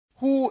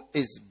Who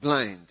is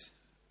blind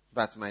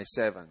but my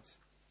servant,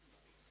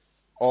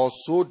 or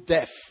so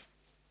deaf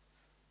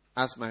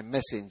as my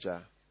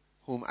messenger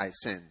whom I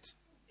send?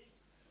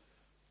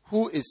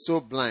 Who is so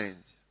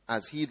blind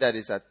as he that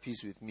is at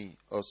peace with me,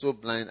 or so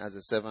blind as the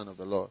servant of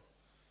the Lord?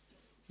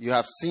 You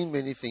have seen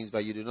many things,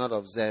 but you do not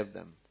observe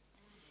them.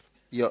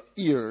 Your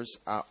ears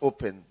are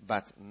open,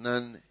 but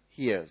none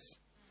hears.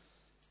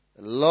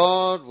 The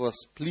Lord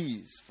was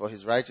pleased for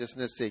his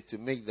righteousness' sake to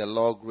make the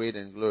law great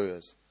and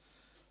glorious.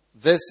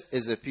 This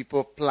is a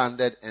people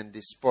plundered and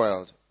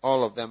despoiled.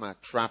 All of them are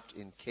trapped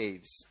in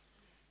caves,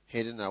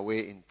 hidden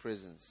away in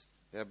prisons.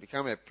 They have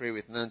become a prey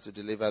with none to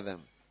deliver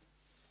them.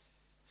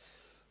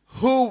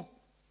 Who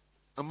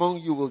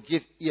among you will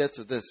give ear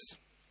to this?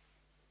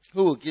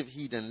 Who will give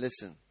heed and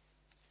listen?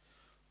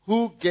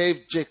 Who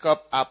gave Jacob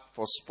up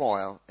for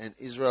spoil and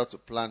Israel to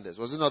plunders?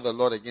 Was it not the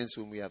Lord against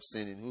whom we have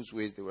sinned, in whose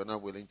ways they were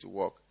not willing to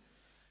walk,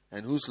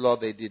 and whose law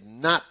they did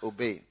not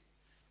obey?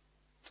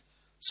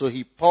 So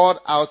he poured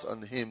out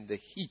on him the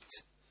heat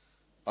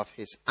of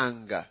his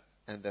anger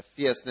and the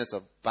fierceness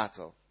of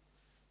battle,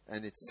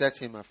 and it set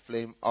him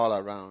aflame all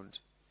around.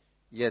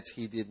 Yet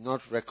he did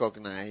not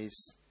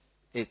recognize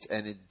it,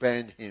 and it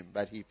burned him,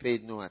 but he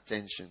paid no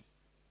attention.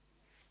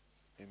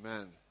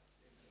 Amen.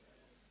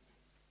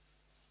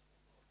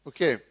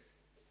 Okay.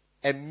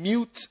 A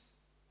mute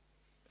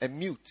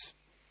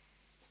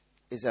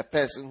is a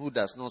person who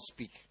does not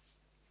speak.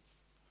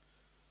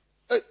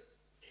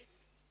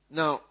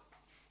 Now,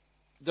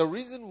 the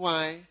reason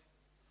why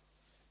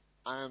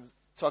I am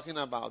talking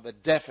about the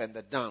deaf and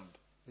the dumb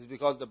is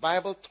because the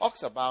Bible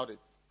talks about it.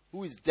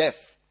 Who is deaf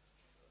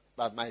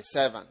but my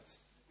servant?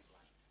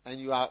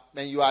 And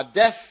when you are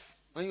deaf,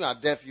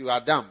 you are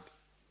dumb.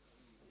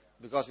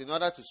 Because in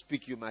order to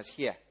speak, you must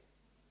hear.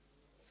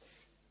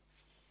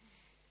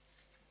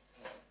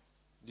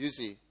 Do you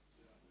see?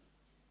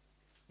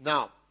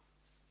 Now,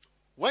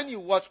 when you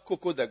watch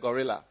Coco the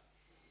gorilla,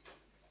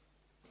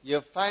 you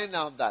find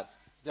out that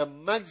the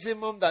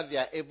maximum that they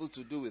are able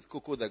to do with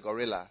Coco the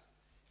gorilla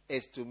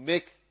is to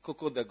make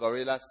Coco the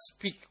gorilla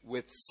speak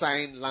with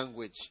sign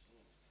language.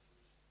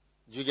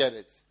 Do you get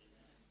it?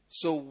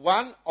 So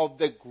one of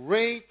the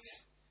great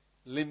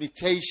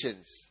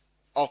limitations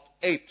of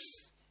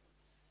apes,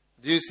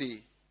 do you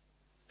see,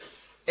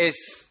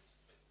 is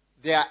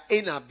their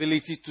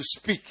inability to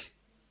speak.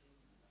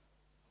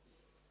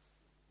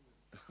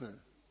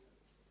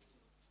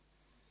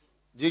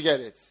 Do you get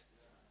it?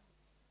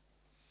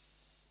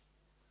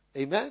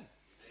 Amen?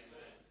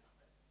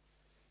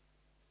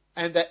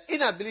 And the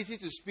inability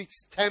to speak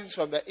stems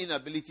from the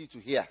inability to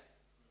hear.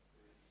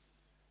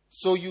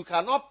 So you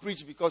cannot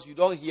preach because you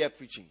don't hear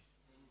preaching.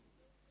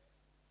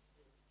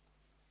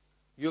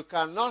 You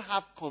cannot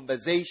have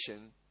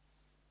conversation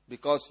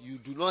because you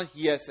do not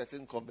hear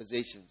certain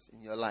conversations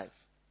in your life.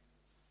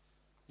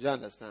 Do you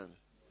understand?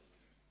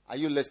 Are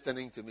you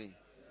listening to me?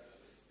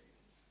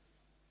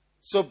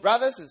 So,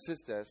 brothers and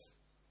sisters,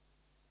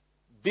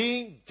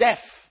 being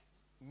deaf,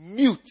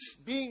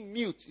 being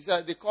mute,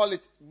 they call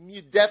it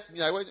mute, deaf.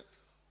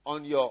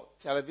 On your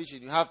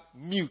television, you have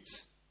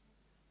mute.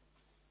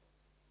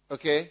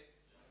 Okay?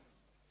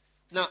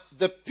 Now,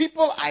 the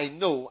people I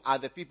know are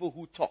the people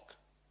who talk.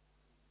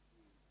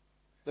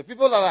 The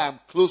people that I am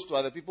close to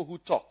are the people who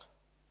talk.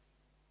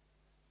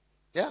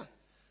 Yeah.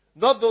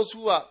 Not those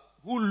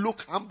who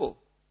look humble.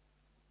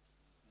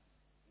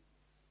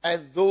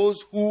 And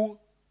those who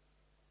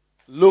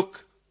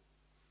look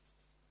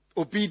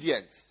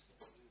obedient.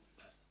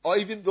 Or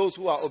even those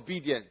who are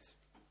obedient.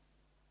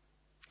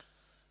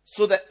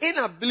 So the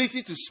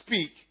inability to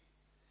speak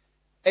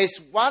is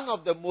one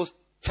of the most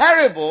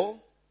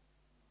terrible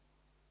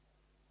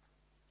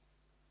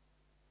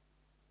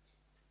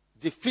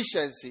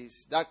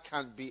deficiencies that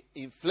can be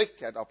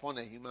inflicted upon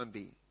a human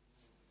being.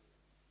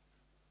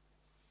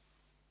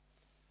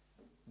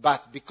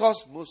 But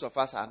because most of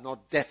us are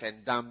not deaf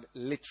and dumb,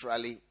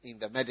 literally in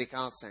the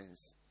medical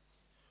sense,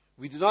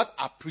 we do not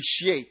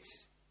appreciate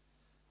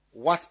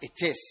what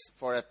it is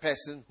for a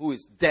person who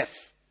is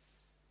deaf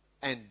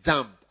and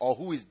dumb, or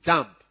who is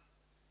dumb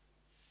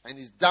and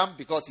is dumb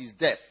because he's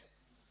deaf.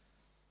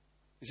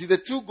 You see, the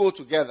two go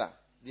together.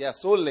 They are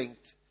so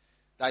linked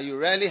that you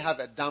rarely have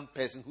a dumb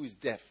person who is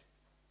deaf,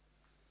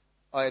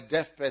 or a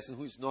deaf person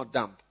who is not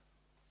dumb.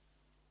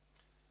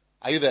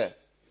 Are you there?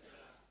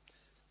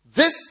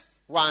 This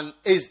one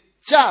is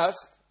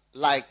just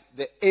like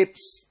the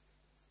apes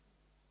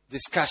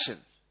discussion.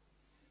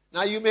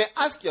 Now you may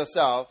ask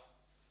yourself,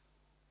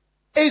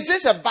 is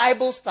this a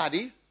Bible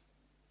study,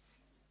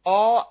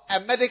 or a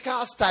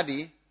medical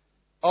study,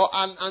 or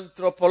an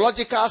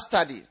anthropological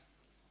study?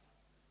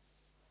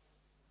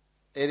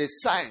 It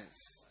is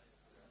science.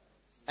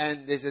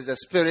 And this is a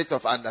spirit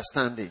of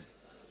understanding.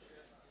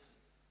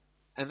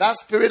 And that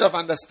spirit of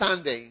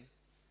understanding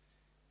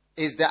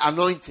is the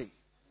anointing.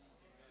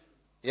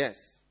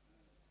 Yes.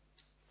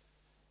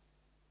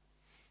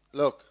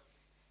 Look,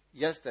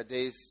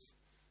 yesterday's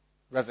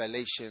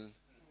revelation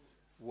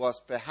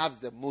was perhaps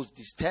the most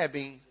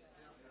disturbing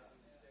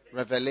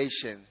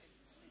revelation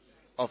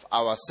of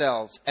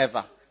ourselves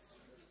ever.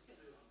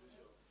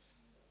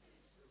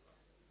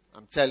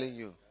 I'm telling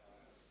you.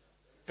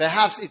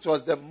 Perhaps it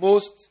was the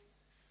most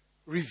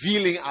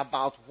revealing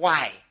about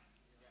why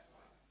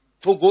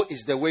Togo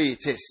is the way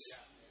it is.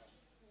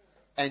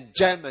 And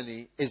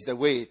Germany is the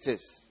way it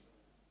is.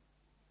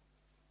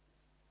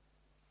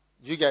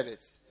 Do you get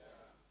it?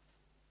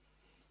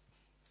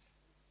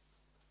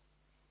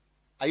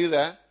 Are you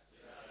there?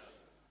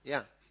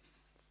 Yeah.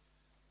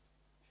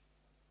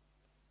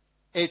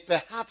 It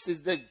perhaps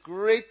is the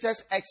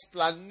greatest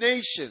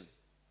explanation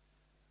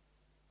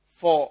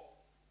for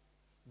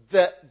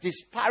the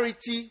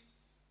disparity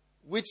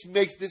which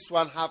makes this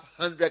one have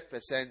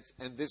 100%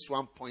 and this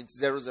one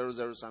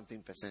 0.000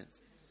 something percent.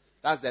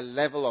 That's the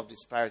level of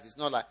disparity. It's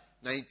not like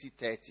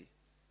 90-30,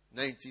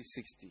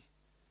 90-60.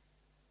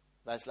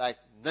 But it's like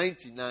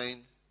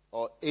 99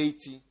 or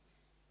 80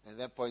 and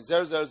then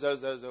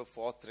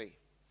 0.000043.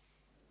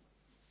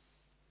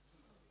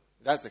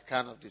 That's the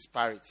kind of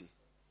disparity.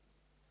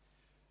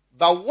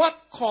 But what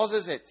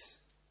causes it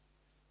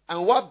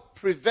and what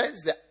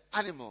prevents the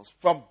animals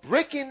from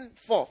breaking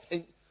forth?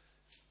 And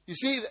you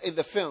see in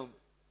the film,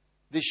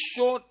 they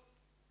showed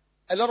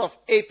a lot of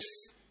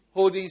apes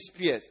holding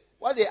spears.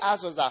 What they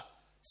asked was that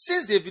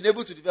since they've been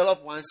able to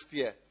develop one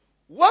spear,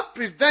 what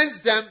prevents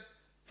them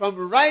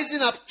from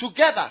rising up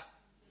together?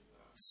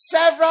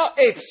 Several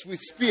apes with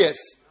spears,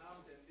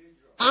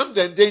 armed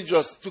and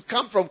dangerous, to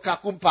come from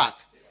Kakum Park.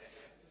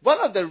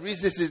 One of the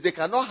reasons is they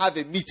cannot have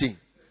a meeting.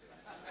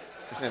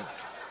 Yeah.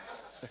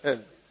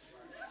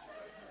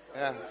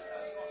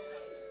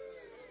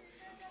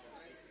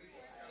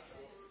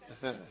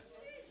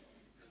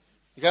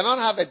 You cannot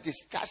have a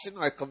discussion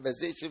or a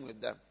conversation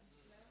with them.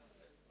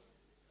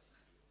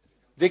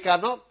 They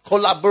cannot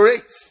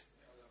collaborate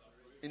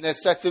in a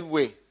certain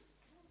way.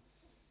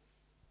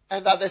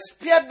 And that the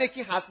spear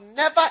making has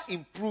never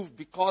improved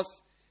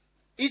because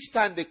each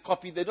time they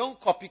copy, they don't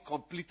copy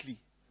completely.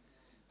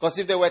 Because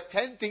if there were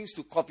 10 things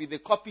to copy, they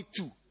copy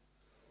 2.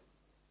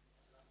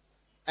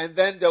 And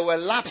then there were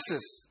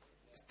lapses.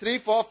 3,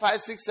 4,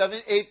 5, 6,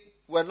 7, 8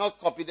 were not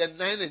copied, and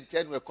 9 and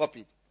 10 were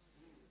copied.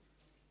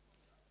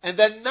 And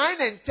then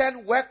 9 and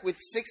 10 work with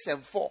 6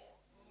 and 4.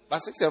 But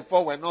 6 and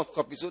 4 were not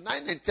copied. So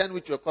 9 and 10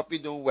 which were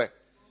copied don't work.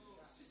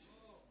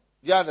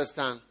 Do you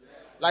understand?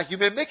 Like you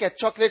may make a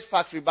chocolate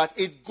factory, but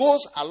it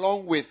goes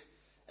along with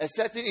a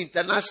certain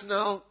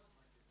international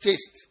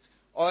taste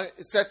or a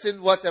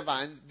certain whatever,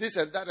 and this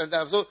and that and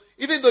that. So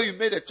even though you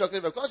made a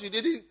chocolate, because you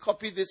didn't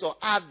copy this or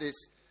add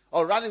this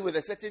or run it with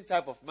a certain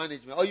type of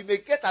management, or you may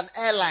get an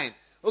airline.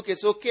 Okay,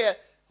 so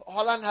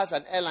Holland has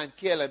an airline,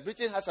 KLM.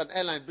 Britain has an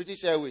airline,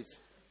 British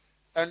Airways.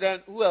 And then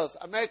who else?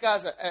 America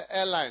has an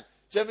airline.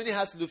 Germany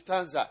has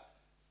Lufthansa.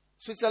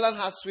 Switzerland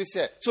has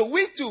Swissair. So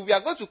we too, we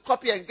are going to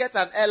copy and get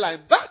an airline,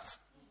 but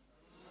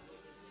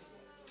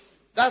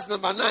that's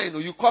number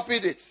 9. You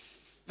copied it.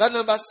 Then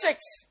number 6.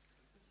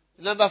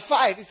 Number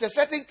 5 is a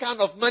certain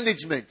kind of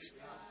management.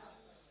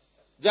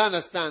 Do you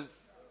understand?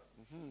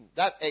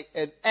 That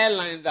an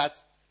airline that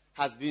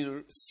has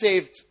been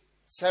saved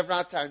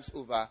several times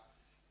over,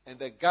 and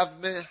the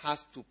government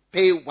has to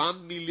pay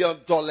 $1 million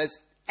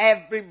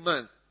every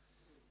month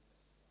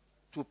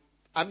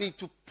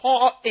to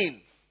pour in,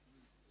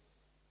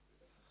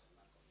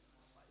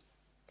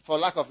 for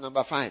lack of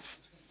number 5.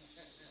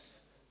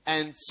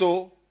 And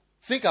so,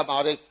 think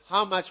about it,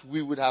 how much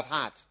we would have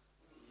had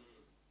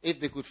if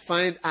they could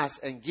find us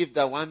and give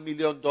that $1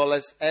 million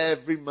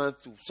every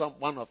month to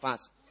one of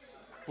us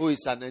who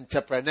is an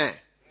entrepreneur.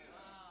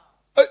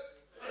 Hey.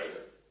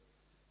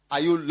 Are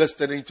you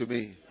listening to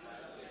me?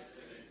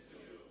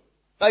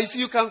 But you see,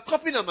 you can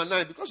copy number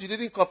 9 because you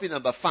didn't copy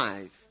number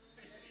 5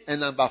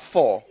 and number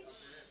 4.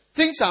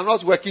 Things are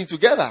not working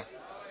together.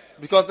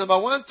 Because number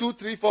 1, 2,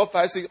 3, 4,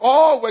 5, 6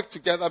 all work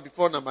together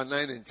before number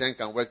 9 and 10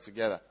 can work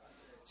together.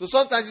 So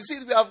sometimes you see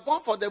we have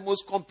gone for the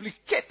most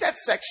complicated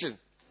section,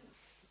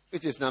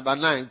 which is number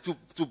 9,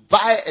 to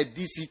buy a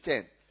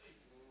DC-10.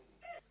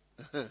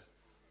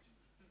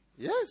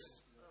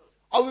 Yes.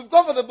 Or we've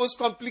gone for the most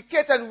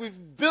complicated and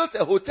we've built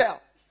a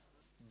hotel.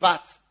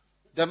 But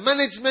the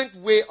management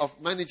way of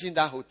managing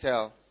that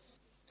hotel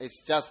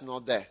is just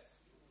not there.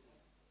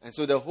 And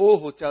so the whole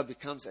hotel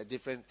becomes a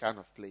different kind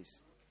of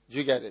place. Do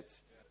you get it?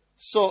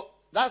 So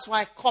that's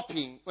why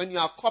copying, when you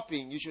are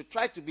copying, you should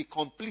try to be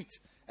complete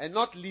and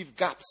not leave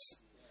gaps.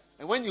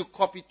 And when you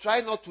copy,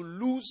 try not to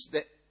lose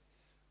the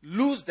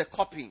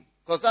copying.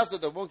 Because that's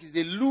what the monkeys,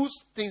 they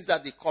lose things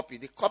that they copy.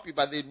 They copy,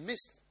 but they miss.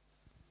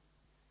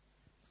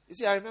 You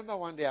see, I remember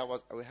one day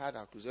we had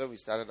our crusade when we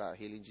started our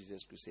Healing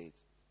Jesus Crusade.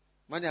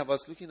 One day I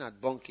was looking at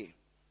Bonke,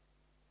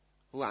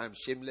 who I am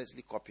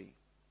shamelessly copying.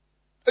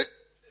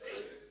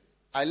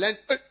 I learned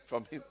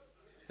from him.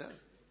 Yeah.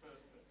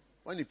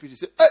 When he preached,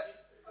 he said,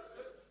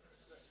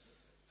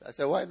 So I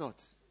said, why not?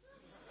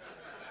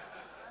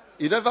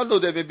 You never know,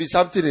 there may be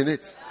something in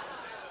it.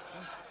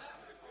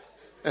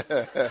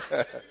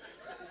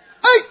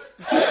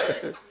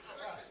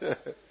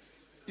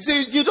 You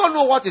see, you don't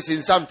know what is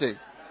in something.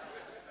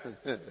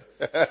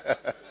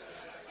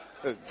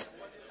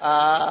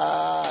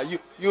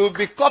 You will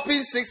be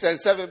copying 6 and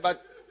 7,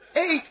 but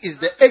 8 is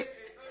the 8.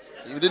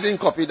 You didn't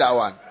copy that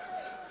one.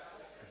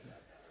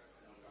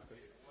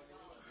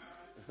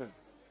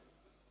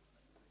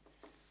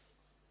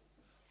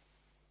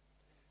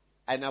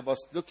 And I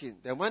was looking.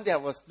 Then one day I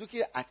was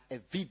looking at a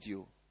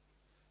video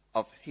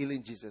of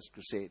Healing Jesus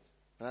Crusade.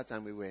 By that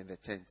time we were in the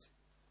tent.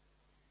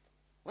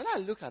 When I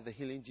look at the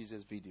Healing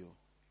Jesus video,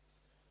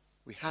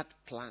 we had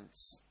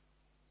plants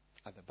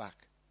at the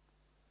back.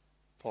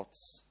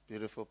 Pots,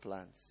 beautiful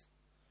plants,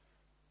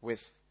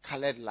 with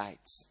colored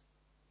lights.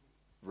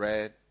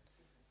 Red,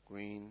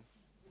 green,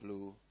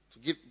 blue. To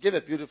give a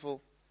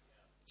beautiful...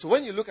 So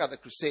when you look at the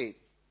crusade,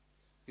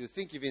 you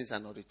think even it's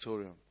an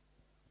auditorium.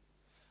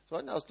 So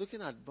when I was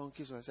looking at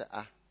Bonki's, I said,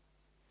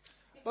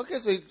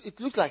 Bonki's, it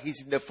looks like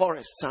he's in the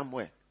forest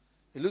somewhere.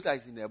 It looks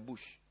like he's in a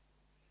bush.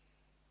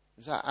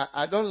 So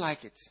I don't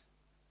like it.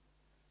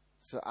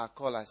 So I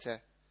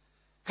said,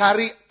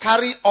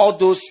 carry all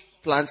those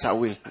plants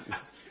away.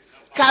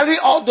 Carry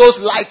all those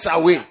lights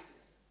away.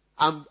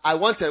 I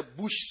want a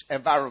bush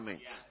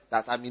environment.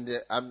 That I'm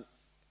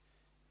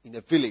in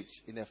a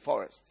village, in a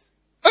forest.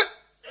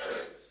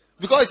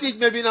 Because it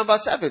may be number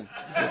 7.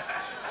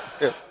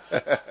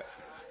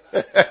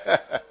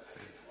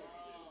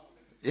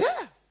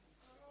 Yeah.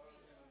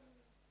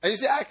 And you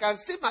see, I can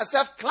see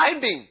myself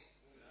climbing.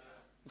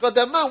 Because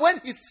the man, when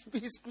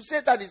his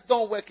crusade that is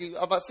not working,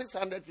 about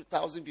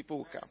 600,000 people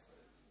will come.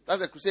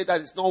 That's a crusade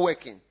that is not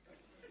working.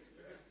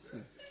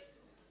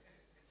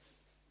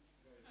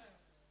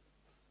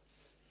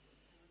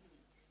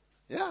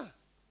 Yeah.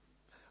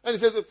 And he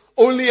says,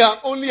 only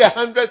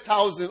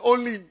 100,000,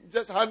 only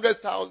just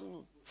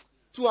 100,000,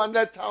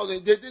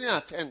 200,000. They didn't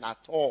attend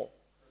at all.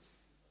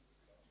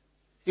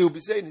 He will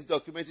be saying in his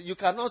documentary, you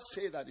cannot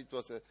say that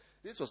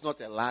this was not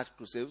a large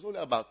crusade. It was only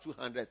about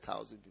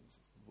 200,000 people.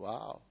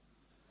 Wow.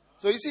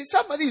 So you see,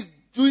 somebody is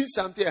doing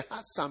something,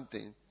 has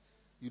something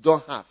you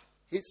don't have.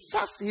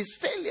 His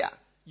failure.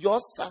 Your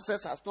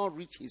success has not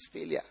reached his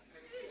failure.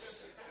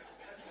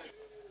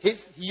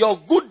 Your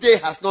good day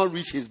has not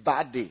reached his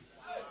bad day.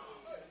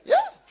 Yeah.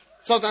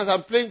 Sometimes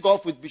I'm playing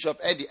golf with Bishop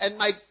Eddie, and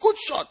my good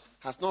shot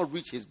has not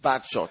reached his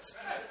bad shot.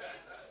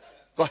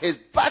 Because his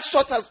bad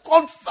shot has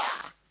gone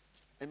far.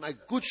 And my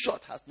good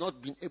shot has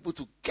not been able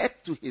to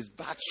get to his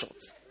bad shot.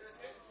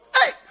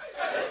 Hey!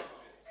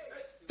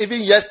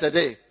 Even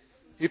yesterday,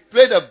 he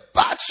played a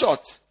bad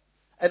shot.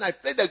 And I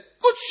played a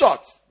good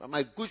shot. But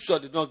my good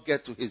shot did not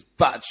get to his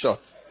bad shot.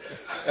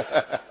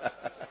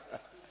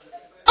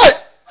 Hey!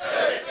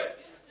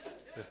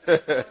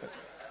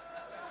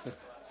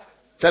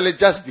 Tell it,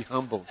 just be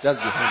humble. Just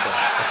be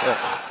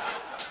humble.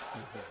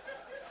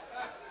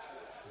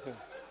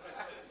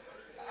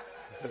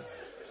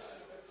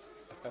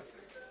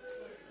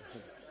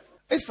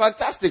 It's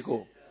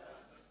fantastical.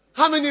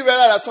 How many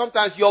realize that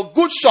sometimes your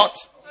good shot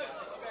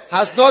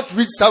has not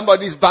reached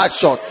somebody's bad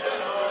shot?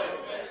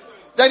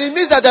 Then it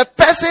means that the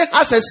person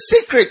has a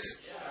secret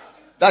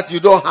that you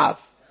don't have.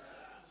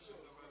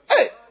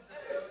 Hey!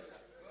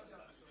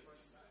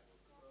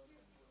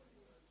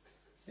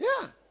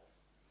 Yeah.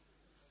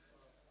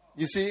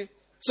 You see?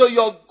 So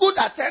your good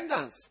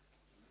attendance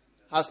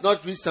has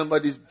not reached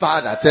somebody's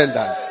bad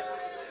attendance.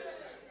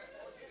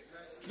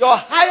 Your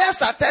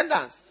highest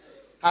attendance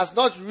has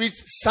not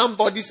reached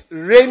somebody's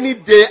rainy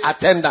day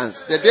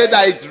attendance. The day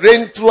that it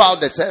rained throughout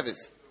the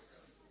service.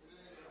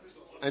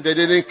 And they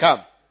didn't come.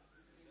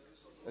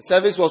 The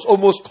service was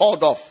almost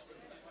called off.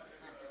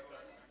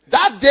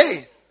 That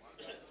day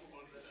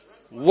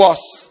was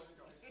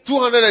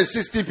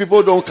 260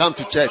 people don't come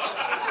to church.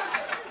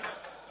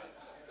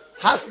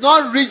 Has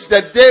not reached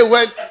the day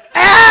when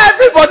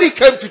everybody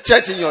came to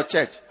church in your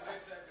church.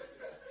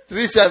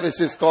 3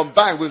 services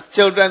combined with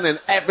children and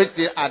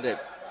everything added.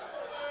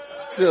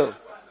 Still.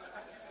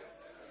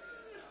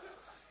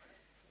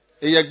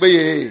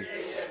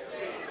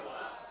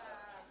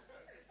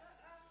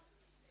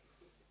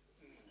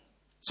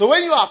 So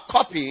when you are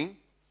copying,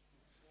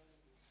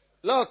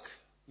 look,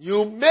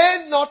 you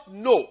may not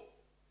know.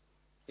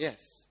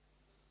 Yes.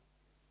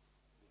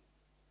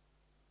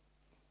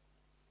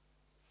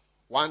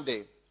 One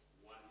day,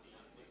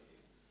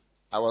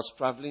 I was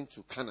traveling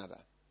to Canada.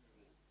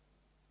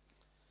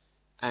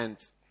 And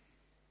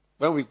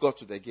when we got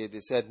to the gate,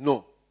 they said,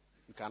 no,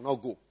 you cannot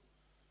go.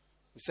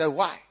 We said,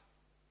 why?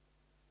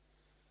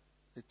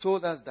 They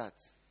told us that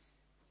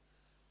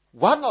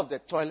one of the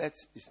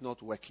toilets is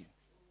not working.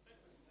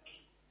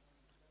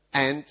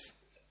 And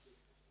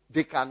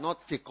they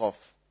cannot take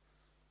off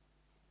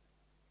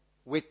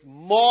with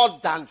more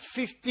than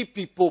 50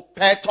 people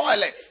per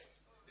toilet.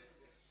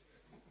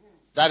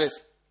 That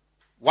is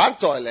one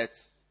toilet,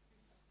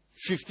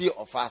 50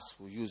 of us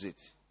will use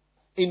it.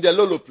 In the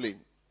Lolo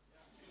plane.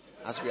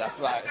 As we are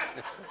flying.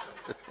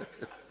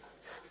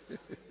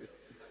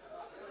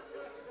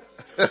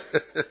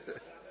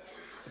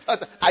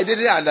 But I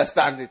didn't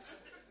understand it.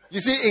 You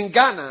see, in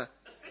Ghana,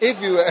 if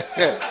we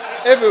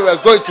were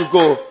going to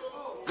go,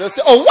 they'll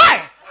say, oh,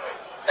 why?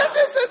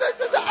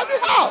 I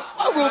mean, how?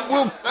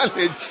 We'll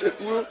manage.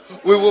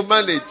 We will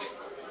manage.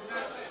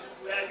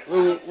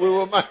 We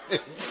will manage.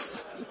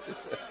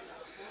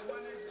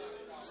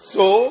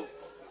 So,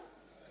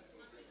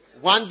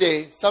 one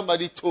day,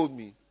 somebody told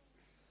me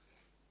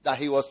that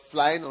he was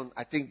flying on,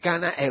 I think,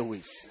 Ghana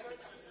Airways.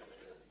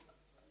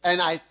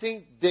 And I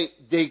think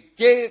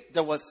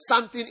there was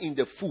something in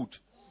the food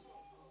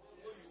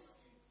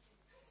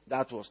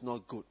that was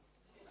not good.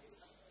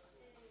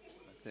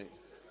 I think.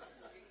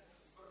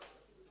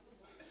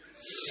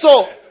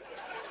 So,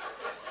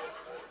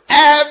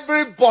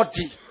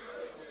 everybody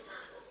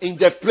in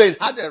the plane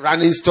had a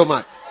running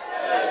stomach.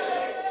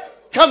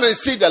 Come and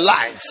see the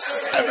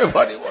lights.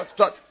 Everybody was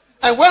taught.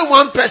 And when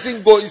one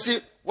person goes, you see,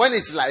 when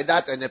it's like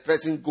that and a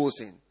person goes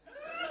in,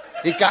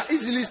 he can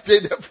easily stay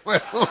there for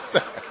a long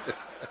time.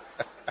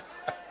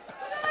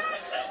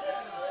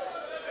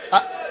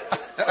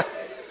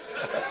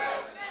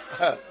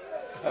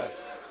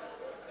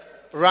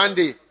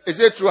 Randy, is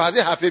it true? Has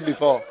it happened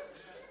before?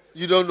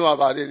 You don't know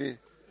about any?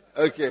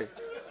 Okay.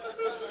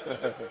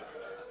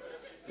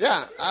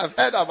 Yeah, I've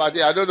heard about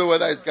it. I don't know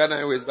whether it's Ghana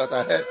Airways, but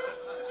I heard.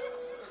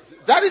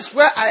 That is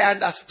where I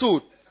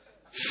understood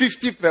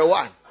 50 per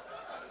one.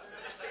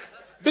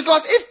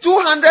 Because if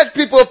 200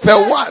 people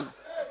per one,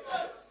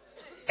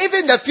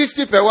 even the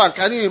 50 per one,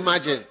 can you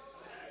imagine?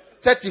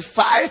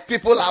 35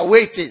 people are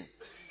waiting.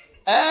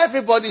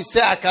 Everybody say,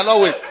 I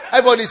cannot wait.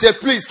 Everybody say,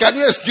 please, can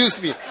you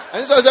excuse me?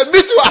 And so I said,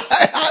 me too.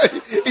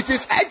 It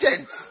is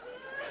urgent.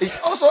 It's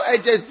also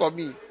urgent for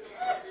me.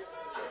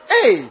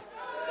 Hey.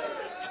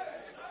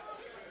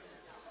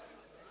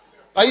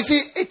 But you see,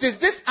 it is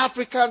this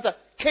African,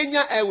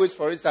 Kenya Airways,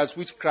 for instance,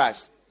 which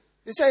crashed.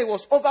 They said it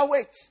was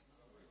overweight.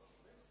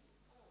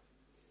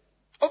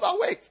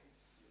 Overweight.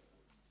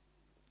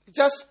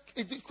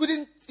 It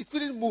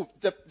couldn't move.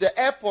 The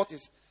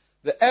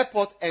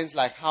airport ends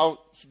like how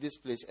this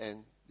place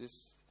ends.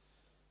 This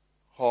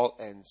hall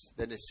ends.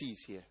 Then the sea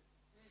is here.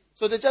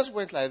 So they just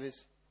went like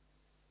this.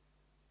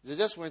 They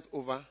just went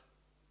over.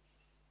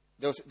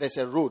 There's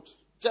a road.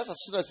 Just as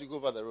soon as you go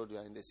over the road, you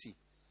are in the sea.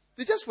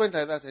 They just went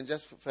like that and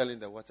just fell in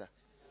the water.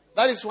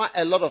 That is why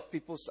a lot of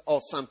people,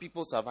 or some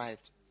people,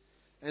 survived.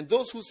 And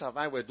those who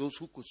survived were those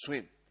who could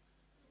swim.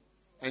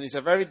 And it's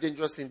a very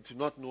dangerous thing to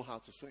not know how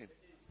to swim.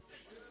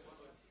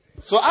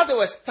 So as they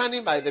were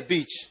standing by the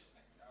beach,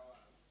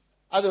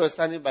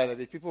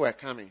 people were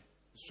coming,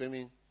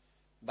 swimming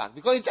back.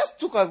 Because it just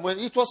took off when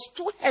it was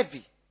too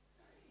heavy.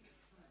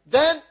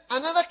 Then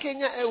another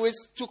Kenya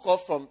Airways took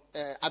off from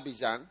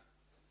Abidjan,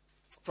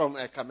 from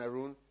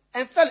Cameroon,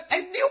 and fell.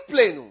 A new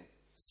plane,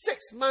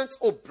 6 months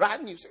old,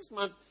 brand new, 6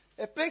 months.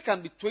 A plane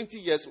can be 20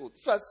 years old.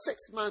 So a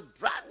 6 month,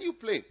 brand new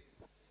plane.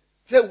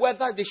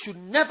 Whether they should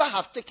never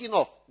have taken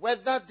off.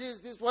 Whether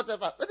this,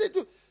 whatever. But they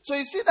do. So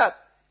you see that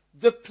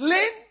the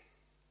plane,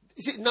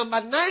 you see,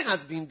 number 9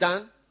 has been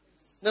done.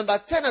 Number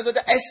 10 has been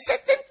done. A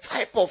certain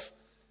type of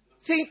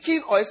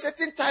thinking or a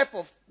certain type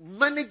of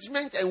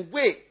management and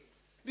way.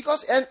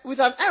 Because with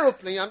an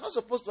aeroplane, you're not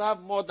supposed to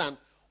have more than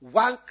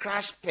one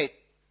crash per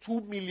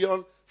 2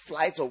 million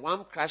flights or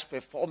one crash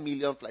per 4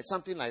 million flights,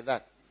 something like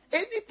that.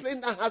 Any plane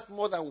that has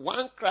more than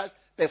one crash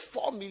per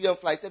 4 million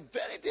flights, a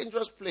very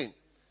dangerous plane.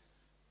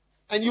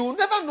 And you will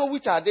never know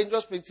which are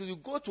dangerous planes until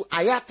you go to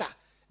IATA.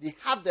 They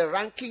have the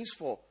rankings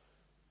for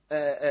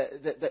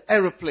the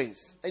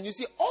aeroplanes. And you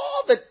see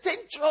all the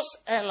dangerous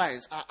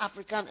airlines are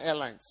African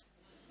airlines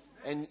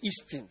and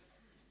Eastern.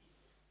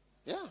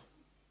 Yeah.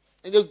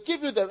 And they'll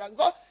give you the rank.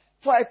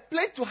 For a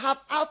plane to have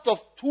out of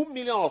 2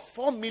 million or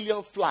 4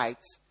 million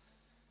flights,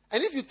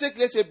 and if you take,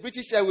 let's say,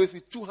 British Airways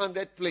with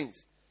 200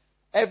 planes,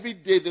 every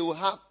day they will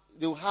have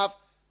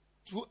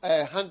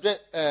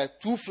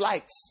 2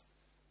 flights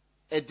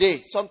a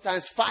day,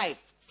 sometimes 5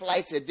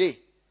 flights a day,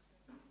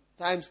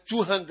 times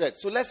 200.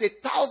 So let's say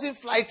 1,000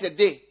 flights a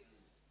day.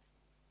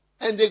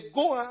 And they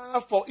go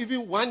out for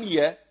even 1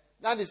 year,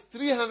 that is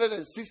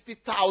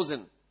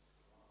 360,000.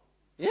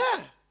 Yeah.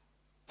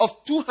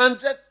 Of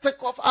 200,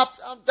 take off,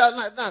 up, down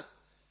like that.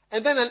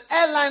 And then an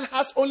airline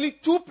has only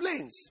 2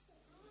 planes.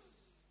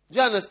 Do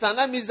you understand?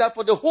 That means that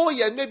for the whole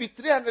year, maybe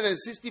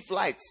 360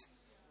 flights.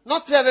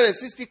 Not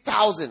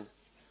 360,000.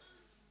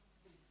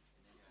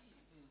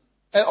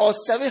 Or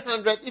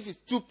 700, if it's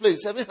 2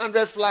 planes,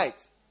 700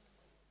 flights.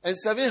 And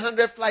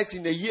 700 flights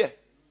in a year.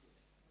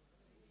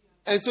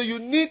 And so you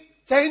need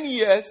 10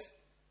 years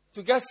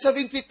to get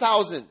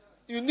 70,000.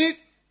 You need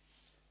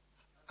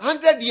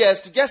 100 years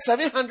to get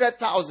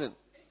 700,000.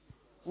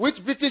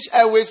 Which British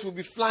Airways will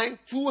be flying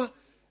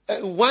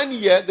 1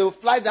 year, they will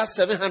fly that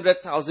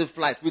 700,000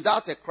 flight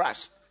without a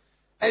crash.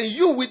 And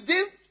you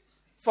within,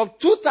 from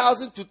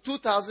 2000 to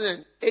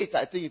 2008,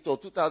 I think it was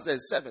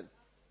 2007,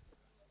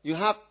 you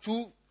have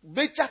 2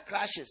 major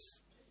crashes.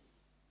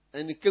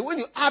 And when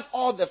you add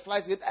all the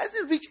flights, it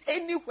doesn't reach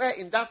anywhere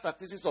in that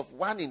statistics of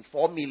 1 in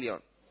 4 million.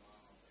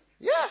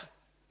 Yeah.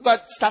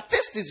 But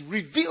statistics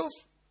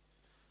reveals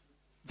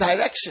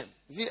direction.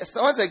 See,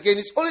 once again,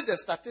 it's only the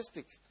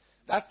statistics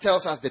that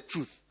tells us the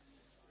truth.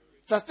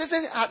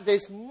 Statistics,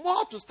 there's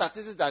more to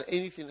statistics than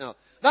anything else.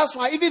 That's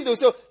why even though they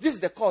say, oh, this is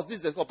the cause, this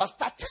is the cause. But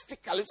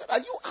statistically, are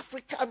you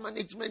African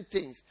management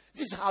things?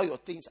 This is how your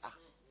things are.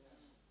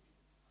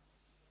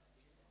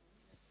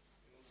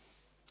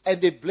 And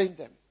they blame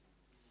them.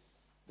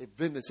 They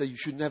blame them and say, you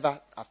should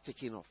never have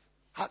taken off.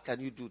 How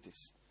can you do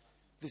this?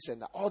 This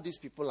and that. All these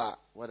people are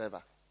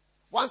whatever.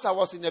 Once I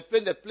was in a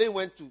plane, the plane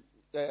went to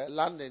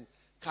land in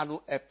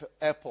Kano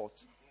airport,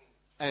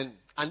 and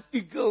an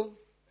eagle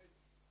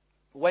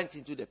went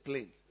into the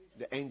plane,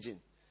 the engine.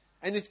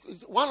 And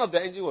one of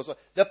the engine was,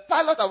 the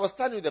pilot, I was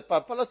standing with the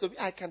pilot told me,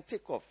 I can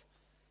take off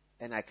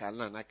and I can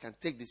land. I can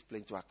take this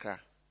plane to Accra.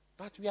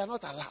 But we are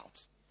not allowed.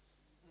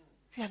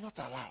 We are not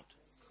allowed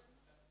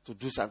to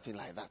do something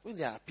like that. When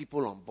there are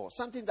people on board,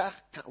 something that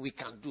we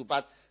can do.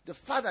 But the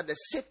fact that the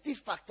safety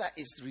factor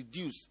is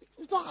reduced,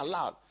 it's not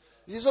allowed.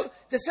 So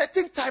there's a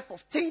certain type of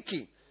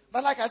thinking.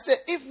 But like I said,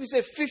 if we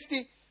say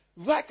 50,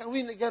 why can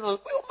we get on?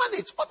 We'll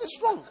manage. What is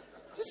wrong?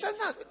 This and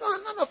that.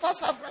 None of us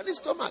have running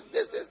stomach.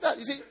 This, that.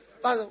 You see,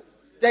 but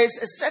there is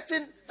a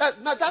certain,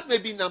 that may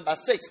be number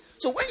 6.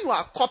 So when you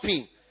are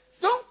copying,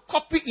 don't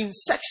copy in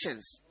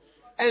sections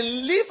and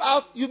leave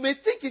out. You may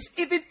think it's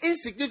even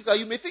insignificant.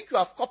 You may think you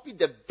have copied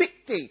the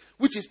big thing,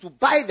 which is to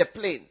buy the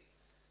plane.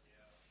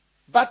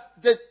 But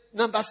the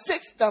number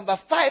 6, number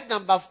 5,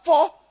 number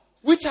 4,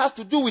 which has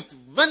to do with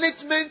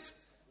management,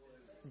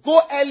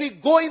 go early,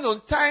 going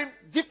on time,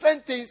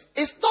 different things,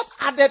 is not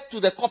added to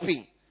the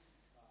copying.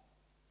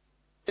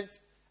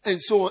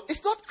 And so on.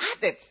 It's not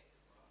added.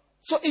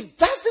 So it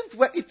doesn't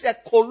work. It's a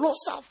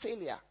colossal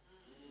failure.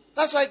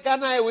 That's why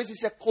Ghana Airways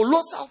is a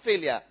colossal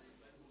failure.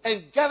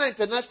 And Ghana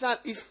International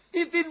is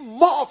even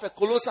more of a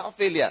colossal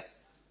failure.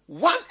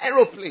 One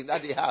aeroplane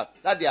that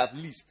they have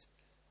leased.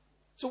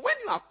 So when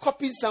you are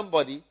copying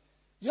somebody,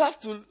 you have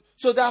to.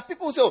 So there are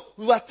people who say, oh,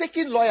 we are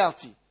taking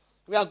loyalty.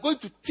 We are going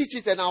to teach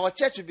it and our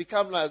church will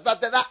become loyal.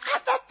 But there are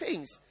other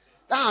things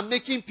that are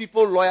making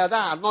people loyal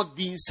that are not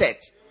being said.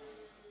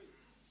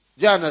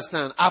 Do you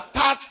understand?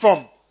 Apart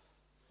from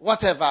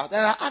whatever,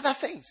 there are other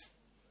things.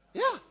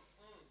 Yeah.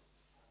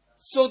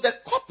 So the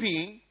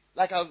copying,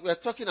 like we're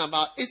talking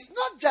about, it's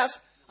not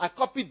just I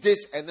copy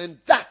this and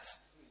then that.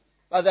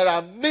 But there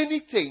are many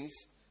things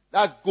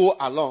that go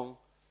along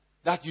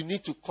that you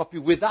need to copy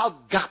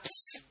without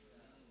gaps.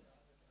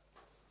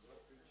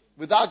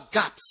 Without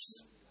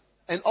gaps.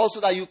 And also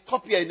that you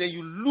copy and then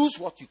you lose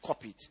what you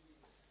copied.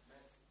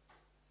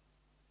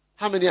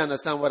 How many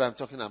understand what I'm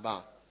talking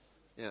about?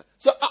 Yeah.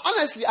 So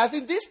honestly, I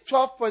think these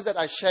 12 points that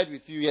I shared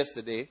with you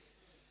yesterday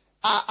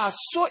are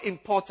so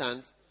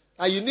important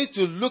that you need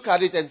to look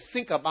at it and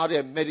think about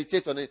it and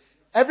meditate on it.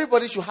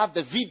 Everybody should have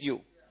the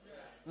video.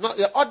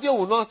 The audio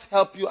will not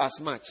help you as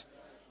much.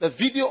 The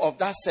video of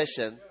that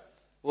session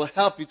will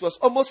help you. It was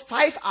almost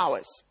 5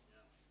 hours.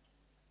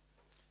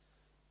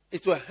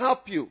 It will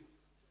help you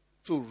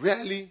to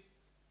really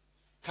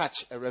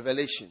catch a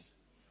revelation.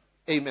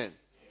 Amen.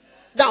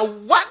 Now,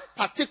 one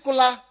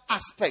particular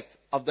aspect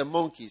of the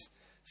monkeys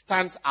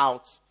stands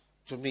out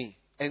to me.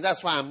 And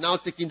that's why I'm now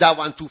taking that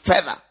one to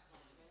further.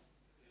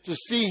 To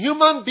see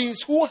human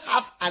beings who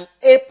have an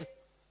ape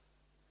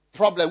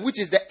problem, which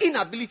is the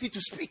inability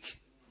to speak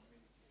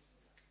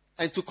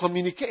and to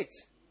communicate,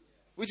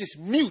 which is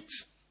mute.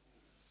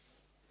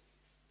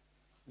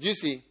 Do you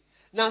see?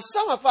 Now,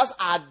 some of us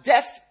are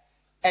deaf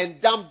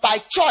and dumb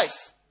by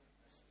choice.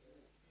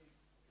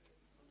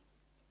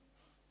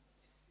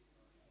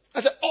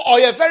 I said, oh,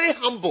 you're very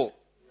humble.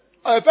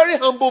 Or you're a very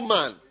humble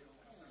man.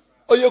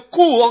 Or you're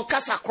cool on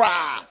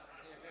Kasakra.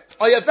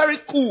 Or you're very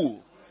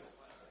cool.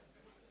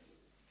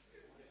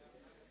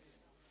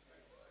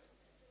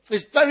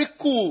 He's very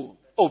cool.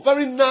 Oh,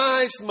 very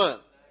nice man.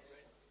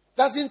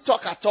 Doesn't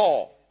talk at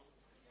all.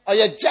 Or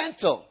you're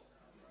gentle.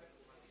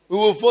 We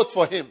will vote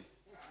for him.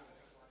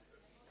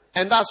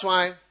 And that's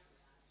why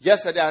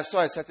yesterday I saw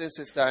a certain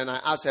sister and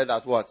I asked her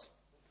that what?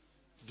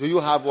 Do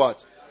you have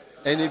what?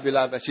 Any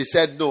beloved? She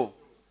said no.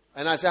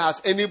 And I said,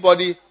 has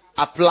anybody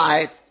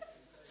applied?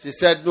 She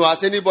said no.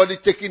 Has anybody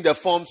taken the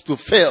forms to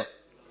fill?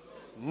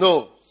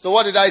 No. So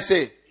what did I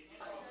say?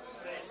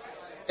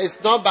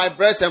 It's not by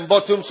breasts and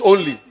bottoms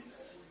only.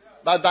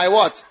 But by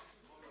what?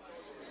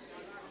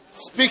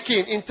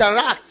 Speaking,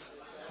 interact,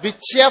 be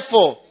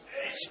cheerful,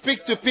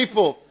 speak to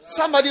people.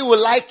 Somebody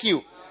will like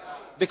you.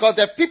 Because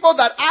the people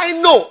that I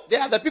know, they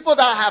are the people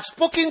that I have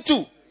spoken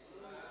to.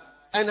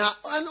 And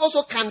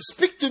also can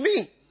speak to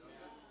me.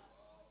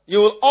 You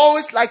will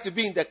always like to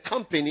be in the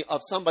company of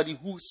somebody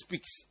who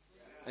speaks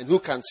and who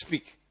can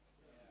speak.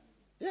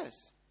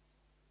 Yes.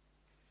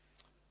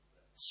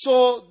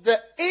 So the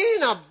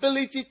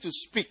inability to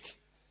speak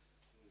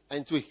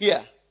and to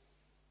hear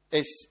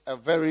is a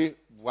very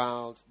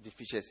wild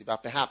deficiency.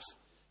 But perhaps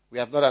we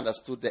have not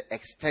understood the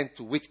extent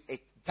to which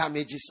it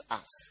damages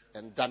us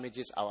and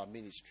damages our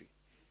ministry.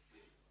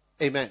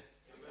 Amen. Amen.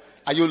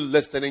 Are you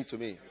listening to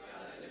me?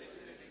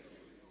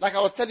 Like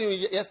I was telling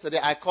you yesterday,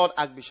 I called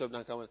Archbishop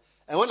Nankawan.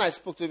 And when I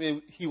spoke to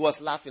him, he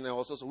was laughing. And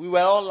we were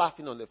all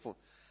laughing on the phone.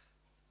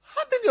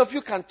 How many of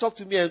you can talk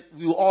to me and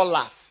we will all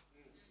laugh?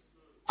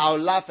 I'll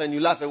laugh and you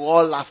laugh and we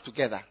all laugh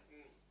together.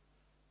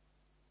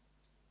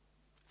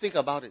 Think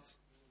about it.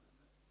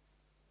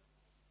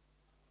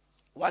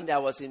 One day I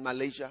was in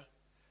Malaysia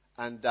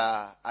and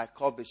I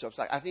called Bishop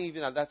Sack. I think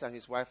even at that time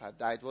his wife had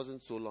died. It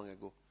wasn't so long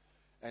ago.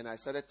 And I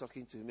started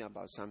talking to him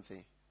about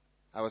something.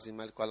 I was in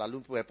Kuala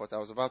Lumpur airport. I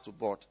was about to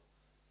board.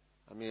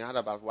 I had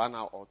about 1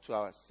 hour or 2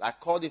 hours. I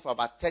called him for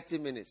about 30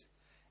 minutes.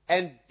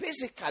 And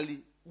basically,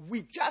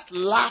 we just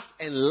laughed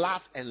and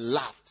laughed and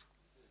laughed.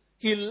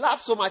 He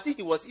laughed so much. I think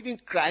he was even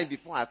crying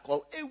before I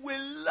called. And we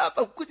laughed.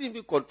 I couldn't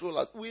even control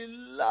us. We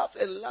laughed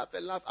and laughed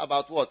and laughed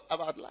about what?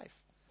 About life.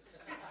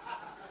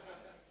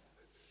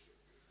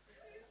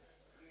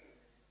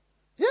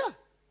 Yeah.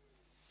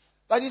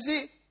 But you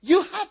see,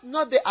 you have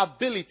not the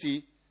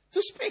ability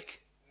to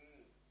speak.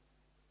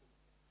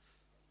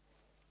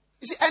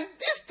 You see, and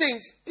these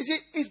things, you see,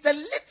 it's the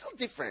little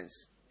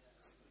difference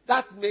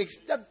that makes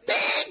the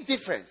big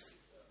difference.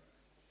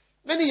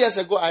 Many years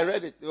ago, I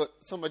read it.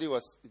 Somebody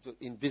was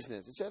in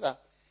business. He said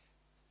that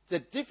the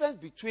difference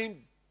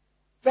between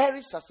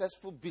very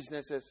successful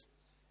businesses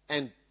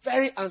and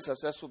very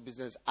unsuccessful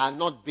businesses are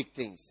not big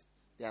things.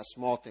 They are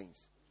small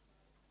things.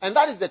 And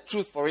that is the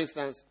truth, for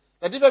instance.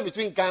 The difference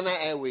between Ghana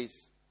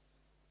Airways,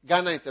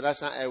 Ghana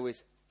International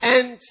Airways,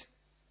 and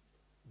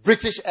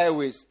British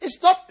Airways.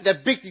 It's not the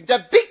big thing.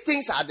 The big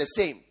things are the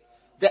same.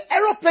 The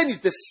aeroplane is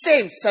the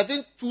same,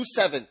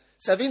 727,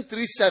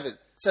 737,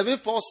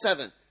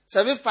 747,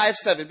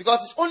 757, because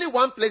it's only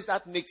one place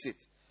that makes it.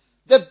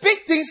 The big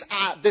things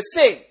are the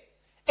same.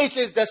 It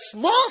is the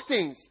small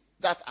things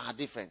that are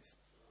different.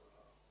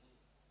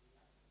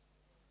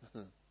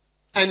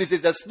 And it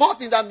is the small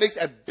thing that makes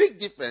a big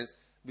difference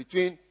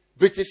between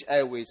British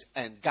Airways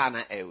and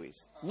Ghana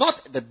Airways.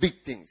 Not the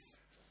big things.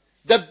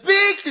 The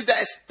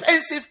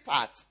expensive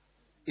part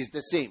is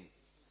the same.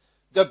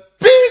 The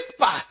big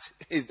part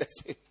is the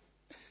same.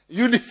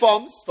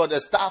 Uniforms for the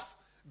staff,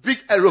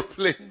 big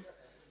aeroplane,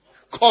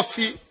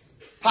 coffee,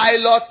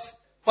 pilot,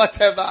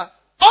 whatever.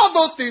 All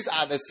those things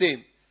are the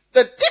same.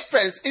 The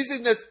difference is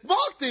in the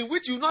small thing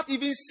which you not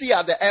even see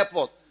at the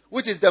airport,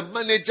 which is the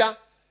manager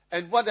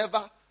and whatever.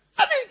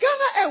 I mean,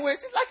 Ghana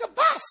Airways is like a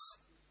bus.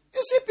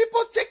 You see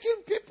people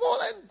taking people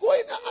and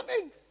going. I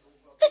mean,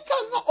 it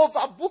cannot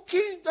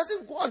overbooking,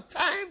 doesn't go on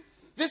time,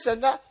 this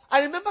and that.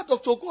 I remember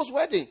Dr. Go's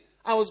wedding.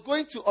 I was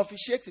going to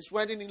officiate his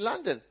wedding in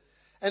London.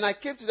 And I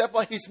came to the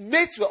airport. His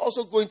mates were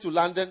also going to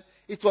London.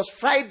 It was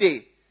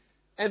Friday.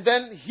 And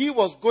then he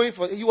was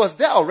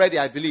there already,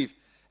 I believe.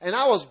 And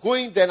I was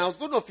going there, and I was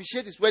going to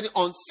officiate his wedding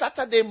on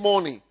Saturday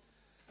morning.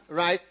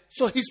 Right?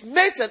 So his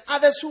mates and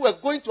others who were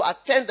going to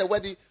attend the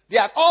wedding, they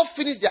had all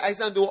finished their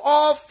exam. They were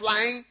all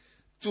flying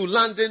to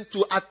London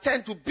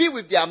to be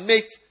with their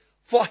mate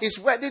for his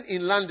wedding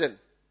in London.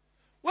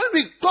 When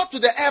we got to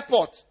the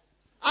airport,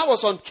 I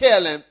was on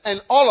KLM,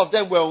 and all of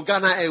them were on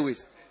Ghana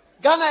Airways.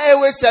 Ghana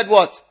Airways said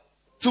what?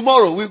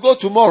 Tomorrow. We'll go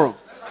tomorrow.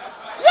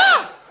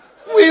 Yeah.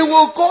 We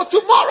will go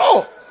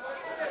tomorrow.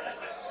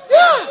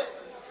 Yeah.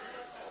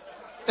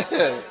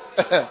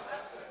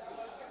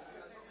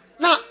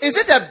 Now, is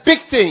it a big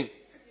thing?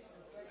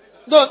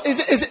 No, is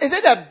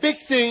it a big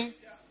thing?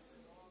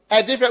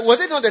 Was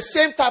it not the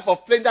same type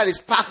of plane that is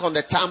parked on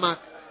the tarmac?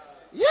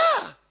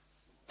 Yeah.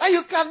 And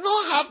you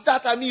cannot have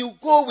that. I mean, you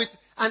go with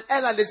an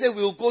airline, they say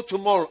we'll go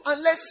tomorrow.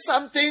 Unless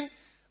something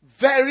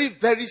very,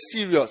 very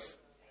serious.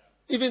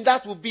 Even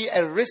that would be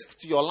a risk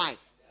to your life.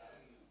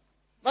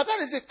 But that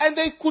is it. And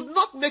they could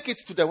not make it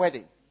to the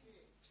wedding.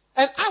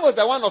 And I was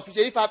the one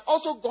officiating. If I had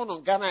also gone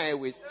on Ghana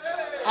Airways,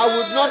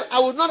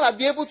 I would not have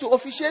been able to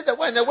officiate the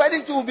wedding. The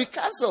wedding too will be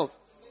cancelled.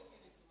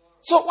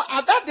 So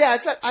at that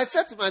day, I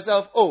said to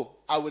myself,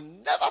 I will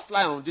never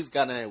fly on this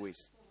Ghana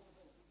Airways.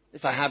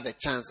 If I have the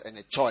chance and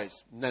a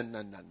choice. No.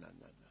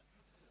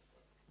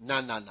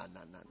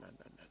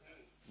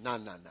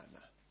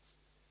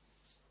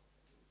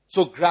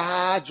 So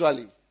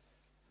gradually,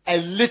 a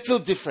little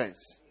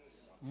difference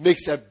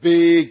makes a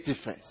big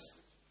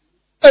difference.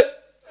 Hey.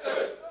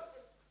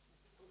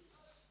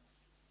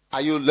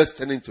 Are you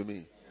listening to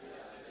me?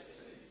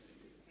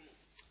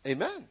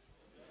 Amen.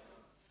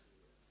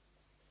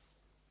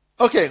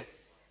 Okay.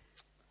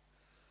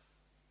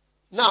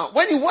 Now,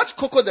 when you watch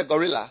Coco the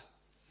gorilla,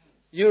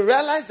 you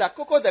realize that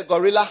Coco the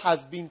gorilla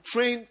has been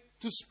trained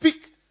to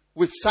speak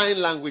with sign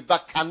language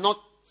but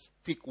cannot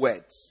speak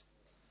words.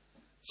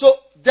 So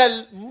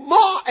the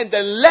more and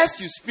the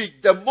less you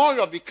speak, the more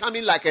you're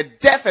becoming like a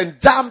deaf and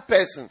dumb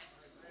person.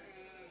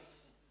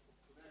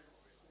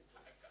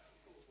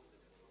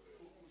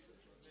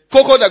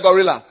 Coco the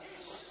gorilla.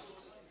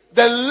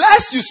 The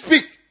less you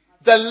speak,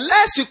 the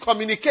less you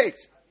communicate.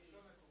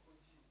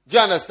 Do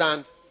you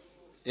understand?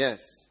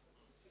 Yes.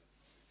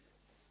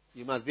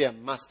 You must be a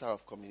master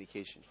of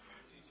communication.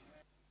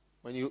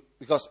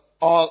 Because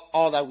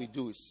all that we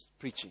do is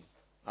preaching.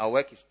 Our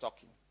work is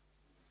talking.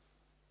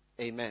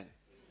 Amen.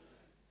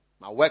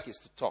 My work is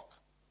to talk.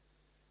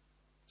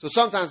 So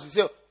sometimes we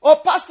say,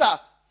 Pastor,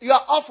 you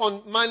are off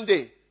on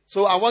Monday.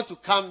 So I want to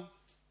come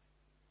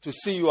to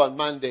see you on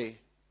Monday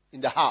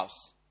in the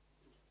house.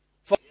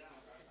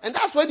 And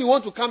that's when you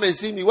want to come and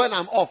see me when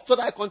I'm off. So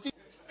that I continue.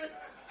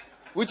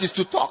 Which is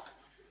to talk.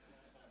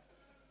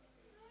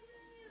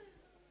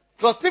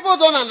 Because people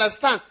don't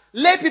understand.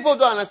 Lay people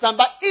don't understand.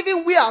 But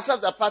even we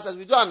ourselves, the pastors,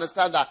 we don't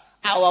understand that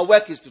our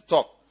work is to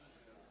talk.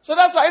 So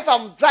that's why if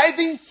I'm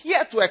driving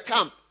here to a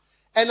camp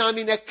and I'm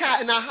in a car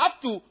and I have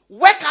to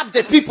wake up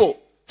the people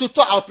to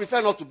talk, I would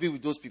prefer not to be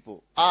with those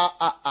people.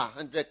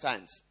 100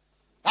 times.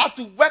 I have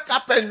to wake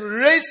up and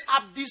raise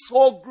up this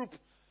whole group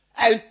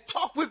and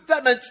talk with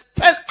them and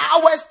spend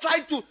hours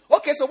trying to,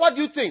 okay, so what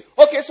do you think?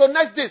 Okay, so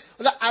next this.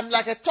 I'm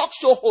like a talk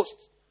show host,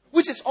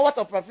 which is what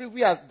Oprah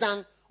has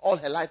done all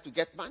her life to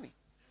get money.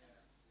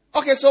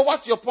 Okay, so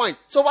what's your point?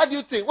 So what do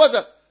you think?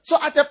 So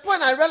at a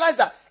point I realized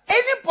that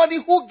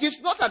anybody who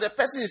gives, not that the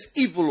person is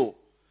evil,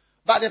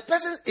 but the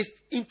person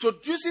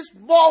introduces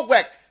more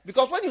work.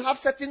 Because when you have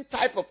certain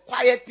type of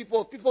quiet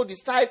people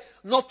decide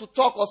not to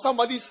talk, or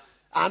somebody's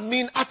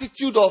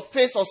attitude or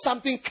face or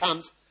something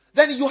comes,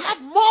 then you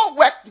have more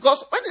work.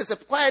 Because when it's a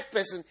quiet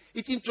person,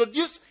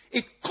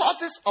 it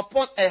causes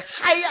upon a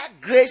higher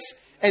grace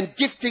and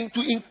gifting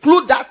to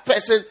include that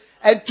person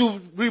and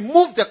to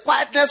remove the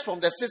quietness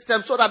from the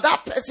system, so that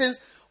that person's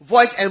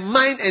voice and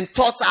mind and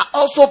thoughts are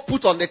also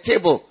put on the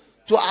table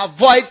to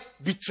avoid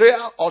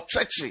betrayal or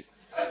treachery.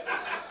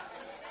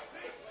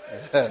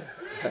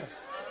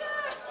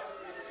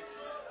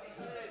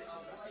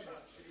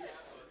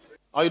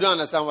 Oh, you don't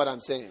understand what I'm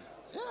saying?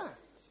 Yeah.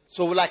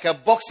 So like a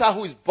boxer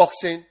who is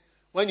boxing,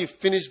 when you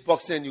finish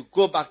boxing, you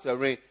go back to the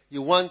ring,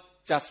 you want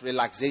just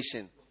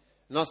relaxation.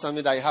 Not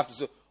something that you have to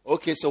say,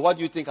 okay, so what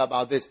do you think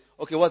about this?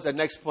 Okay, what's the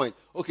next point?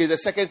 Okay, the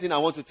second thing I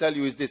want to tell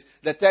you is this.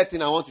 The third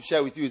thing I want to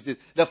share with you is this.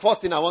 The fourth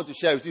thing I want to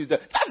share with you is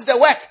that. That's the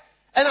work.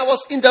 And I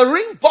was in the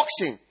ring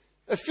boxing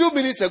a few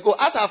minutes ago.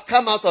 As I've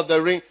come out of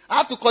the ring, I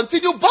have to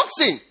continue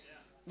boxing.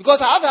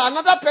 Because I have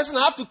another person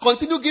I have to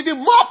continue giving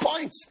more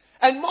points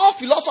and more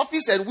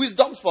philosophies and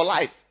wisdoms for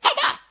life.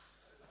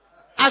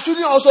 I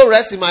shouldn't also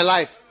rest in my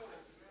life.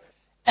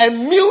 A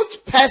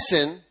mute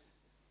person,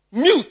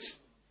 mute,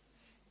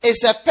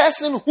 is a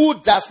person who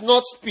does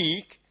not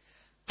speak,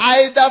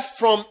 either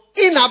from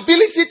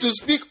inability to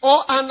speak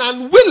or an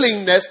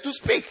unwillingness to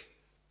speak.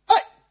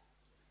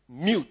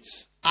 Mute,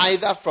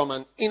 either from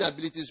an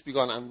inability to speak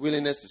or an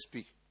unwillingness to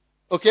speak.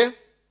 Okay?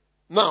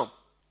 Now,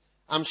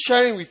 I'm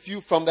sharing with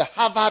you from the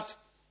Harvard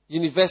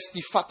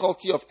University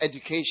Faculty of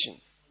Education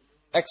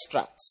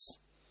extracts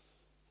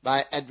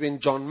by Edwin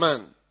John Mann,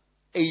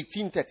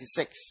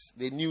 1836.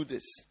 They knew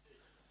this.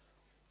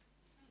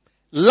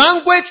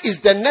 Language is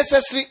the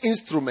necessary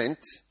instrument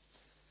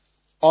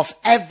of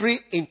every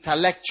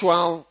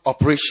intellectual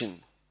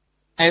operation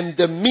and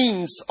the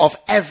means of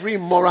every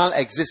moral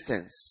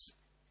existence,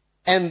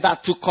 and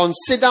that to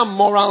consider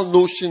moral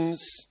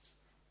notions,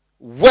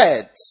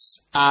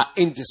 words are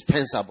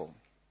indispensable.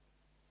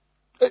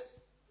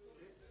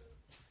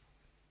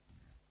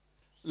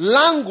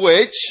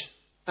 Language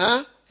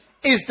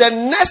is the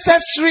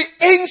necessary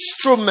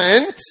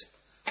instrument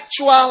of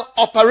actual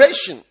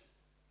operation.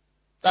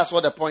 That's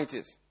what the point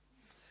is.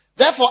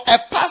 Therefore, a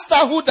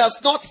pastor who does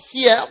not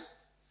hear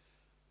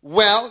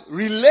well,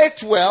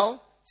 relate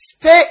well,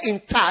 stay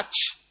in touch,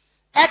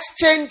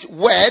 exchange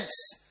words,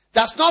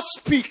 does not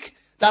speak,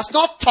 does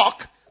not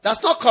talk,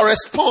 does not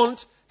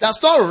correspond,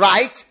 does not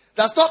write,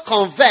 does not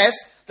converse,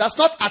 does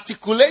not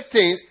articulate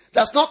things,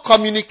 does not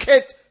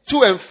communicate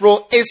to and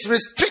fro, is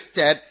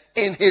restricted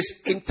in his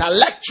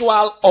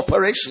intellectual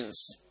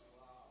operations.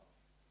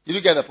 Did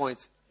you get the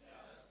point?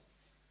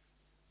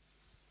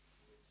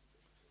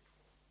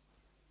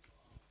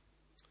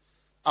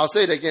 I'll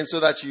say it again so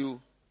that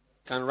you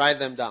can write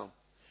them down.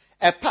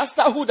 A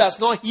pastor who does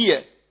not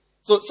hear.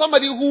 So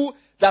somebody who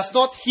does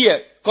not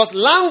hear. Because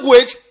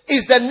language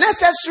is the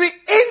necessary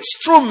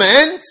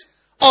instrument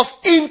of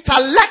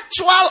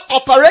intellectual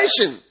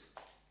operation.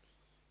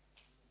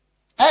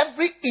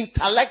 Every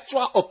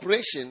intellectual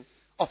operation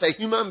of a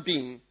human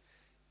being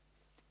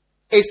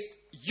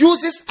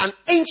uses an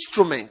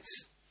instrument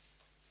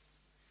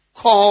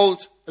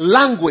called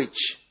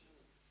language.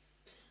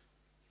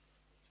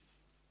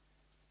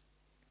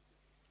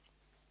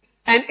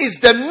 And is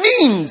the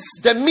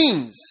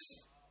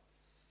means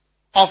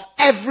of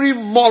every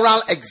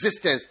moral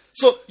existence.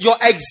 So your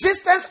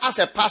existence as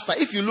a pastor,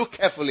 if you look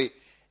carefully,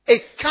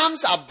 it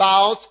comes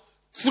about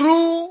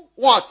through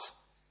what?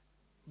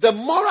 The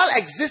moral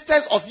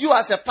existence of you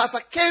as a pastor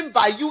came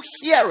by you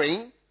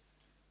hearing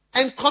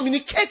and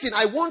communicating.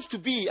 I want to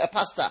be a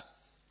pastor.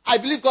 I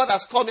believe God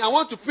has called me. I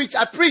want to preach.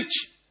 I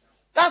preach.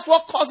 That's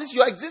what causes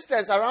your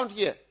existence around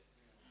here.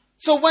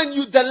 So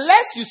the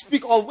less you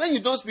speak or when you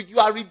don't speak, you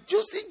are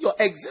reducing your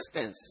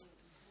existence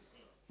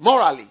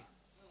morally.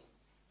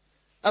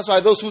 That's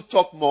why those who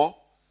talk more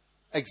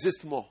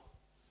exist more.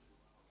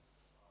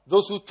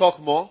 Those who talk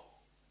more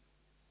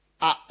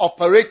are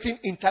operating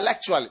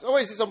intellectually. So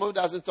when you see someone who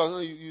doesn't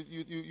talk,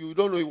 you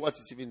don't know what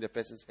is even in the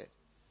person's head.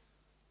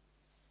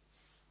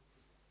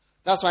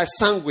 That's why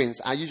sanguines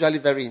are usually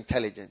very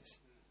intelligent.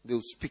 They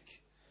will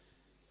speak.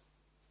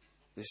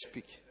 They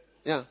speak.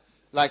 Yeah.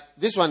 Like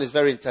this one is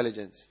very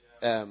intelligent.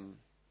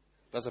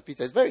 Pastor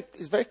Peter is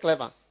very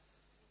clever.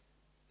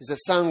 He's a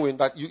sanguine,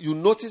 but you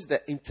notice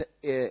the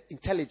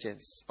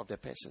intelligence of the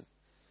person.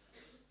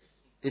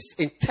 This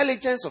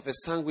intelligence of a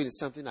sanguine is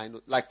something I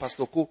know. Like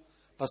Pastor Ko.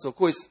 Pastor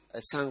Ko is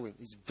a sanguine.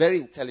 He's very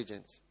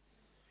intelligent.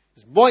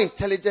 He's more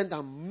intelligent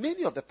than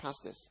many of the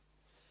pastors.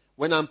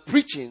 When I'm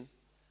preaching,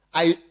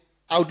 I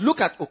would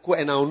look at Oko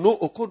and I'll know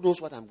Oko knows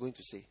what I'm going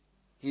to say.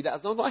 He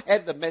does not hear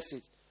the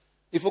message.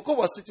 If Oko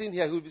was sitting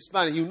here, he would be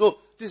smiling. He'll know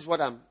this is what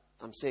I'm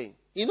I'm saying.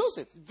 He knows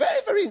it.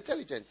 Very, very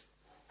intelligent.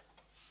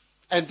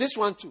 And this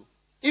one too.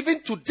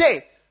 Even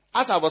today,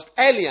 as I was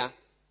earlier,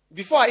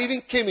 before I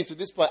even came into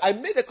this point, I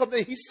made a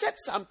comment. He said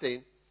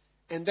something,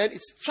 and then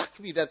it struck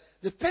me that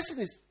the person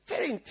is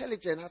very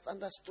intelligent, has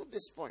understood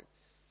this point.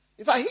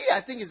 In fact,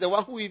 I think, is the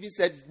one who even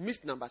said he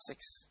missed number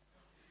 6.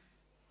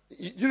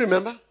 You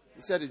remember?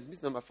 He said he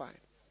missed number 5.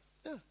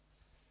 Yeah.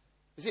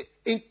 You see,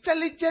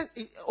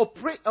 the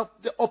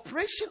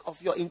operation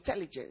of your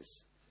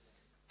intelligence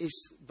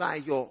is by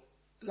your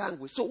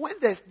language. So when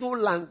there's no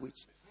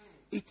language,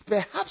 it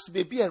perhaps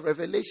may be a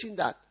revelation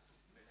that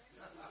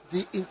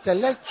the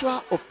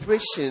intellectual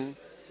operation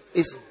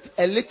is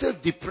a little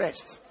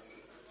depressed.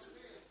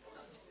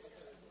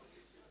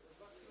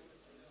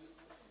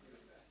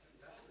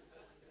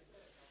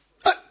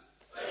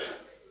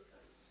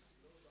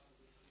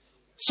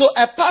 So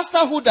a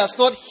pastor who does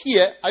not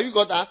hear, have you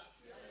got that?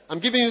 I'm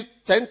giving you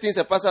 10 things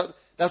a pastor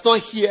does not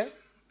hear.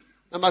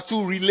 Number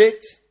 2,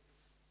 relate.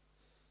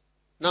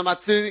 Number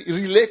 3,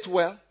 relate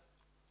well.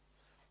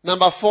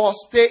 Number 4,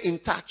 stay in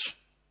touch.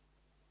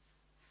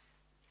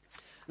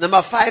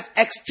 Number 5,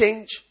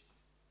 exchange.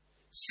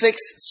 6,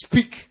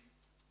 speak.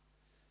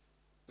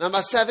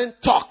 Number 7,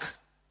 talk.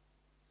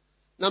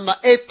 Number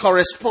 8,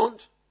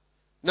 correspond.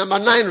 Number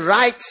 9,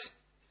 write.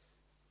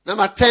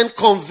 Number 10,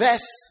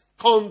 converse.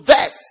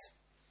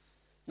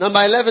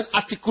 Number 11,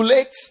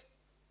 articulate.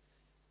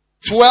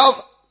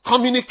 12,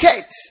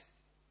 communicate.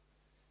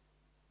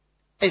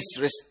 Is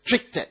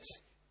restricted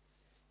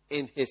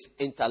in his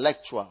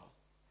intellectual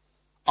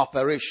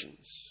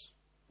operations.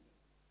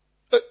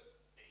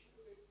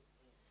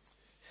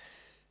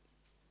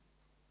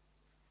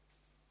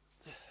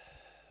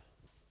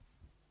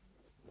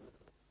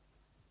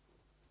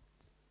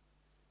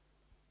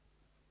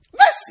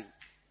 Mercy.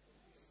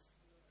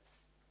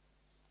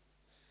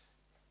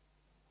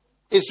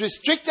 It's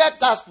restricted,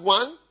 that's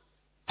 1.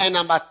 And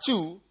number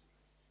 2,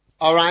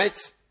 all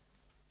right,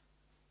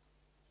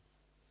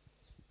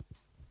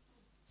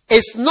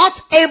 is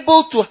not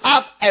able to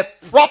have a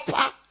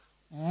proper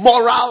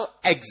moral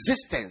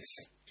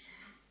existence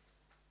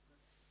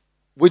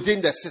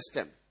within the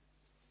system.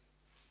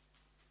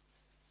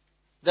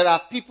 There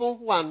are people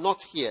who are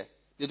not here.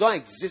 They don't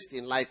exist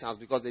in Lighthouse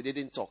because they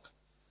didn't talk.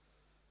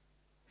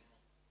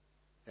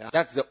 Yeah.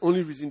 That's the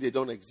only reason they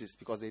don't exist,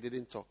 because they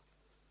didn't talk.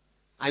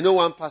 I know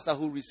one pastor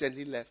who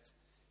recently left.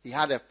 He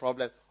had a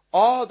problem.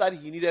 All that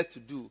he needed to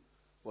do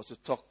was to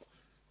talk,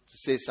 to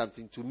say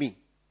something to me.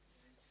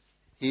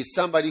 He is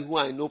somebody who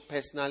I know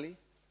personally,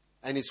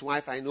 and his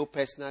wife I know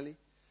personally.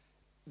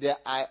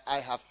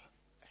 I have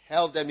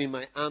held them in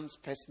my arms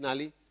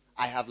personally.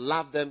 I have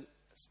loved them,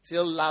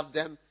 still love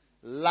them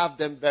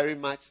very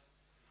much.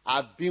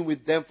 I've been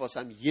with them for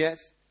some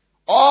years.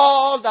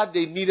 All that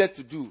they needed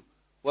to do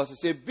was to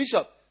say,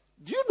 Bishop,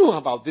 do you know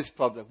about this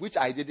problem? Which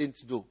I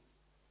didn't know.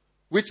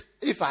 Which,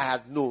 if I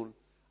had known,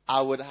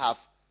 I would have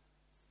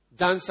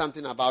done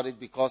something about it,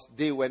 because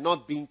they were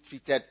not being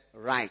treated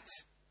right.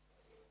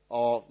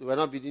 Or they were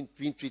not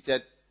being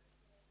treated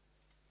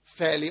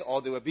fairly,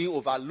 or they were being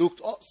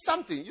overlooked, or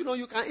something. You know,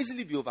 you can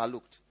easily be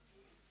overlooked.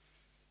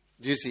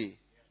 Do you see?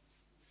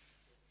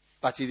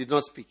 But he did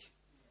not speak.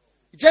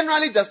 He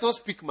generally does not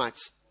speak much.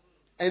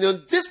 And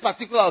on this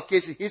particular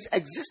occasion, his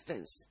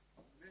existence.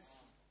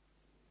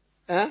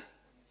 Learn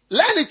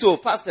it to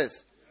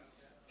pastors.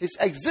 His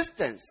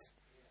existence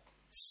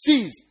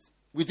ceased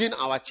within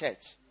our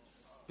church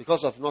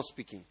because of not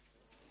speaking.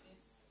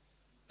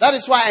 That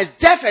is why a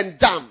deaf and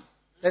dumb,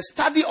 the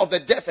study of the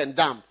deaf and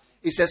dumb,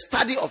 is a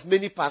study of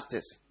many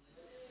pastors.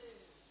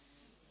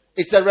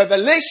 It's a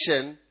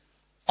revelation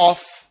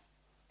of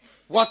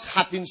what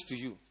happens to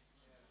you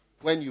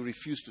when you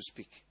refuse to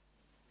speak,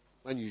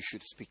 when you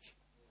should speak.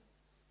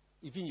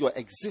 Even your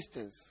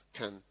existence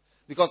can.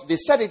 Because they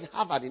said it in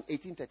Harvard in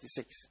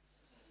 1836.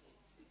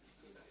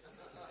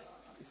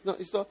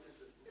 It's not.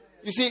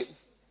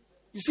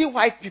 You see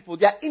white people,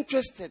 they are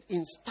interested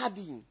in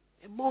studying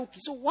a monkey.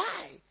 So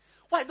why?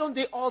 Why don't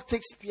they all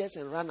take spears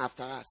and run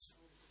after us?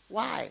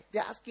 Why?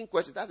 They're asking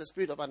questions. That's the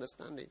spirit of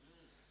understanding.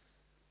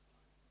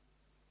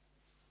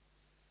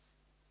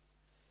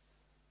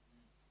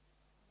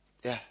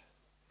 Yeah.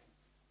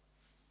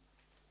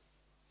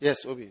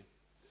 Yes, Obi.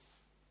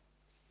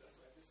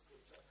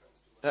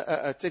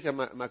 Take a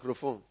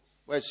microphone.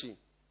 Where is she?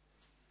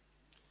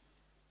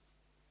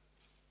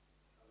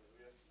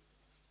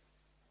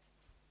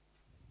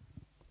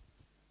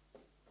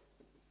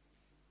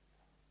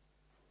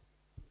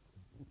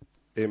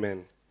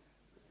 Amen.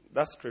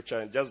 That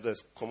scripture, just the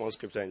common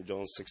scripture in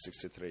John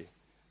 6:63,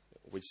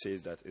 which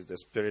says that it's the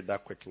spirit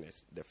that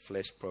quickeneth, the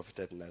flesh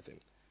profiteth nothing.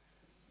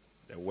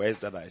 The words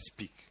that I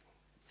speak,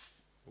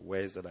 they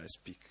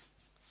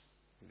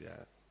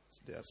are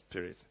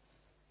spirit.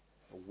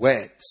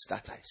 Words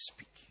that I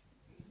speak.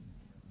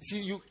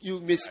 See, you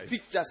may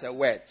speak just a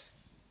word,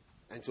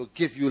 and it will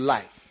give you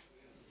life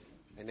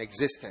and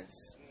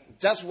existence.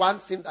 Just one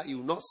thing that you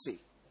will not say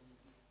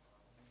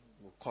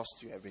will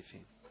cost you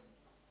everything.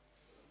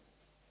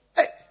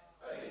 Hey!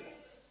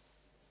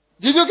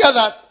 Did you get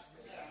that?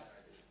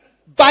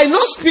 By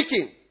not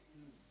speaking,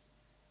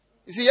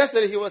 You see,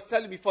 yesterday he was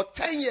telling me, for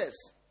 10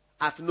 years,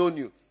 I've known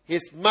you.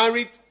 He's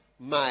married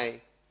my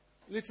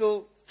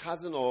little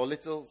cousin or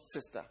little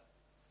sister.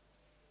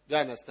 Do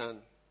you understand?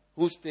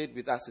 Who stayed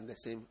with us in the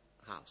same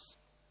house.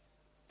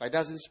 But he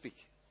doesn't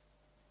speak.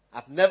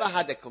 I've never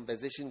had a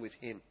conversation with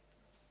him.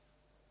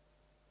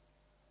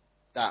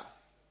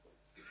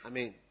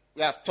 We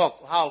have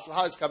talked.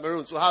 How is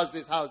Cameroon? So how is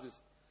this? How is this?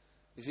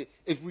 You see,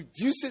 it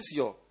reduces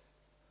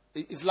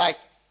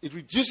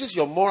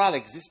your moral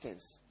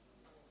existence.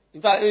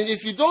 In fact,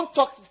 if you don't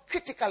talk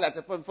critically at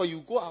the point before,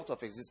 you go out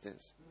of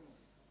existence.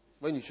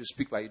 When you should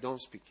speak, but you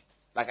don't speak.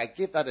 Like I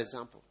gave that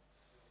example.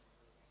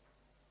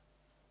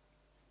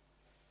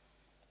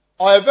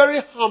 Or a very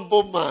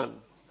humble man.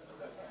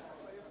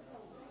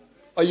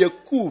 Or a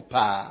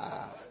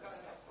kupa.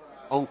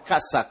 On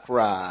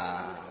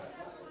kasakra.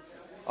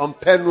 On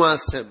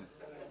penuasem.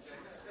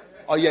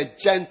 Or you're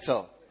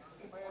gentle.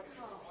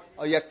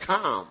 Or you're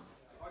calm.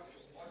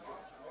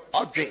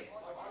 Ojo.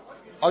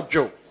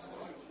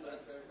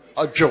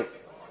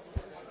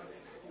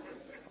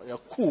 Or you're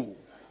cool.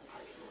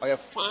 Or you're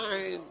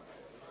fine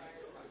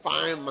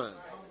man.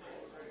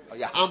 Or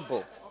you're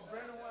humble.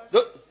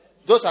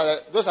 Those are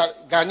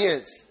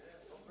Ghanaians.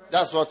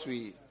 That's what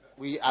we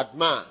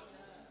admire.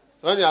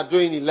 When you are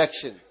doing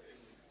election.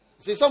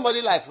 See,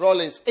 somebody like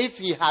Rollins, if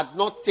he had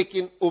not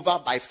taken over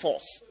by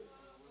force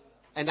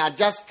and had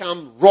just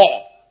come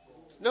raw,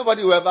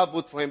 nobody will ever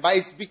vote for him. But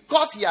it's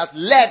because he has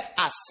led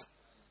us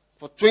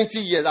for 20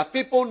 years that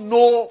people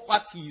know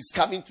what he is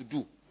coming to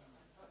do.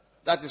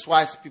 That is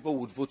why people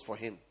would vote for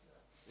him.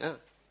 Yeah.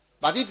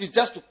 But if it's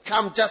just to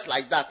come just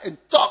like that and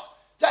talk,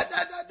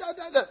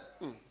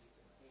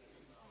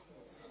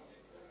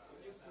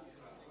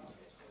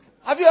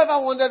 Have you ever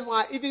wondered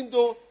why, even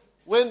though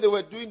when they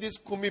were doing this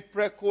Kumi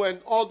Preko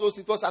and all those,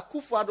 it was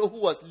Akufo-Addo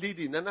who was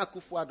leading, Nana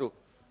Akufo-Addo,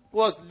 who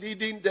was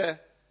leading the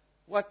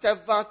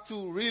whatever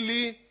to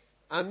really,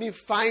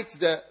 fight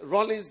the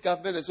Rawlings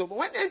government and so on. But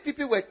when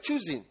NPP were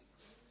choosing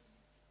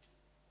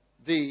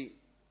the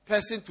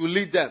person to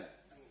lead them,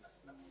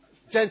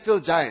 gentle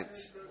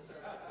giant,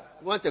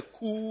 you want a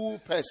cool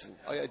person,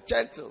 or you're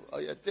gentle,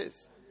 or you're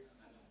this.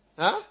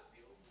 Huh?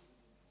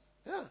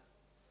 Yeah.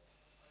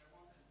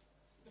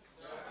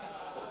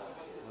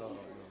 No.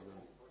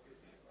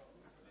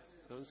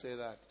 Don't say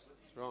that.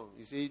 It's wrong.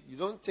 You see, you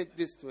don't take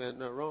this to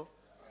a wrong.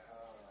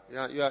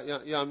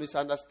 You are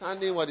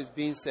misunderstanding what is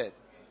being said.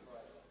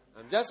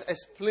 I'm just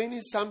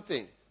explaining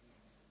something.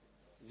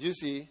 You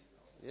see?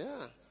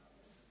 Yeah.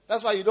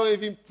 That's why you don't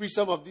even preach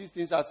some of these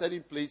things at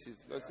certain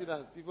places. Because see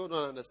that people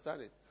don't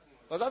understand it.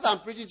 Because as I'm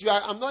preaching to you,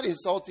 I'm not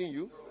insulting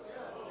you.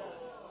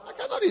 I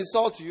cannot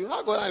insult you.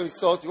 How can I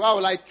insult you? How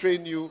will I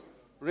train you,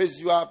 raise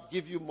you up,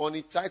 give you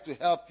money, try to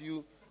help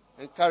you,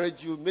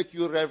 encourage you, make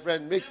you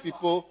reverend, make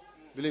people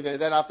believe in it.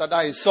 Then after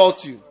that,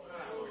 insult you.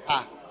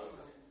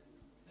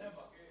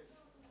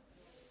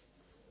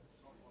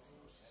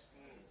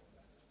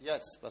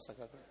 Yes, Pastor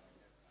Kaka.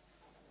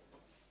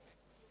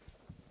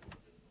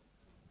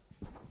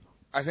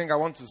 I think I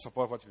want to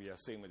support what we are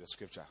saying with the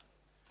scripture.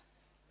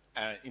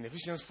 In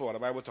Ephesians 4, the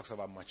Bible talks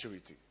about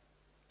maturity.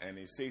 And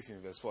it says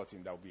in verse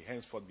 14, there will be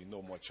henceforth be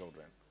no more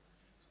children.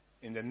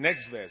 In the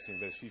next verse, in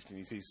verse 15,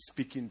 it says,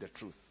 speaking the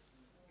truth.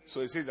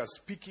 So it says that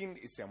speaking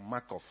is a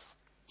mark of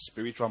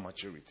spiritual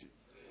maturity.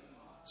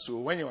 So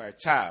when you are a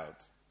child,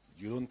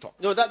 you don't talk.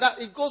 No, that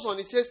it goes on.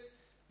 It says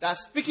that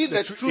speaking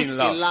the truth in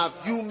love,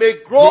 you may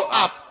grow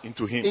up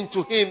into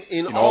him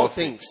in all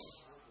things.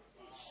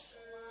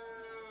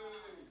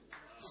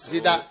 See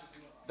that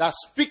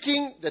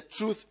speaking the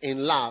truth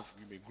in love,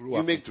 you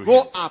may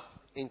grow up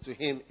into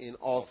him in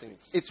all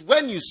things. It's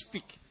when you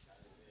speak,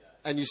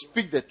 and you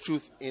speak the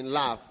truth in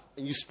love,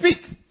 and you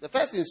speak, the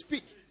first thing,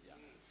 speak.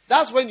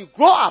 That's when you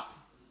grow up.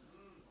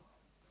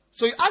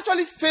 So you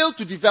actually fail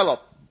to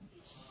develop.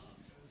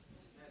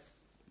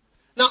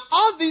 Now,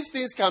 all these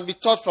things can be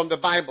taught from the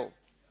Bible.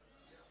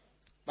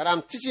 But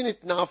I'm teaching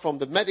it now from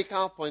the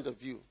medical point of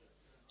view.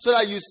 So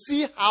that you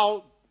see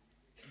how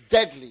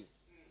deadly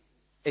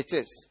it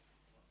is.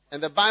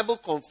 And the Bible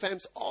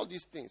confirms all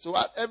these things. So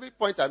at every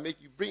point I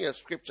make, you bring a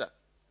scripture.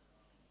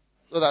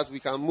 So that we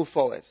can move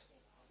forward.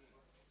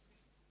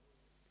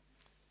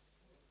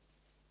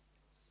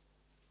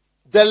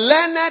 The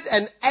learned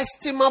and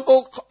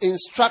estimable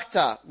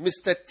instructor,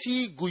 Mr.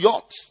 T.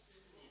 Guyot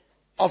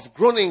of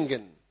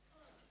Groningen,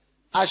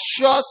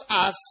 assures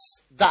us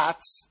that,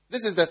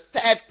 this is the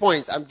third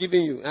point I'm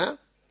giving you.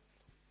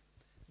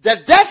 The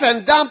deaf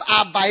and dumb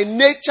are by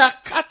nature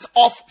cut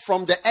off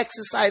from the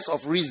exercise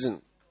of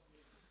reason.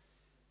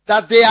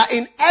 That they are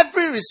in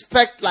every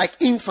respect like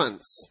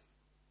infants.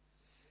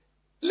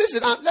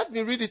 Listen, let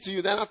me read it to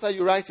you, then after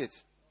you write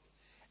it.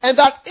 And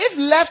that if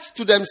left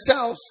to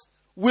themselves,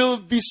 will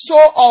be so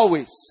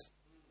always.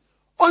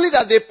 Only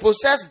that they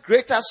possess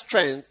greater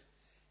strength,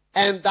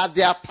 and that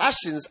their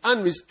passions,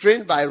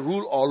 unrestrained by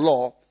rule or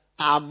law,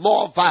 are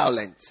more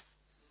violent,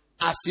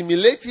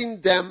 assimilating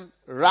them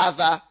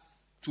rather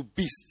to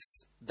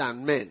beasts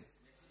than men.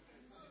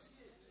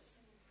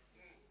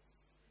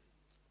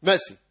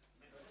 Mercy.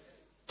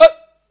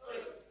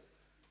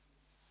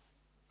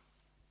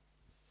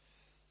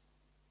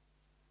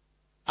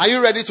 Are you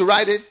ready to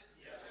write it?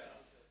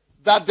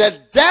 That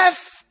the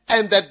deaf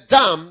and the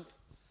dumb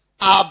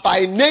are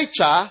by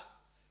nature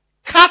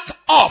cut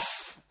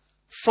off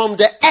from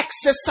the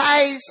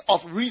exercise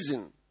of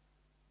reason.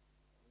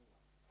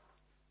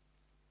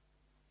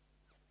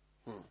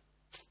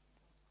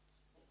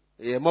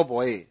 Yeah, my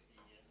boy.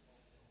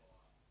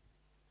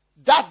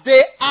 That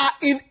they are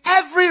in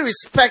every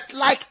respect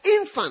like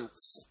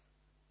infants.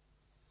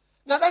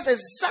 Now that's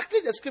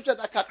exactly the scripture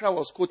that Kakra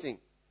was quoting.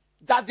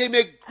 That they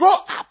may grow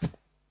up.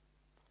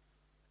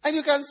 And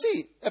you can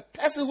see a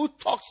person who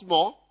talks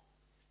more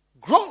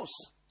grows.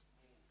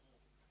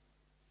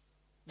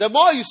 The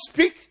more you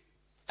speak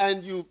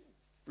and you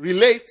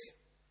relate,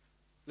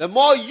 the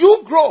more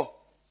you grow.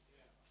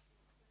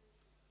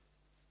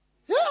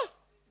 Yeah.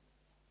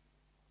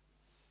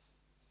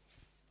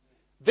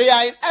 They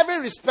are in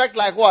every respect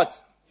like what?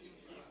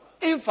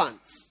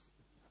 Infants.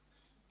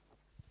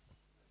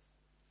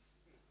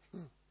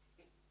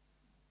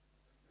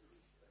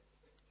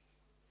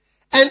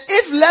 And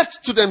if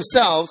left to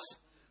themselves,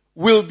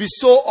 will be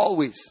so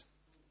always.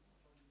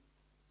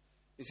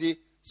 You see,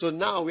 so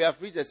now we have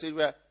reached a stage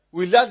where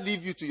we'll not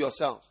leave you to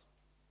yourselves.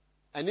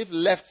 And if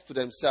left to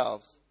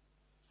themselves,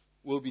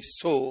 will be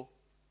so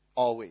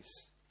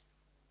always.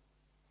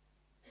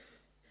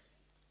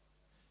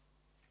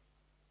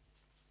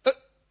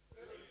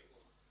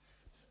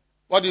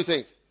 What do you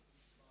think?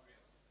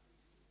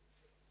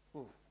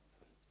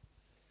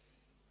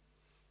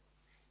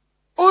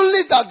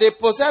 Only that they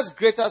possess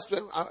greater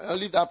strength. I'll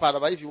leave that part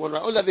about if you want.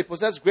 Only that they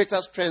possess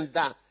greater strength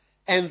than,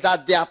 and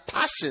that their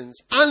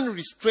passions,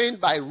 unrestrained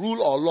by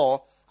rule or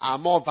law, are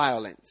more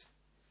violent.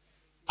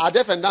 Are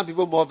deaf and dumb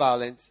people more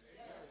violent?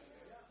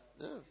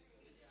 Yeah.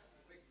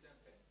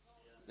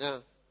 Yeah.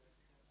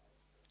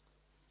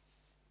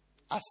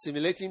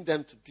 Assimilating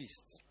them to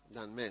beasts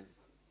than men.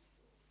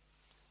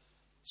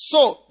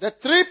 So, the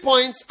 3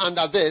 points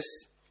under this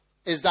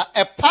is that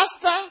a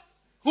pastor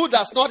who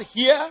does not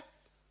hear,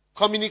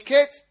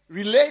 communicate,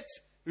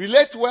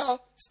 relate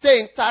well, stay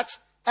in touch,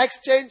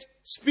 exchange,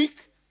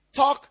 speak,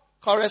 talk,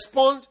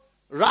 correspond,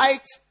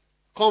 write,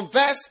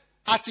 converse,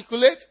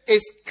 articulate,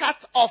 is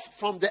cut off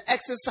from the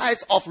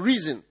exercise of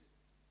reason.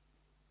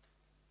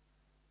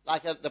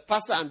 Like the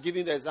pastor I'm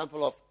giving the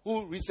example of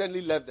who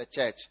recently left the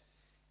church.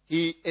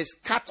 He is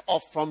cut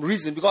off from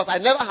reason because I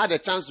never had a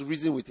chance to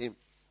reason with him.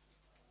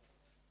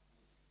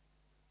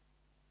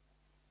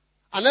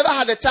 I never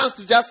had a chance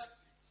to just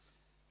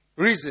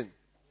reason.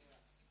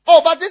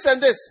 Oh, but this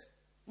and this.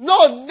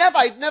 No, never.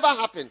 It never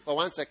happened for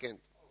 1 second.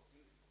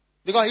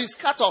 Because he's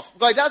cut off.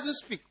 Because he doesn't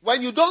speak.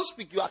 When you don't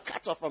speak, you are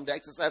cut off from the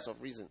exercise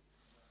of reason.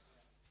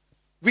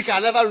 We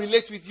can never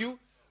relate with you,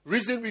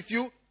 reason with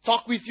you,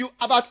 talk with you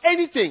about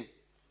anything.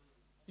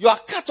 You are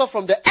cut off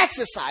from the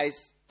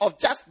exercise of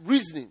just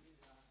reasoning.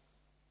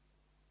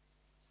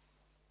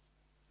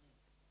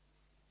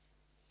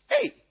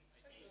 Hey.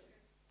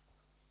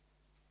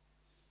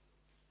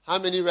 How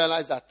many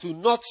realize that to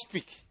not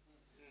speak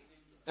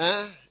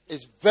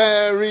is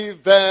very,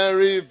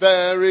 very,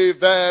 very,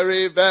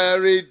 very,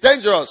 very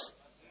dangerous?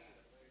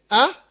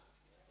 Huh?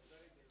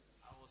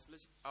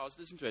 I was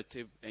listening to a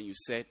tape and you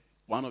said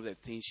one of the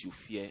things you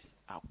fear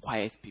are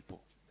quiet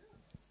people.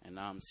 And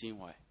now I'm seeing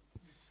why.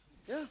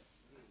 Yeah.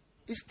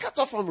 It's cut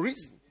off from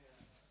reason.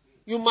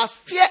 You must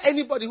fear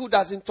anybody who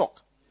doesn't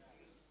talk.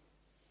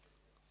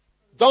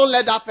 Don't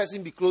let that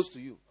person be close to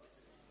you.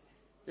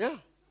 Yeah.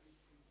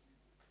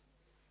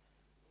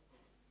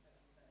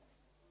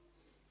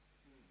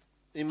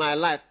 In my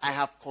life, I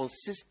have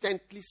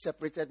consistently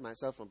separated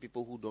myself from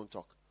people who don't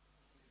talk.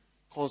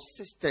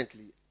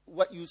 Consistently.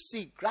 What you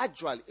see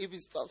gradually, if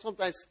it's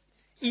sometimes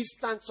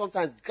instant,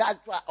 sometimes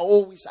gradual,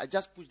 always, I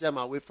just push them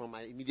away from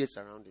my immediate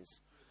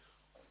surroundings.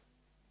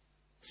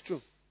 It's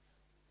true.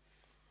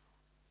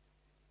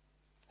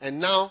 And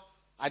now,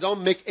 I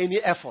don't make any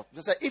effort.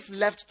 Just like if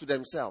left to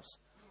themselves,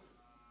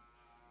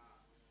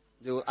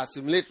 they will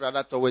assimilate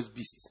rather towards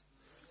beasts.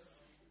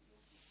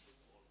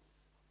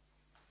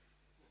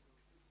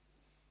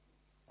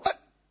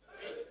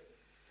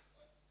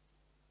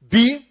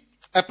 B,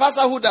 a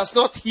pastor who does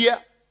not hear,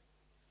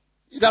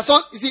 a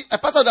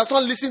pastor who does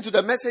not listen to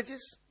the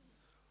messages,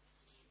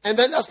 and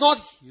then does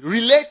not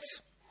relate,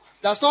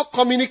 does not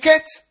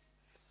communicate,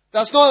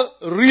 does not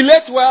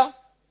relate well,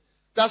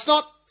 does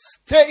not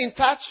stay in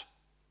touch.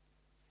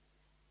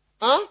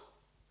 Huh?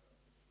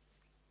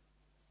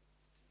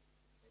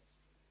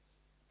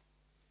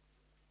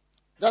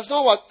 Does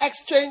not what?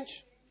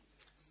 Exchange,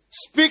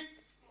 speak,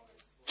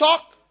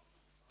 talk,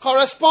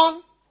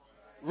 correspond,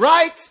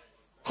 write,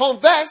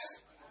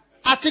 converse,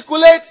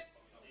 articulate,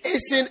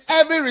 is in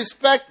every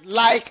respect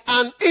like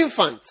an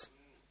infant.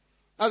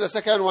 That's the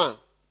second one.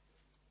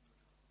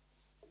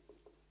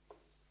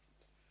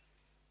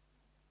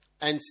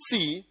 And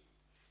C,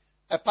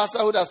 a pastor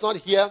who does not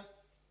hear,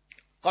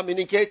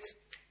 communicate,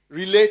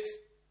 relate.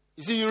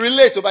 You see, you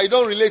relate, but you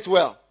don't relate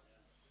well.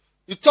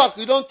 You talk,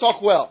 you don't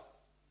talk well.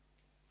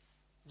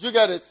 Do you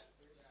get it?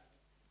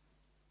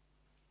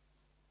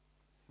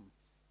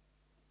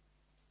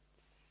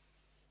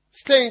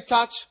 Stay in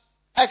touch,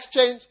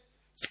 exchange,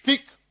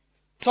 speak,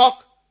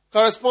 talk,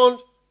 correspond,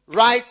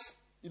 write.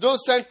 You don't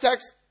send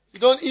text. You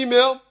don't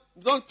email.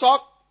 You don't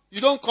talk. You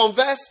don't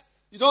converse.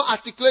 You don't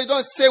articulate. You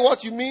don't say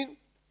what you mean.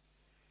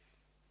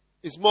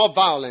 It's more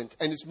violent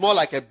and it's more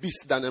like a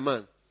beast than a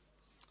man.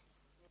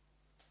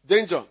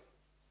 Danger.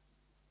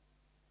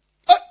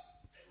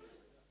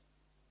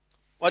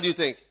 What do you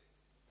think?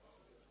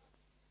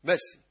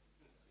 Mercy.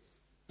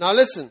 Now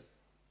listen.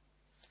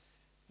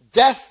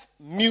 Deaf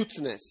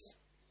muteness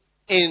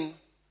in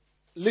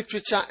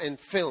literature and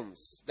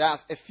films.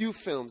 There's a few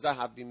films that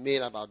have been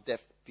made about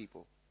deaf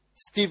people.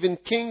 Stephen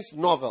King's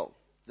novel,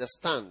 The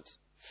Stand,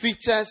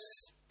 features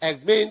a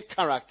main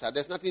character.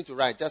 There's nothing to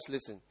write, just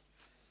listen.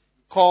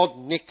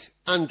 Called Nick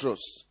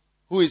Andros,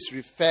 who is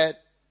referred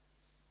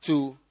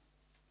to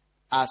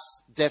as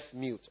deaf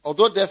mute.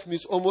 Although deaf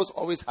mutes almost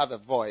always have a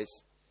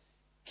voice,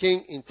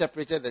 King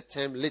interpreted the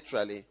term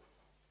literally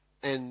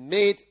and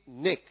made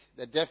Nick,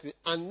 the deaf mute,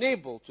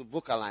 unable to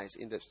vocalize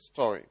in the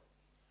story.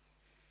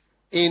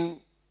 In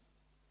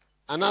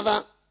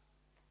another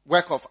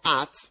work of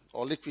art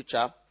or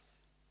literature,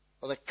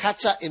 The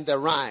Catcher in the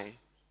Rye,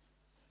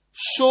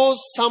 shows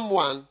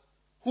someone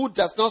who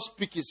does not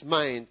speak his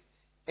mind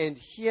and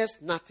hears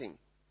nothing,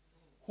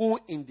 who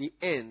in the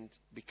end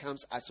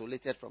becomes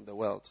isolated from the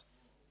world.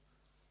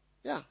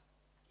 Yeah.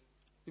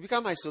 You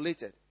become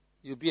isolated.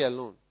 You'll be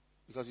alone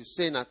because you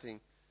say nothing,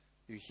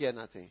 you hear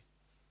nothing.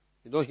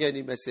 You don't hear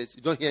any message.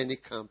 You don't hear any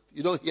camp.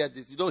 You don't hear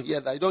this. You don't hear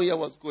that. You don't hear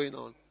what's going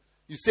on.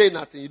 You say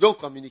nothing. You don't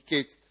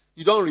communicate.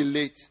 You don't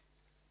relate.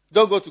 You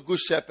don't go to Good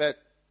Shepherd.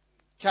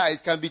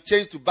 It can be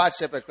changed to Bad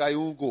Shepherd. You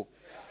won't go.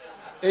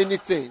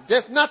 Anything.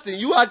 There's nothing.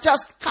 You are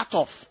just cut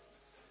off.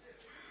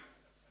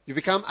 You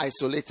become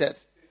isolated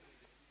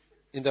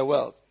in the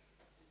world.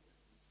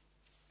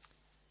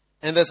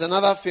 And there's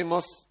another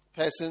famous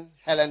person,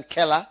 Helen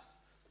Keller,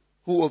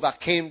 who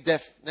overcame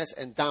deafness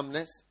and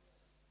dumbness.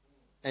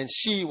 And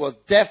she was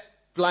deaf,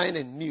 blind,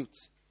 and mute.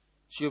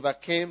 She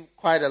overcame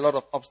quite a lot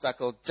of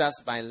obstacles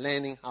just by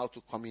learning how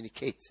to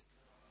communicate.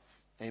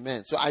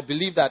 Amen. So I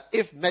believe that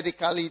if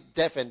medically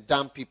deaf and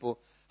dumb people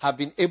have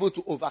been able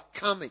to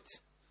overcome it,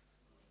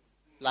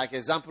 like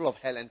example of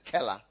Helen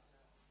Keller,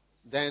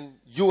 then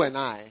you and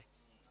I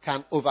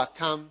can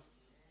overcome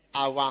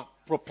our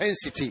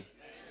propensity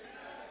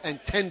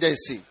and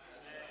tendency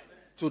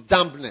to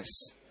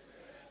dumbness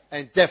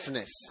and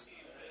deafness.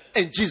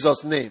 In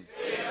Jesus' name.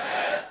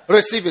 Amen.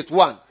 Receive it.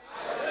 One.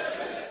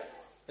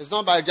 It's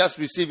not by just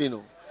receiving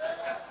it.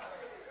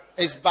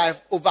 It's by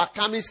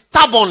overcoming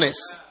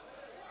stubbornness.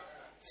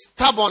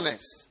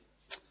 Stubbornness.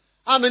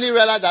 How many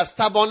realize that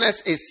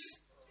stubbornness is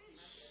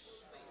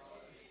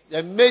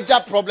the major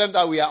problem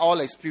that we are all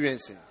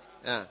experiencing?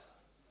 Yeah.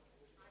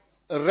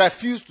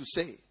 Refuse to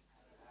say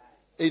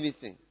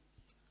anything.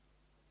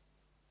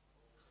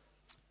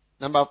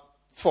 Number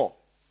 4.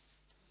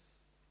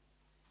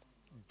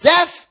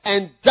 Deaf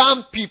and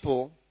dumb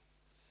people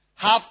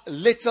have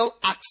little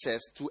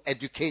access to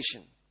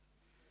education.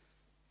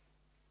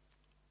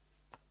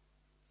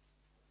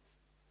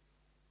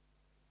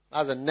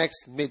 That's the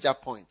next major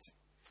point.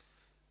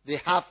 They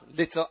have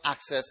little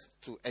access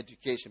to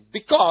education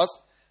because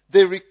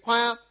they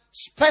require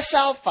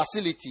special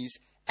facilities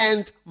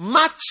and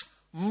much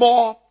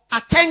more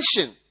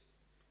attention.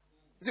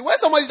 See, when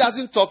somebody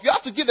doesn't talk, you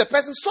have to give the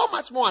person so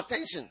much more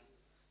attention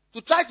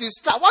to try to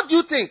instruct. What do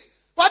you think?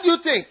 What do you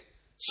think?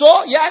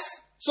 So, yes.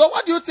 So,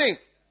 what do you think?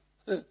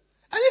 And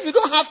if you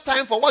don't have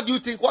time for what do you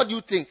think, what do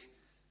you think?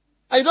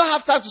 And you don't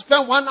have time to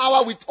spend 1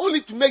 hour with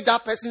only to make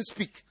that person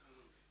speak,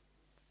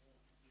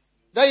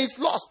 then it's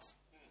lost.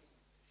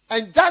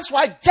 And that's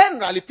why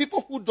generally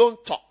people who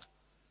don't talk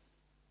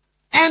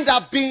end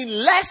up being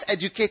less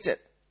educated.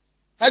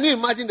 Can you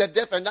imagine the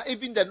deaf and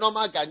even the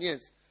normal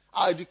Ghanaians?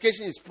 Our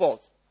education is poor.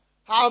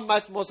 How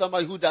much more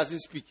somebody who doesn't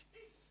speak?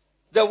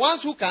 The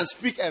ones who can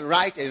speak and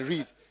write and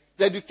read,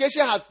 the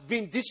education has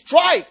been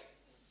destroyed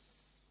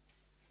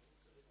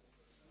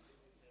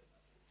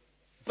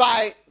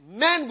by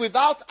men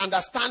without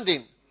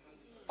understanding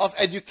of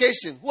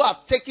education who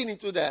have taken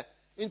into their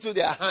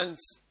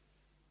hands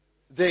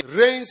the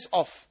reins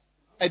of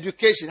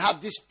education,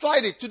 have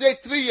destroyed it. Today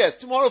 3 years,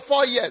 tomorrow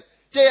 4 years,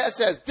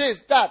 JSS,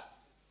 this, that.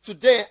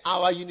 Today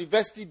our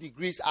university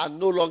degrees are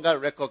no longer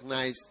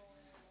recognized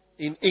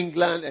in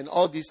England and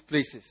all these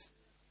places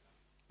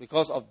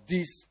because of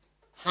these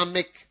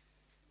hammock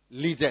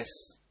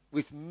leaders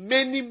with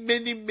many,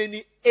 many,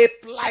 many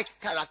ape-like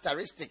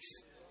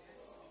characteristics.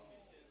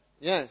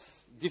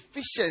 Yes,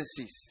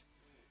 deficiencies,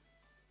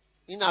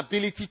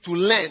 inability to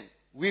learn.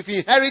 We've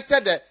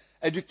inherited the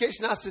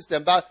educational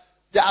system, but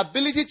the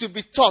ability to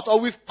be taught, or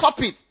we've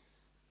copied,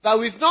 but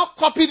we've not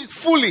copied it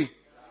fully.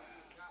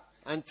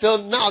 Until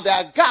now, there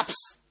are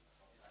gaps.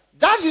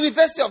 That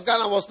University of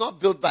Ghana was not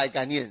built by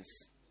Ghanaians.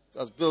 It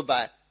was built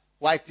by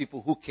white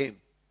people who came.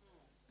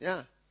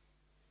 Yeah.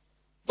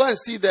 Go and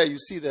see there, you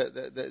see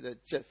the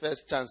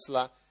first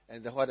chancellor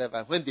and the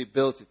whatever. When they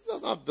built it, it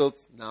was not built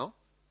now.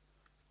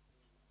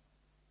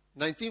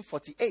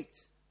 1948.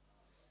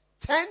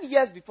 10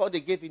 years before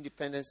they gave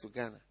independence to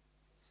Ghana.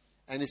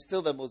 And it's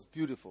still the most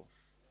beautiful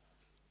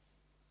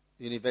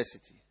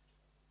university.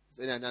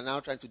 So they are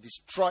now trying to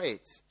destroy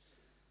it.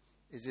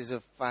 This is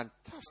a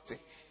fantastic,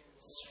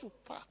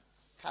 super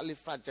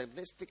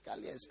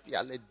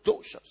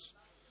califragilistically-espialidocious.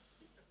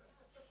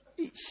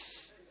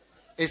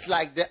 It's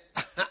like the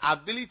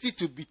ability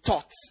to be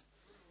taught.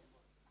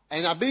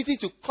 An ability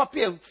to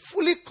copy and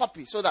fully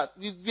copy, so that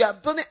we are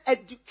building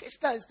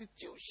educational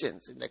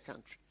institutions in the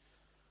country.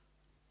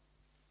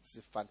 It's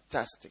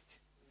fantastic.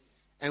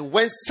 And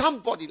when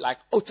somebody like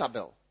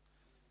Otabel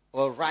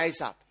will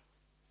rise up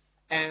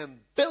and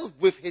build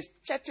with his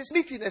churches,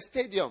 meet in a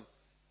stadium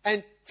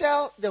and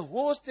tell the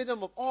whole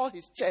stadium of all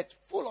his church,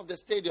 full of the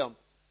stadium,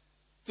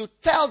 to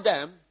tell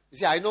them, you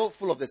see, I know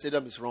full of the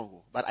stadium is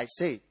wrong, but I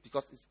say it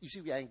because, you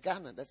see, we are in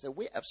Ghana. That's a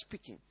way of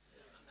speaking.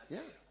 Yeah.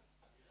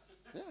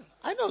 Yeah,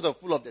 I know the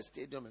full of the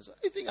stadium as well.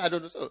 You think I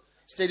don't know? So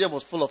stadium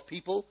was full of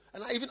people,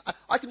 and I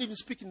can even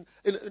speak in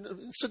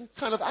certain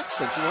kind of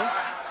accent,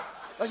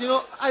 But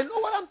I know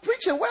what I'm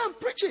preaching, where I'm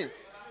preaching.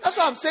 That's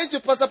what I'm saying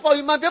to Pastor Paul.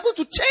 You might be able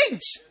to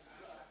change.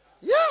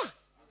 Yeah.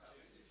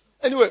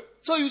 Anyway,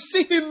 so you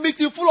see him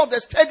meeting full of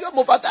the stadium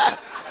over there,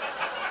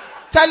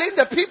 telling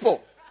the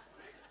people.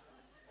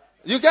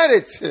 You get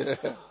it?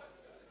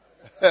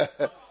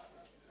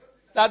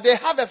 That they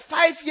have a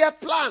 5-year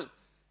plan,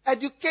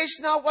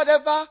 educational,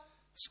 whatever.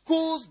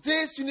 Schools,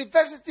 this,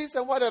 universities,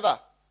 and whatever.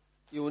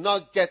 You will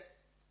not get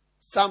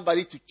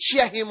somebody to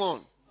cheer him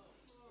on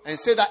and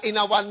say that in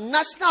our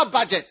national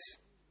budget,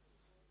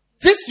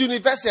 this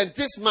university and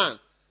this man,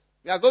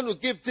 we are going to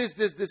give this,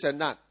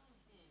 and that.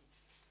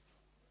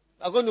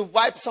 We are going to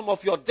wipe some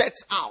of your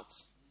debts out.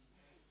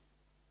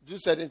 Do you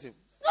say anything?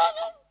 No,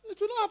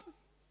 it will not happen.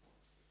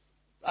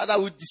 That I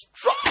will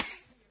destroy.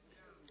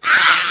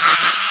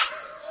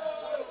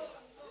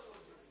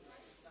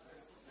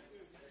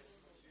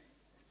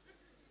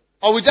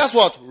 Or we just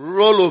what?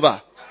 Roll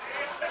over.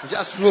 We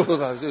just roll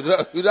over.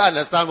 You don't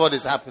understand what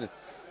is happening.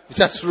 We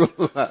just roll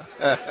over.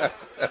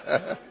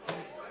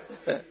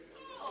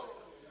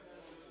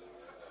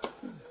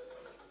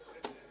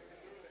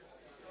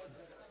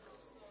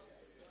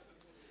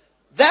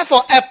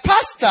 Therefore, a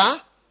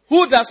pastor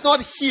who does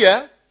not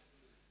hear,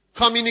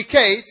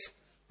 communicate,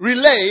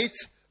 relate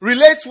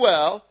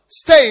well,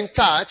 stay in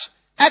touch,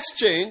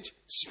 exchange,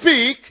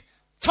 speak,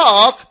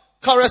 talk,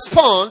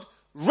 correspond,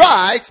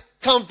 write,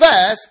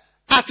 converse,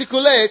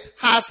 articulate,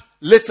 has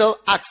little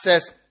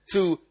access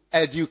to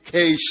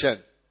education.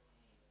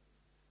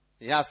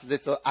 He has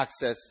little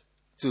access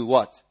to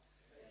what?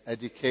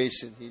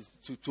 Education. He's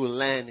to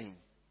learning.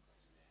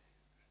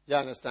 You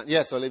understand?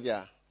 Yes,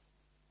 Olivia.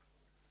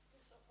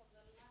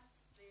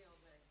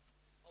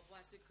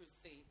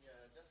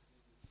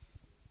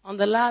 On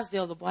the last day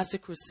of the Boise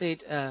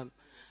Crusade,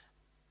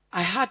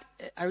 I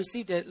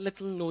received a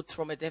little note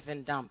from a deaf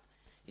and dumb.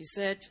 He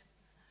said,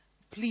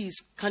 "Please,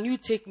 can you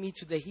take me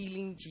to the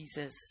healing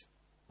Jesus?"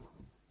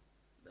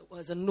 There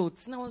was a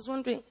note. And I was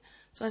wondering.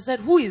 So I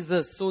said, "Who is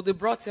this?" So they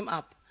brought him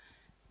up.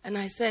 And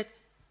I said,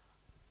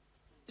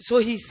 so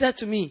he said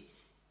to me,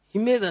 he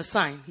made a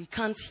sign. He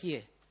can't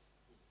hear.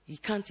 He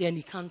can't hear and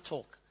he can't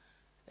talk.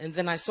 And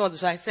then I saw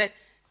this. So I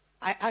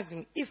asked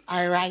him, if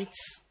I write,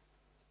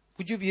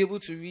 would you be able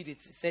to read it?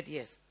 He said,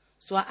 yes.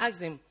 So I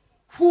asked him,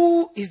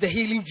 who is the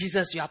healing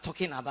Jesus you are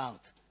talking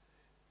about?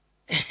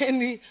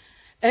 And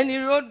he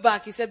wrote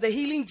back. He said, the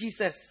healing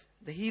Jesus.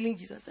 The healing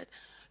Jesus said,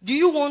 do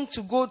you want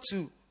to go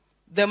to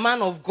the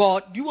man of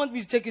God? Do you want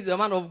me to take you to the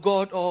man of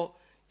God, or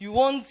you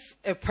want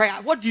a prayer?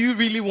 What do you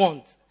really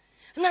want?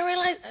 And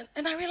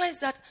I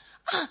realized that,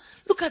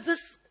 look at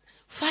this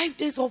 5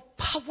 days of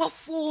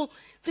powerful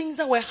things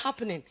that were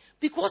happening.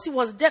 Because he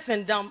was deaf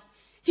and dumb,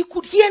 he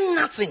could hear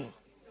nothing.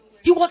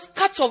 He was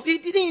cut off. He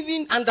didn't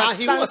even understand.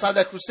 He was at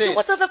the crusade. He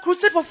was at the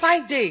crusade for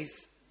 5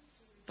 days.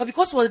 But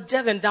because he was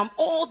deaf and dumb,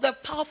 all the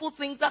powerful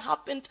things that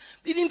happened,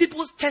 even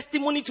people's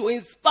testimony to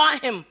inspire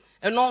him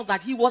and all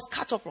that, he was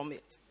cut off from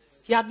it.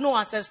 He had no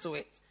access to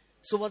it.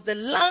 So it was the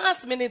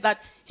last minute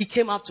that he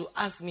came up to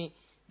ask me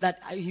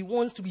that he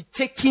wants to be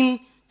taken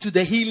to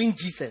the healing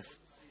Jesus.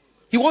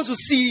 He wants to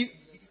see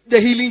the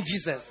healing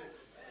Jesus.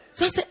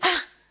 So I said,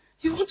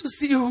 you want to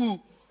see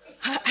who?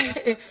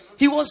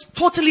 He was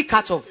totally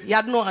cut off. He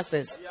had no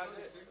access.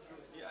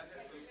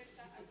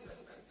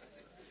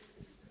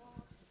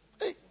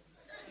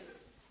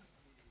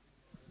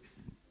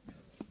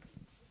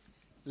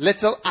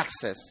 Little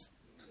access.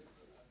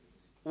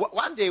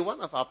 One day,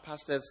 one of our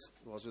pastors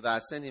was with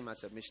us. I sent him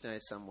as a missionary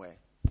somewhere.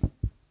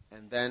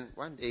 And then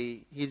one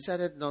day, he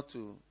decided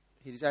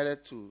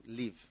to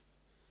leave.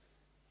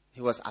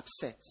 He was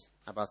upset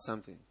about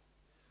something.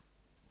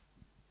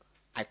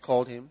 I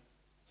called him.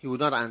 He would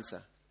not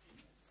answer.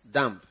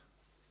 Dumb.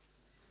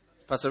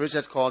 Pastor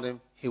Richard called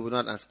him. He would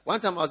not answer. One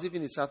time I was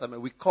even in South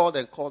America. We called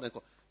and called and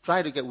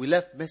called. We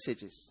left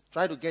messages.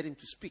 Tried to get him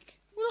to speak.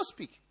 He would not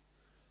speak.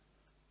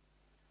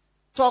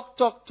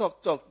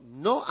 Talk.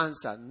 No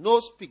answer. No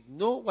speak.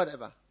 No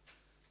whatever.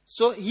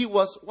 So he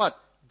was what?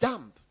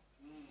 Dumb.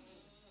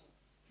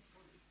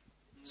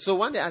 So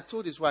one day I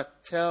told his wife,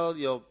 tell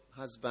your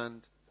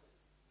husband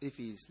if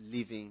he is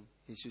leaving,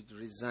 he should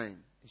resign.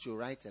 He should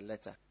write a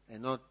letter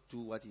and not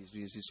do what he's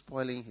doing. He's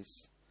spoiling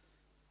his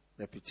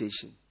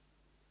reputation.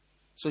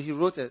 So he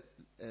wrote a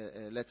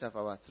letter of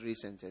about 3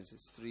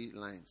 sentences, 3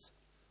 lines,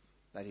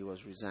 that he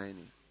was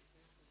resigning.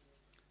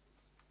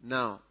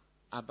 Now,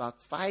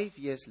 about 5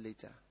 years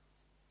later,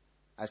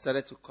 I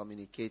started to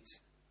communicate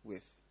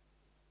with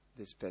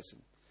this person.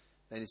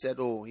 Then he said,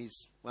 he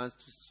wants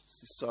to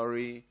say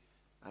sorry.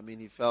 I mean,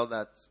 he felt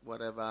that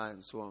whatever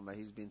and so on, but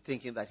he's been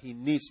thinking that he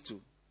needs to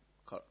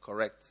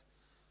correct.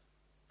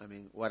 I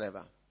mean,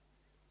 whatever.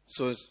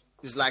 So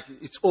it's like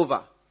it's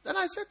over. Then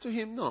I said to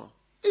him, no,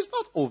 it's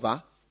not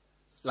over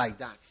like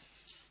that.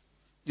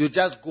 You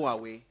just go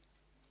away.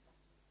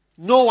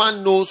 No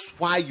one knows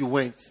why you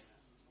went.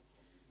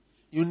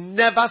 You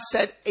never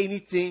said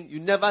anything. You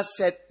never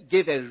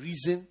gave a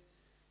reason.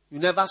 You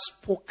never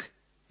spoke.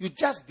 You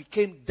just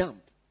became dumb.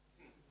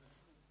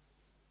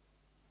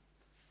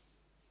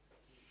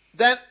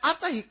 Then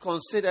after he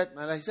considered,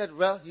 he said,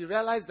 well, he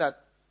realized that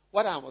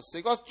what I was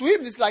saying, because to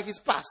him it's like it's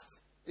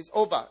past. It's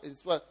over.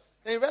 Then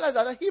he realized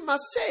that he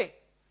must say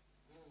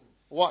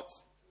what?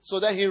 So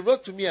then he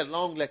wrote to me a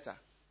long letter.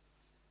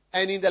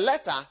 And in the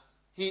letter,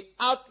 he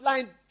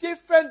outlined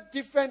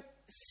different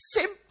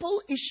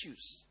simple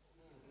issues.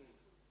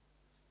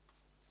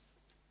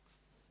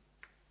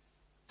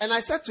 And I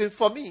said to him,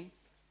 for me,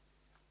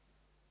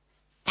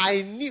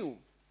 I knew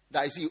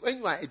that, you see, when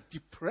you are a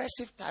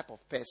depressive type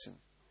of person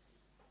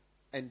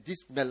and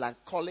this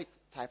melancholic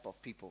type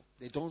of people,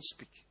 they don't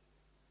speak.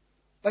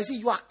 But you see,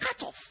 you are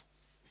cut off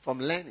from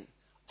learning.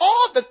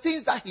 All the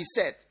things that he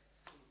said,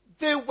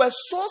 they were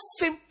so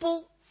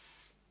simple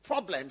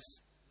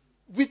problems.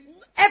 With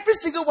every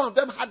single one of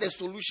them had a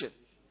solution.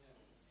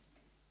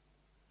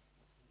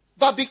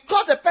 But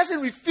because the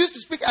person refused to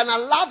speak and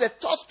allowed the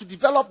thoughts to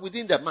develop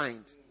within the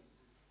mind,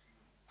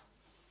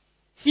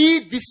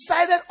 he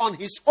decided on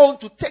his own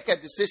to take a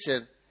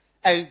decision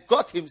and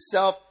got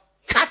himself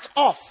cut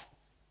off.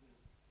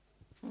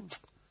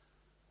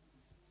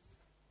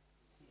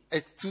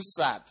 It's too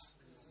sad.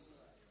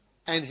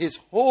 And his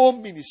whole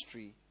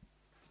ministry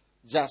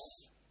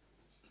just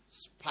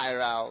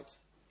spiraled.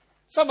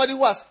 Somebody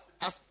who has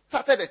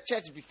started a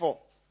church before,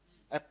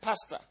 a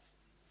pastor,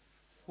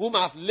 whom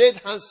I've laid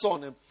hands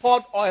on and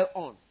poured oil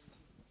on.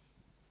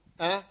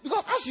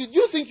 Because as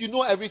you think you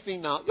know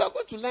everything now, you are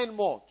going to learn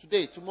more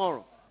today,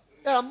 tomorrow.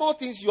 There are more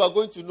things you are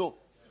going to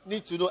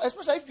need to know,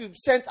 especially if you're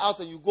sent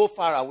out and you go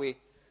far away.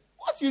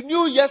 What you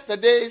knew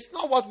yesterday is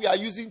not what we are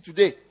using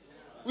today.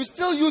 We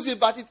still use it,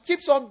 but it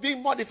keeps on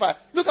being modified.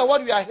 Look at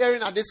what we are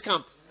hearing at this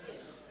camp.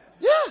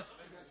 Yeah.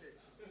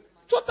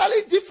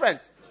 Totally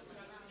different.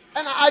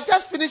 And I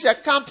just finished a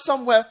camp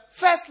somewhere,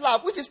 First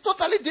Love, which is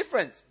totally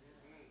different.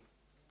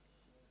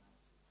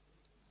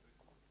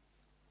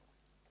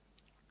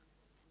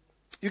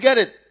 You get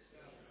it?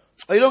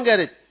 Or you don't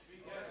get it?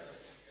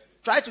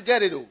 Try to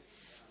get it, though.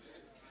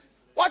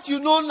 What you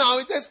know now,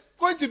 it is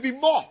going to be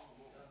more.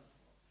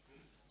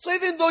 So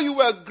even though you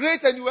were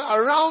great and you were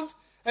around,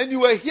 and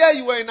you were here,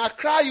 you were in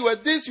Accra, you were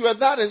this, you were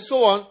that, and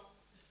so on,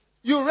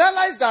 you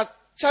realize that,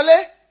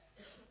 Chale,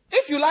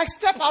 if you like,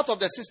 step out of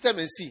the system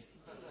and see.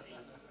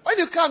 When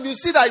you come, you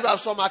see that you are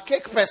some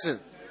archaic person.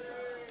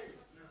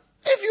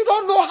 If you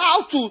don't know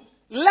how to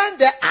learn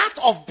the art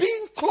of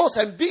being close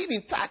and being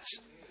in touch,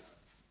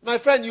 my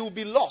friend, you will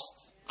be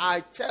lost.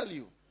 I tell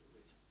you.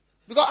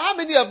 Because how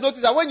many have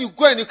noticed that when you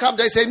go and you come,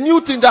 there is a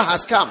new thing that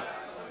has come?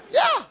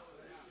 Yeah.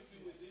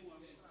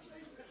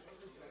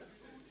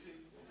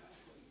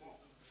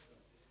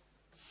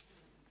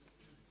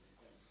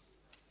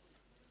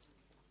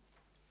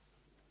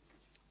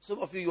 Some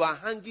of you are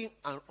hanging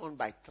on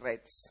by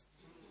threads.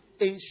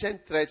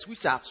 Ancient threads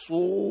which are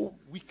so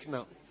weak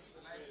now.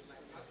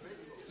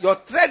 Your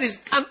thread is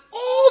an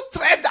old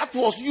thread that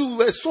was you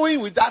were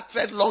sewing with that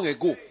thread long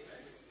ago.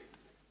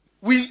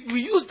 We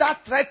used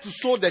that thread to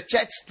sew the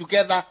church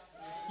together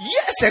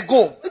years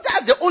ago.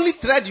 That's the only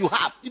thread you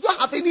have. You don't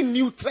have any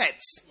new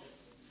threads.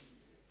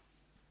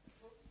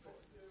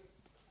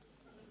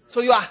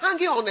 So you are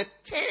hanging on a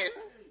thin,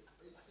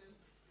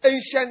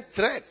 ancient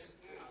thread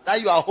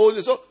that you are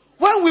holding. So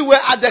when we were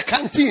at the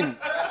canteen,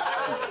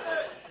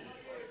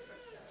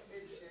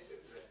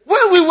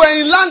 when we were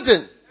in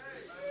London,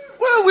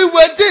 when we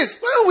were this,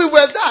 when we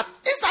were that,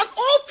 it's an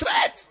old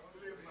thread.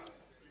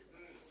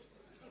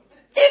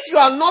 If you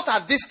are not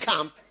at this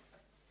camp,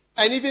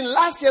 and even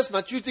last year's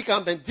maturity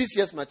camp and this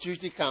year's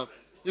maturity camp,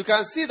 you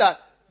can see that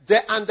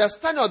the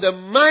understanding of the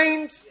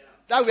mind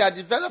that we are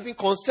developing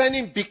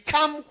concerning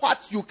become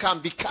what you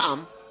can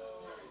become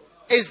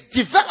is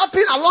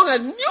developing along a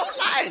new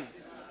line.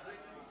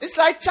 It's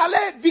like,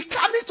 Chale,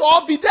 become it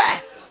or be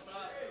there.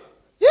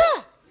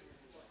 Yeah.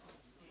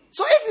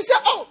 So if you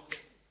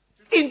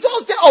say, in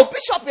those days,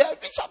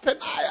 Bishop and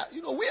I,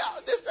 we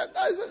are this and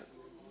that.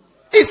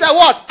 It's a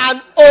what?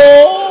 An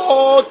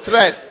old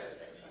thread.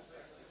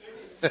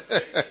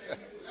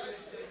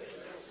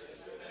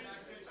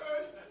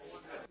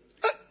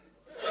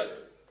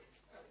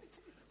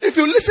 If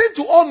you listen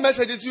to all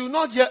messages, you will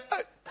not hear.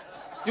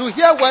 You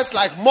hear words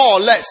like more or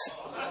less.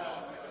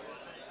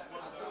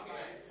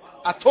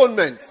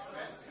 Atonement.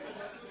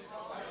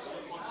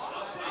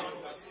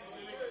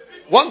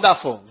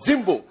 Wonderful.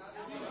 Zimbo.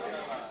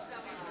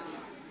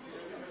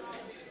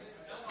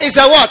 It's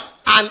a what?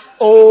 An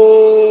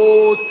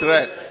old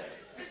thread.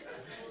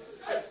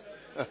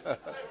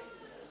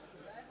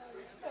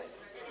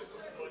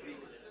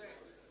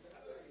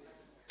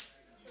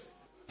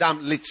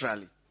 Damn,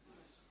 literally.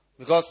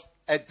 Because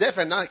a deaf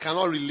and dumb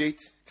cannot relate,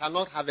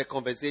 cannot have a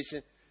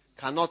conversation,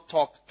 cannot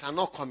talk,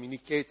 cannot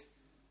communicate.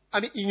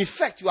 I mean, in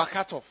effect, you are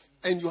cut off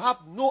and you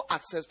have no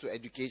access to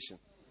education.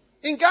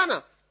 In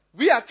Ghana,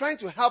 we are trying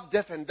to help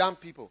deaf and dumb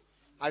people.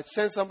 I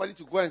sent somebody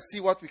to go and see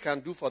what we can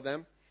do for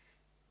them.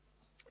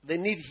 They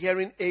need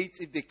hearing aids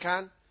if they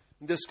can.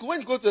 In the school,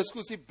 when you go to the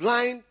school, see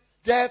blind,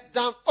 deaf,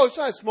 dumb. Oh, it's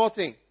not a small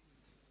thing.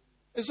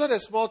 It's not a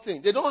small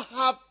thing. They don't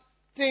have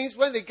things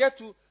when they get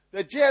to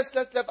the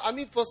JSS level. I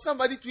mean, for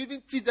somebody to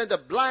even teach them the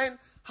blind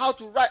how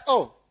to write.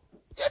 Oh,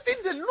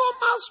 even the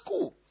normal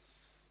school.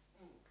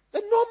 The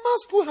normal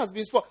school has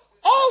been spoiled.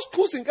 All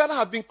schools in Ghana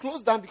have been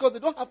closed down because they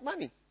don't have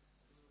money.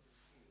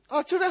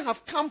 Our children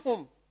have come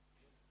home.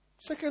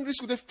 Secondary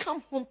school, they've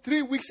come home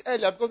 3 weeks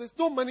earlier because there's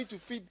no money to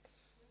feed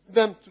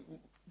them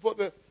for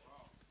the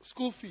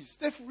school fees.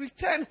 They've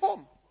returned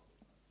home.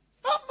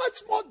 How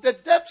much more the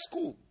deaf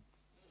school?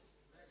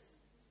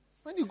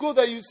 When you go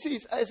there, you see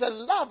it's a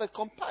love, a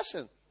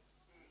compassion.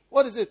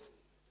 What is it?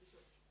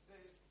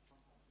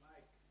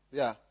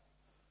 Yeah.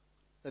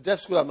 The deaf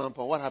school at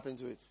Mampong, what happened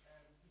to it?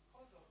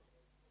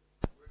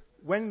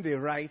 When they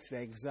write the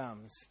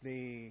exams,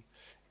 they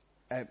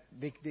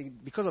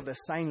because of the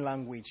sign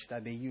language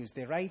that they use,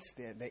 they write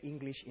the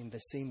English in the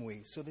same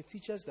way. So the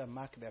teachers that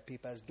mark their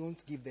papers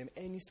don't give them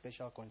any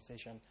special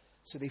concession.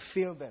 So they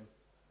fail them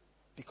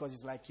because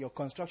it's like your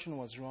construction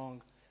was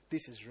wrong,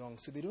 this is wrong.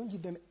 So they don't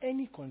give them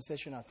any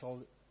concession at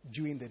all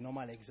during the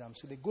normal exam.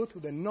 So they go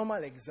through the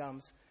normal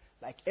exams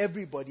like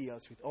everybody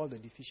else with all the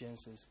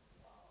deficiencies,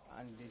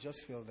 and they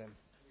just fail them.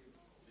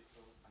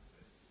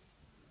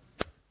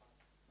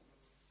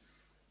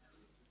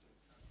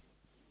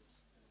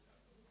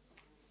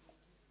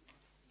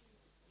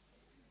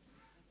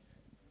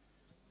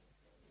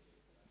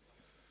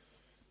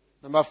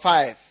 Number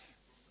 5,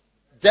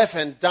 deaf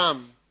and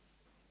dumb.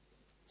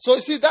 So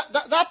you see,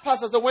 that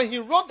pastor, when he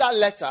wrote that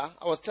letter,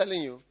 I was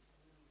telling you,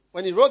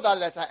 when he wrote that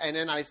letter and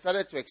then I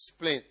started to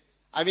explain,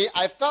 I mean,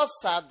 I felt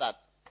sad that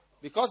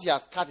because he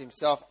has cut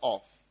himself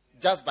off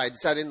just by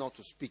deciding not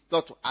to speak,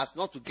 not to ask,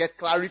 not to get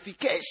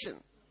clarification.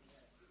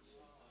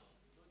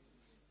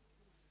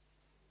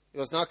 He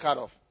was now cut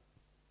off.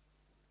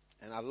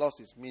 And I lost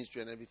his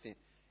ministry and everything.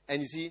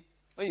 And you see,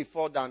 when you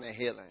fall down a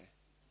hill,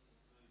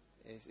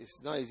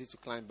 it's not easy to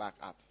climb back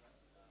up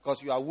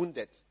because you are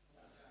wounded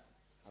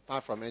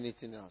apart from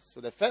anything else.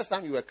 So the first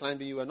time you were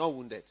climbing, you were not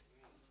wounded.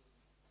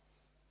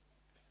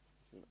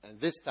 And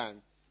this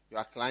time, you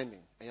are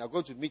climbing. And you are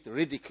going to meet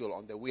ridicule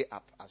on the way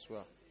up as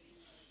well.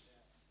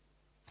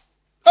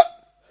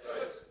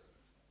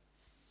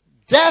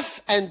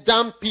 Deaf and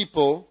dumb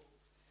people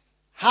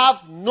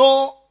have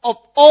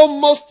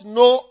almost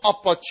no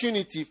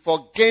opportunity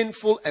for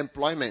gainful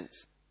employment.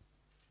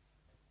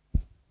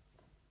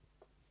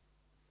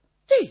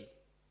 Hey,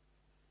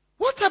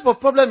 what type of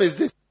problem is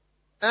this?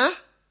 Huh?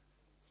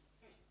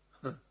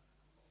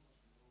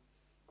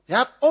 They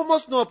have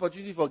almost no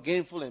opportunity for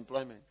gainful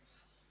employment.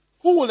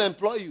 Who will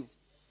employ you?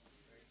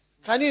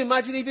 Can you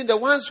imagine even the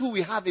ones who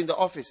we have in the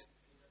office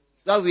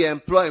that we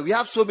employ? We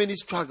have so many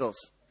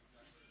struggles.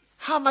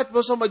 How much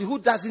more somebody who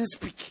doesn't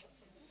speak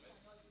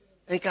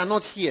and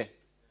cannot hear?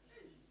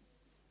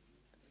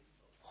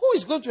 Who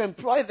is going to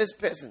employ this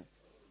person?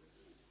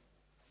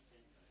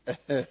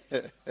 Yeah.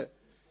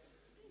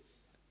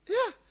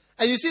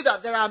 And you see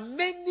that there are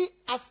many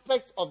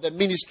aspects of the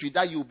ministry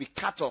that you will be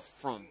cut off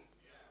from.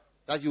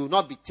 That you will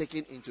not be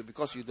taken into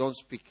because you don't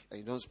speak and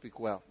you don't speak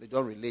well. You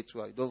don't relate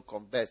well. You don't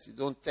converse. You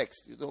don't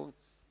text. You don't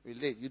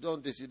relate. You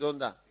don't this. You don't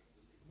that.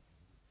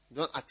 You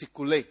don't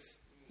articulate.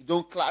 You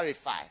don't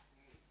clarify.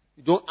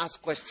 You don't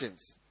ask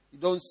questions. You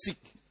don't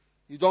seek.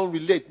 You don't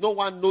relate. No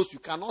one knows you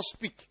cannot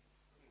speak.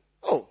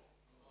 Oh.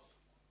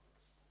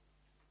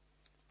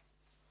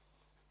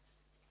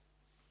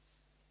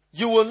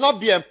 You will not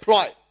be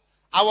employed.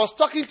 I was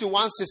talking to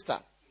one sister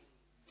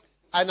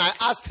and I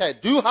asked her,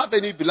 do you have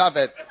any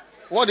beloved?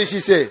 What did she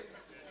say?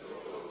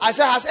 I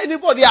said, has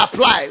anybody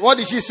applied? What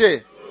did she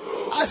say?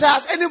 I said,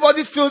 has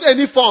anybody filled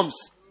any forms?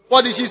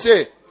 What did she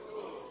say?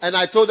 And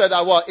I told her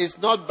that what? It's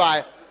not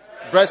by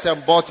breast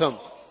and bottom.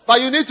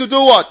 But you need to do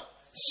what?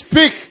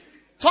 Speak,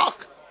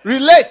 talk,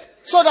 relate,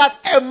 so that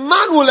a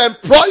man will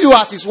employ you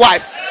as his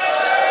wife.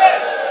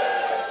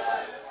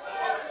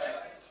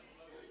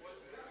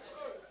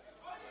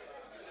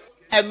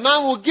 A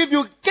man will give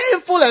you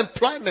gainful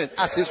employment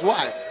as his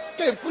wife.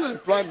 Gainful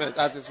employment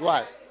as his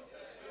wife.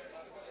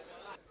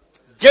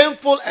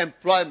 Gainful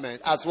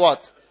employment as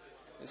what?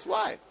 His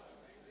wife.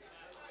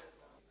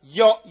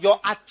 Your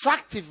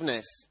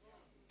attractiveness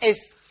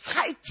is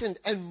heightened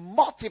and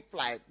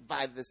multiplied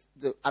by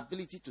the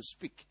ability to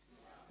speak.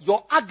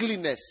 Your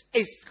ugliness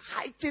is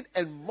heightened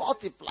and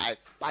multiplied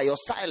by your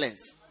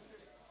silence.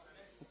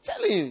 I'm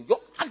telling you,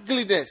 your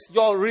ugliness,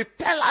 your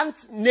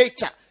repellent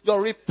nature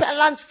your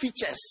repellent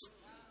features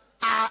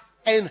are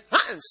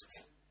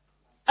enhanced.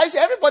 Actually,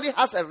 everybody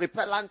has a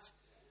repellent,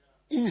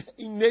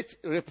 innate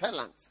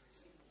repellent.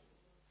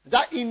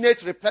 That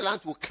innate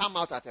repellent will come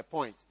out at a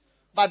point.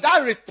 But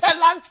that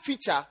repellent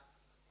feature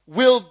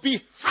will be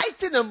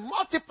heightened and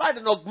multiplied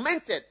and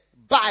augmented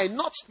by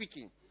not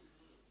speaking.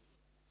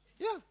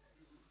 Yeah.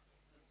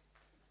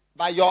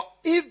 By your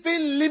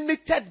even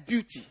limited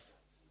beauty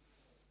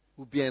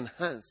will be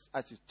enhanced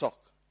as you talk.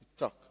 You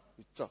talk,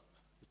 you talk,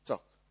 you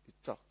talk, you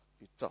talk,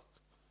 you talk.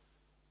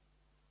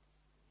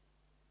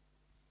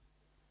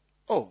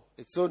 Oh,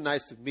 it's so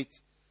nice to meet.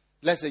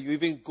 Let's say you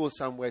even go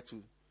somewhere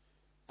to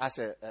as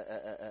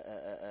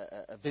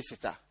a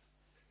visitor,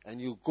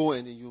 and you go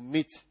and you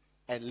meet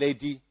a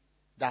lady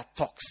that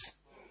talks.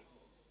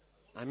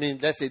 I mean,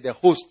 let's say the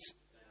host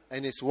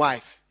and his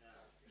wife,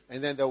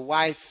 and then the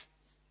wife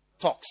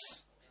talks.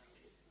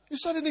 You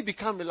suddenly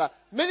become relaxed.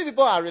 Many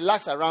people are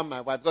relaxed around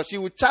my wife because she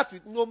will chat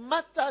with, no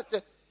matter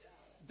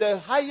the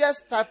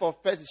highest type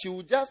of person, she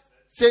will just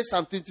say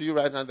something to you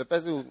right now, and the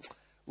person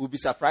will be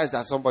surprised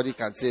that somebody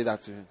can say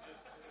that to him.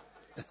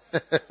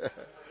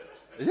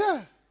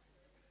 Yeah.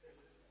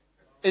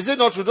 Is it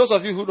not true? Those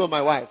of you who know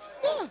my wife.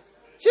 Yeah.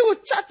 She will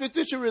chat with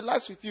you. She will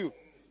relax with you.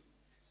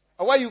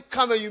 And when you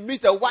come and you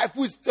meet a wife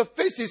whose the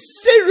face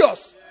is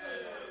serious.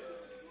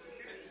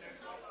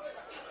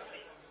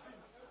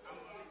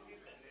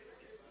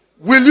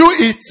 Will you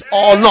eat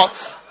or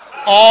not?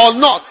 Or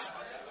not?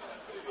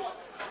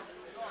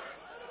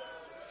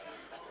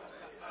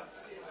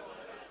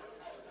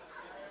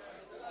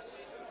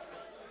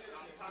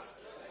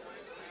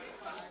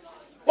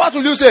 What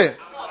will you say?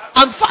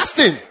 I'm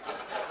fasting.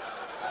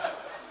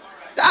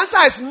 The answer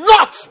is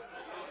not.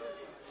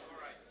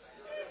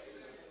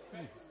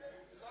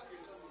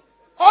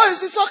 Oh,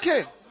 it's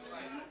okay.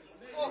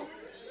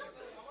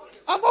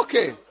 I'm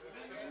okay.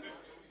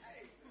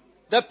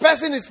 The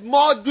person is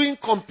more doing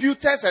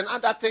computers and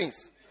other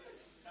things.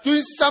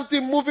 Doing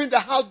something, moving the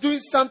house, doing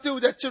something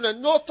with the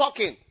children. No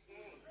talking.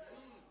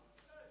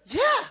 Yeah.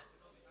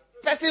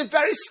 Person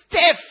very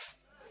stiff.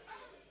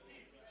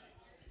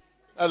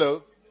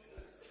 Hello.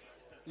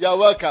 You're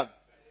welcome.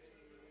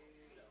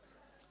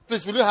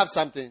 Please, will you have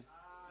something?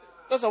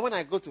 That's why when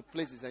I go to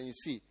places and you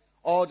see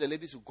all the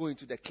ladies who go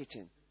into the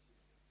kitchen,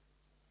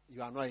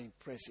 you are not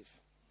impressive.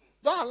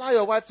 Don't allow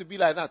your wife to be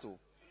like that. Oh.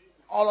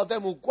 All of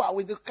them will go out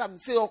when they come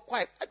and say, oh,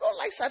 quiet. I don't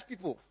like such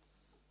people.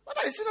 But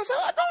I say,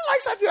 I don't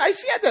like such people. I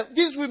fear them.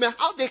 These women,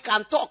 how they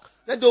can talk.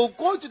 Then they'll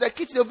go into the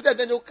kitchen over there,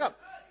 then they'll come.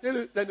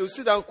 Then they'll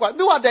sit down quiet.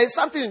 Meanwhile, there is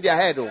something in their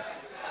head. Oh.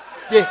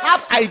 They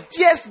have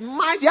ideas,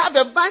 mind. They have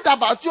a mind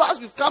about you as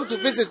we've come to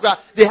visit.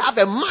 They have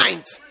a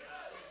mind.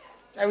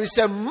 There is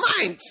a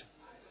mind.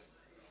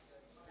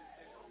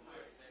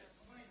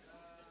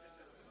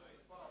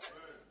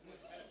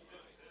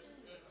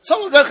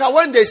 Some of them,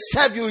 when they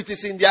serve you, it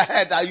is in their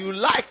head that you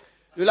like,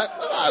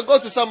 I'll go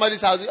to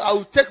somebody's house, I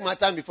will take my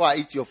time before I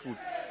eat your food.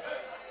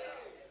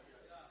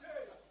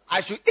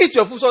 I should eat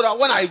your food so that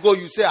when I go,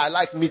 you say, I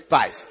like meat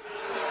pies.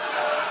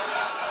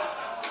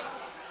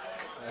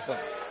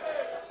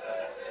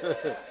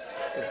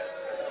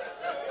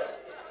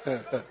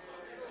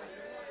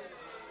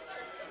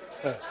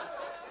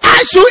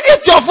 I should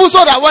eat your food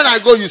so that when I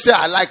go, you say,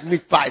 I like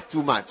meat pie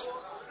too much.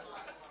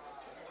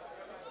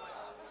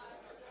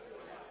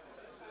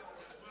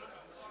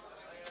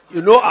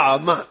 You know our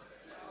man.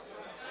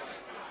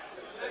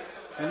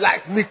 You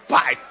like meat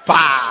pie,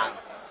 pie.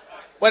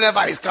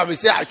 Whenever he's coming,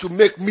 say, I should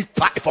make meat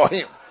pie for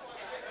him.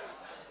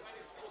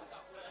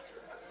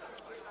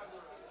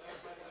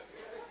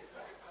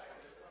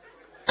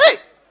 Hey!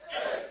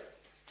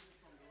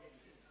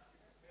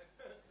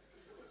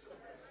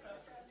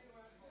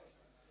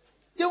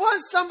 You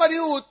want somebody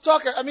who will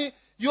talk. I mean,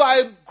 you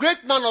are a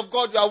great man of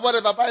God, you are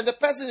whatever, but the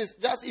person is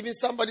just even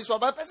somebody's one.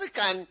 But the person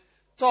can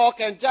talk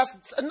and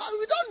just, no,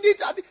 we don't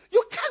need, I mean,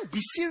 you can't be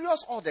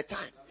serious all the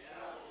time.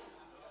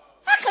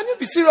 How can you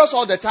be serious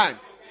all the time?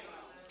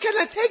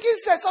 Kenneth Hagin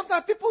said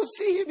sometimes people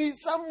see him in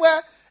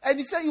somewhere and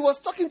he said he was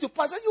talking to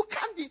pastor. You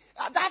can't be,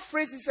 that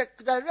phrase is a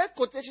direct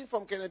quotation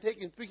from Kenneth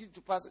Hagin speaking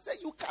to pastor. He said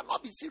you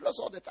cannot be serious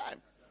all the time.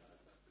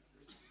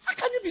 How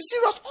can you be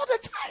serious all the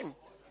time?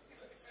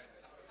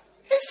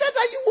 He said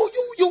that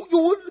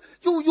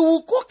you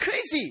will go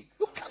crazy.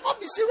 You cannot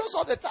be serious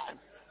all the time.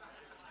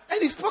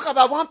 And he spoke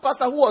about one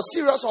pastor who was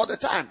serious all the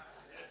time.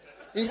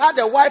 He had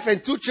a wife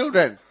and 2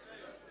 children.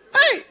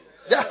 Hey,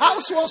 the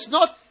house was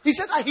not, he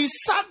said that he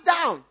sat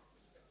down.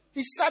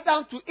 He sat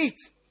down to eat.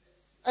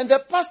 And the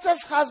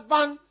pastor's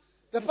husband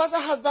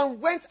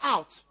went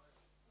out.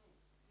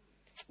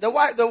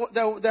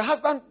 The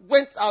husband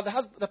went out,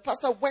 the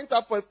pastor went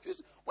out for a few.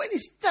 When he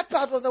stepped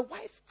out, the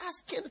wife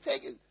asked Kenneth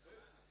Hagin,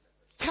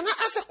 can I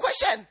ask a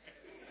question?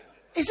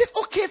 Is it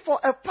okay for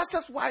a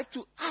pastor's wife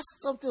to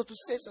ask something or to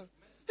say something?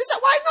 He said,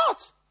 why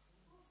not?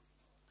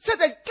 He said,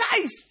 the guy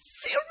is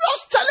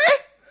serious, Charlie.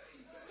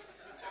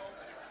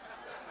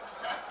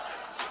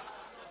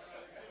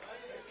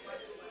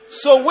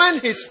 So when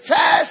his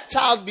first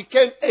child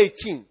became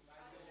 18,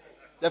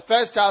 the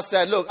first child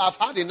said, look, I've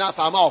had enough,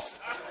 I'm off.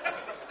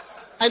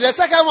 And the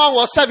second one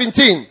was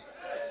 17.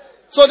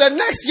 So the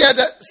next year,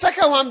 the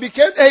second one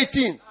became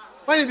 18.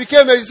 When he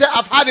became 18, he said,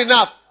 I've had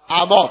enough.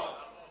 I'm off.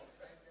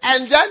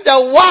 And then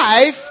the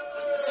wife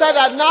said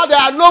that now there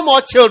are no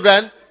more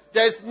children.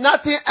 There's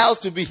nothing else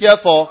to be here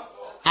for.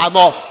 I'm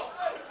off.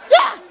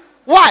 Yeah.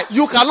 Why?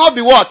 You cannot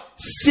be what?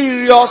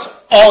 Serious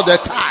all the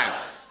time.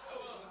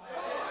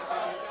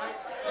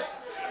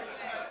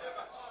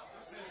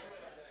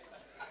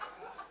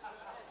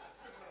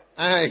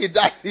 He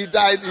died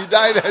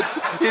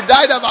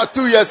about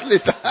 2 years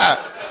later.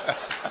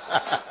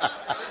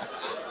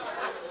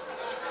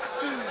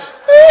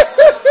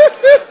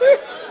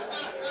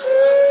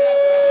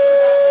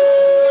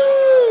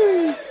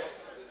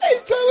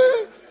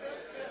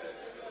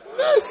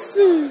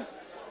 Mercy.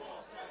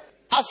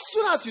 As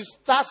soon as you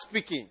start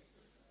speaking,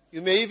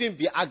 you may even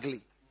be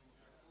ugly,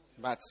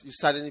 but you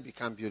suddenly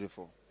become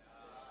beautiful.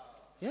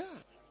 Yeah.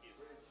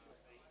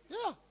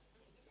 Yeah.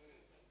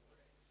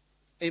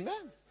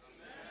 Amen.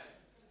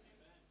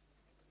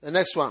 The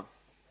next one.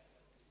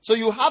 So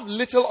you have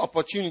little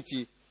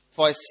opportunity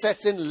for a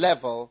certain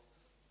level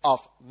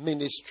of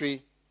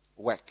ministry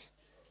work.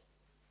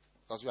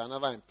 Because you are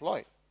never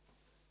employed.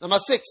 Number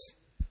 6.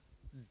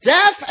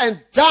 Deaf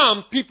and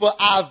dumb people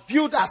are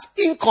viewed as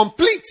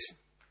incomplete.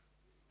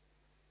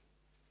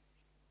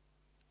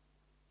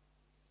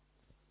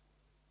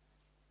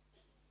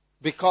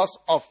 Because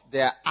of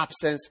their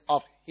absence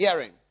of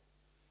hearing.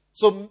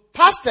 So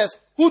pastors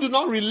who do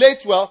not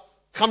relate well,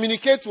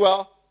 communicate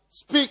well,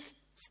 speak,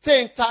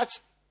 stay in touch,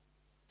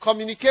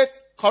 communicate,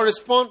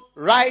 correspond,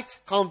 write,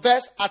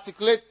 converse,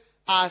 articulate,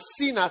 are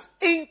seen as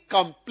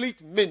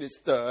incomplete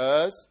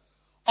ministers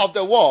of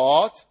the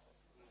word,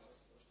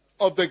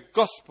 of the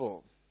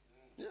gospel.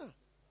 Yeah.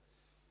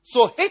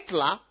 So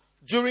Hitler,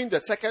 during the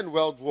Second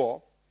World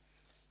War,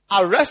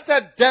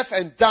 arrested deaf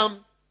and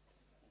dumb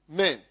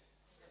men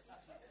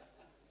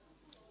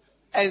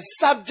and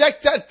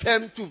subjected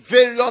them to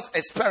various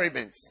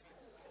experiments.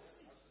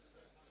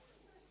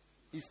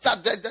 He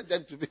subjected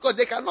them to, because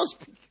they cannot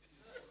speak.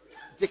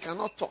 They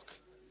cannot talk.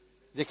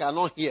 They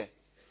cannot hear.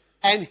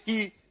 And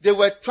they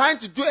were trying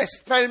to do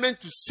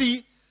experiment to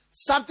see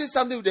something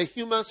with the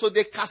humans, so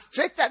they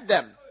castrated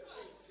them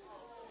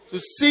to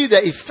see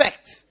the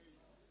effect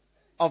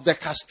of the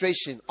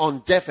castration on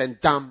deaf and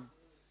dumb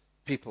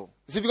people.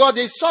 You see, because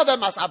they saw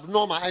them as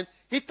abnormal, and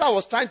Hitler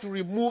was trying to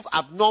remove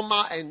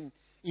abnormal and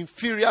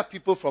inferior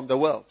people from the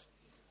world.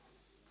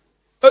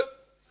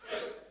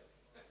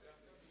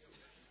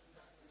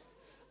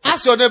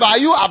 Ask your neighbor, are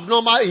you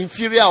abnormal,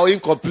 inferior, or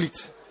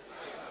incomplete?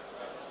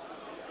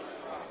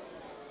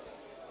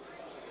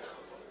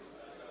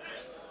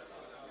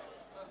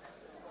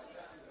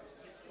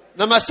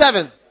 Number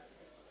 7.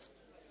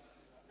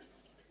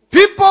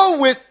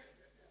 People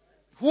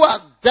who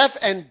are deaf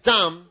and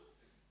dumb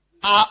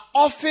are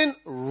often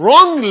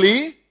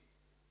wrongly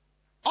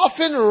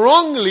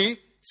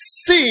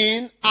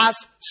seen as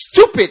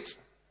stupid.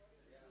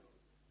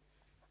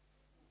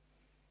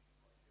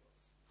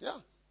 Yeah.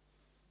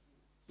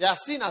 They are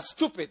seen as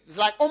stupid. It's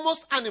like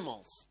almost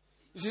animals.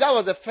 You see, that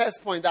was the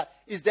first point. That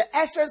is the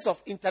essence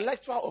of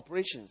intellectual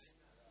operations.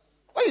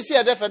 When you see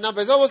a deaf and dumb,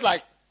 it's almost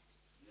like,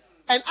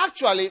 and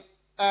actually,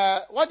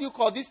 what do you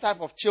call this type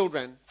of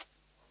children?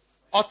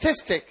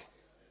 Autistic.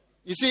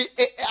 You see,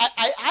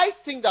 I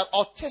think that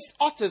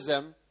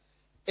autism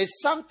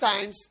is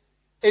sometimes,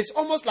 it's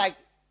almost like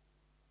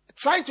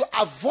trying to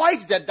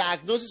avoid the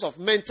diagnosis of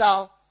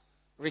mental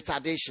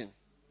retardation.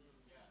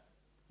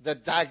 The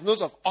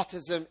diagnosis of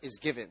autism is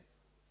given.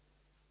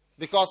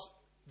 Because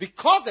the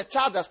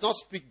child does not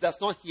speak, does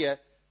not hear,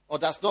 or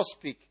does not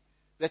speak,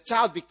 the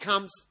child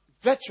becomes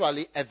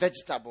virtually a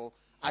vegetable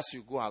as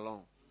you go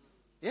along.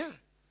 Yeah.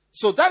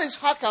 So that is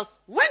how come,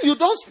 when you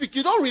don't speak,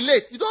 you don't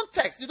relate, you don't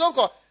text, you don't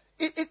call.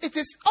 It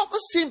is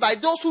almost seen by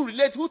those who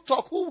relate, who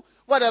talk, who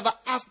whatever,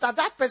 as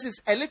that person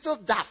is a little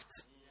daft.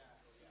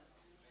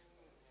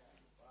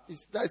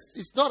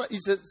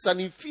 It's an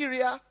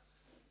inferior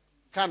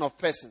kind of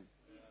person.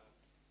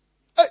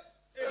 Hey.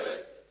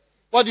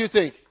 What do you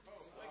think?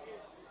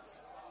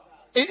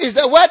 Is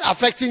the word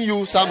affecting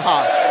you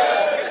somehow?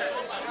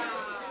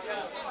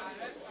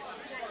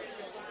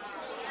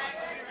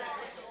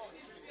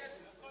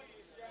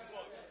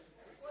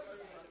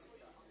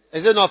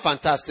 Is it not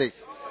fantastic?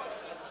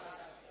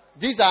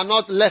 These are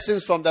not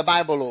lessons from the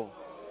Bible. Oh.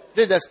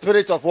 This is the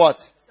spirit of what?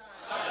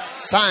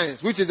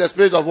 Science. Which is the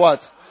spirit of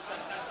what?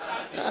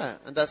 Yeah,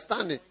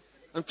 understanding.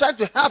 I'm trying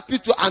to help you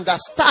to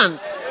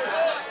understand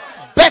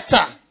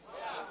better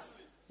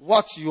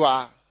what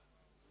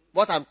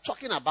I'm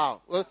talking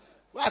about. Well,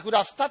 I could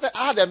have started,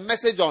 I had a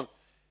message on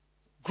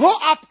grow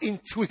up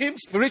into him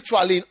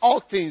spiritually in all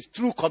things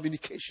through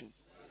communication.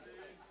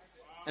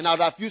 And I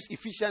would have used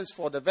Ephesians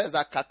 4, the verse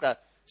that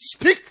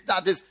speak,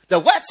 that is, the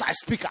words I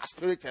speak are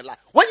spirit and life.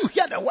 When you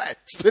hear the word,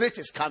 spirit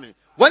is coming.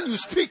 When you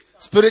speak,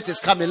 spirit is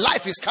coming.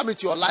 Life is coming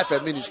to your life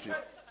and ministry.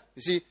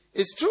 You see,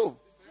 it's true.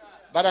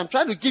 But I'm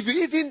trying to give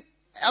you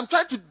I'm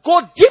trying to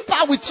go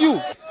deeper with you.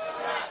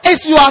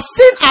 If you are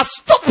seen as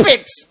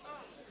stupid,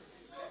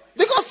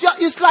 Because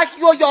it's like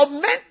your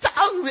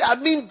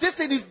mental, this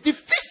thing is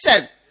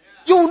deficient.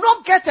 You will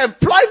not get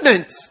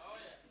employment.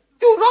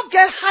 You will not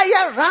get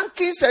higher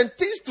rankings and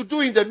things to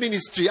do in the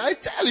ministry, I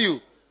tell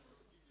you.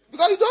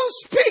 Because you don't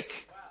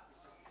speak.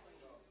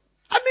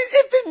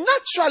 Even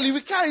naturally,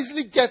 we can't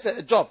easily get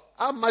a job.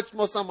 How much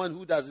more someone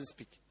who doesn't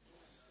speak?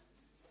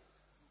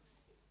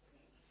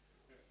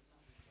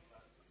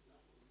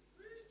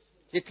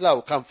 Hitler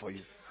will come for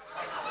you.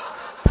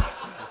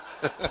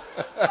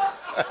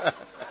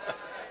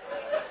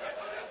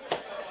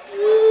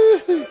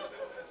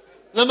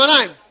 Number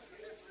 9.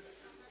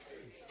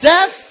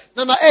 Deaf.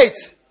 Number 8.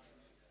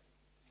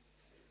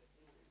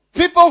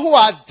 People who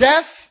are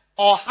deaf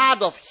or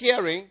hard of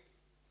hearing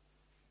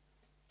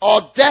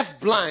or deaf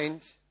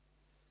blind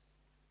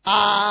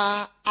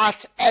are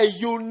at a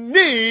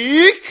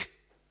unique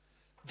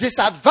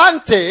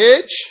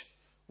disadvantage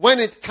when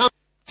it comes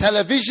to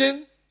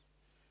television,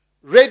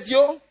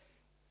 radio,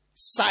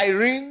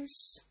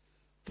 sirens,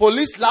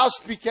 police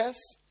loudspeakers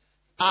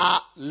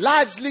are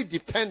largely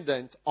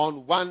dependent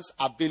on one's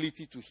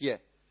ability to hear.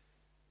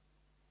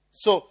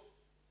 So,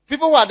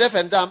 people who are deaf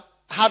and dumb,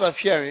 hard of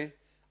hearing,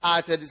 are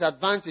at a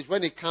disadvantage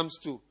when it comes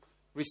to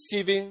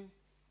receiving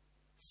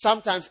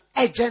sometimes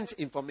urgent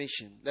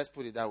information. Let's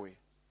put it that way.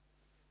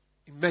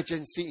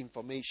 Emergency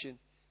information,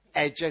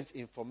 urgent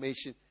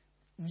information.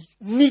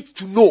 Need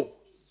to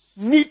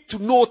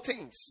know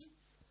things.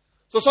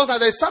 So sometimes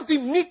there's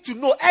something need to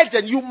know,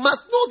 urgent. You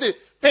must know the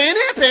pen.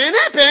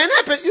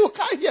 You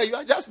can't hear. You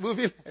are just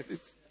moving like this.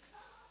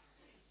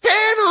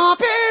 Pen.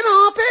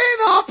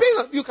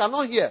 You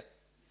cannot hear.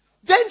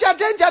 Danger.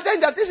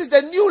 This is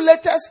the new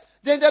latest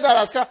danger that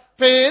has come.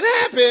 Pen.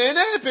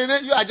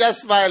 You are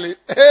just smiling.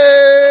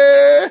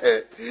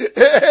 Hey.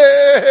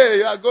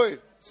 You are going.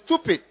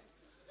 Stupid.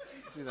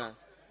 See that?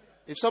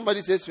 If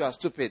somebody says you are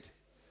stupid.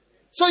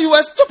 So you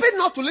were stupid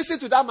not to listen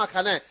to that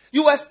Makane.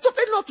 You were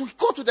stupid not to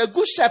go to the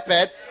Good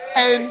Shepherd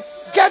and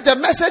get the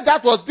message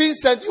that was being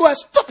sent. You were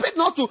stupid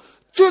not to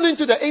tune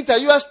into the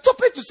internet. You were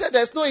stupid to say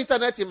there's no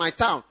internet in my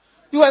town.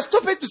 You were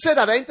stupid to say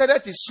that the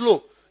internet is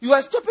slow. You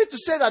were stupid to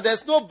say that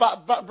there's no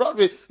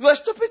Broadway. You were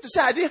stupid to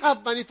say I didn't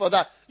have money for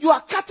that. You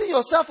are cutting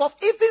yourself off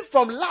even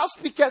from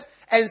loudspeakers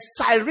and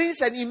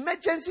sirens and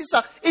emergencies.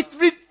 It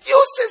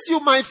reduces you,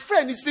 my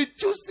friend. It's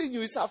reducing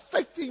you. It's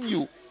affecting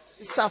you.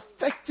 It's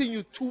affecting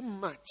you too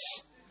much.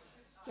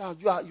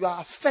 You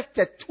are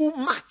affected too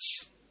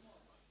much.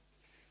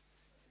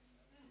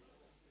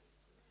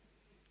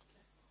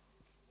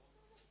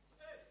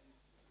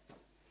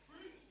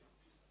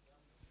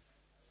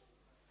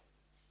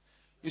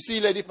 You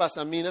see, Lady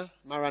Pastor Mina,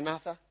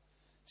 Maranatha,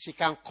 she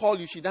can call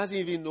you. She doesn't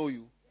even know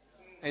you.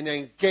 And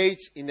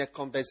engage in a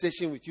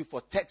conversation with you for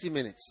 30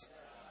 minutes.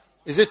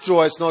 Is it true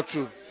or it's not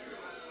true?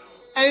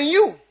 And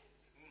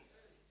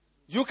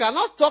you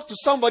cannot talk to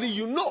somebody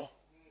you know.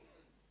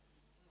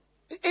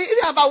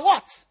 About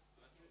what?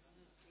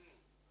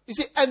 You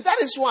see, and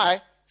that is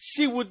why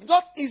she would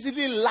not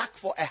easily lack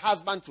for a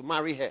husband to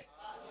marry her.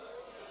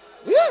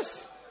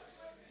 Yes.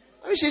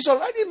 She's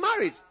already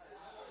married.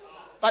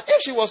 But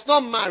if she was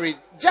not married,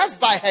 just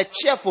by her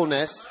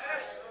cheerfulness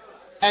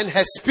and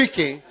her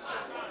speaking,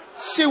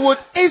 she would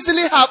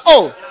easily have,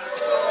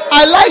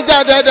 I like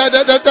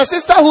that the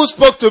sister who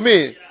spoke to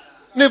me.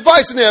 The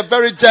voice in her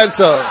very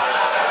gentle.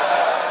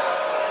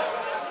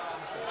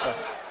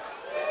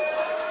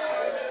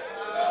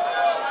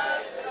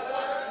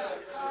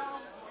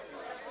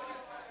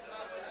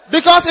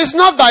 Because it's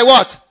not by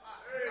what?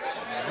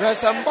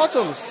 Dress and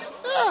bottoms.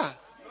 Yeah.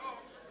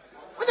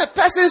 When the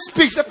person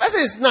speaks, the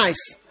person is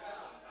nice.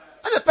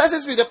 When the person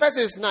speaks, the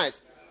person is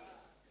nice.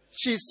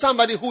 She's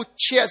somebody who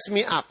cheers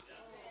me up.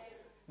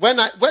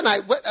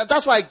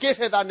 That's why I gave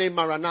her that name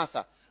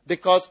Maranatha.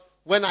 Because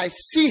when I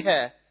see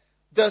her,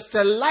 there's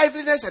a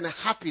liveliness and a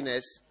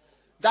happiness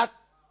that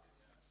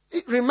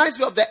it reminds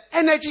me of the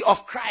energy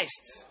of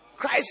Christ.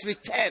 Christ's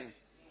return.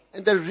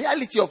 And the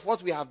reality of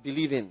what we have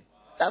believed in.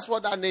 That's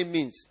what that name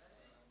means.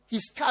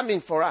 He's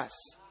coming for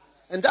us.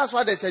 And that's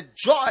why there's a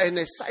joy and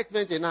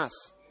excitement in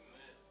us.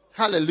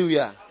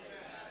 Hallelujah.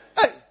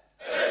 Hey.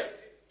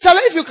 Tell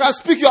her if you can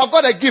speak, you have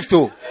got a gift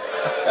too.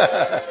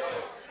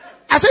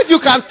 As if you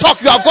can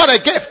talk, you have got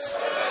a gift.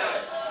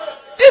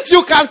 If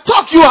you can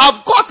talk, you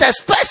have got a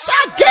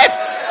special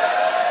gift.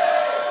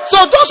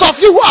 So those of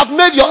you who have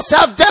made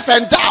yourself deaf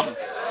and dumb,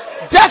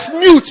 deaf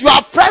mute, you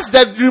have pressed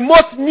the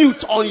remote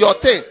mute on your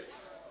thing.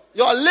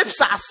 Your lips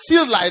are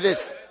sealed like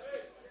this.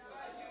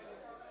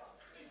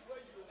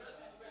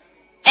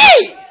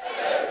 Hey!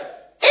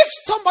 If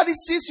somebody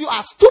sees you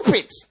as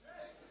stupid,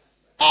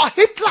 or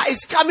Hitler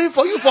is coming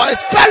for you for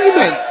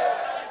experiment,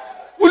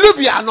 will you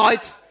be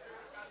annoyed?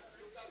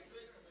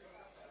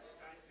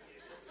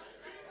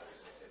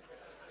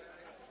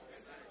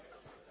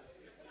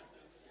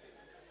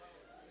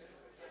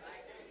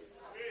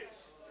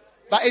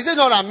 But is it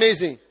not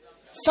amazing?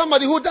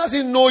 Somebody who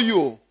doesn't know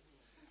you,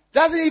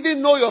 doesn't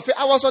even know your face.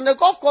 I was on the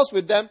golf course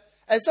with them,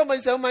 and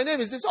somebody said, my name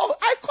is this. Oh,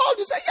 I called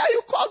you. Say, yeah,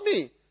 you called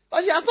me.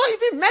 But he has not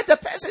even met the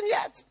person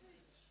yet.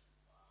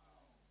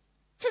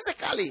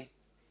 Physically.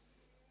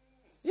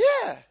 Yeah.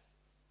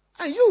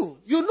 And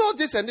you know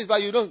this and this,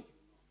 but you don't.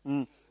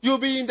 You'll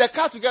be in the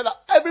car together,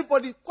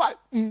 everybody quiet.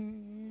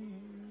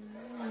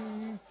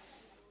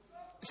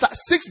 It's like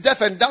 6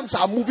 deaf and dumb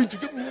are moving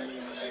together.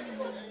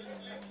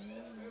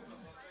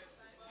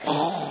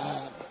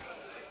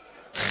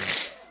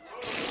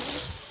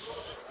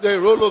 They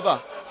roll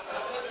over.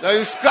 Then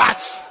you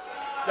scratch.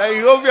 Then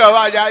you roll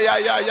around.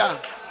 Yeah.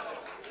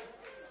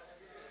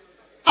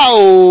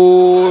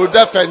 Oh,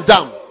 deaf and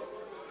dumb.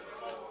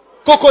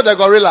 Coco the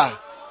gorilla.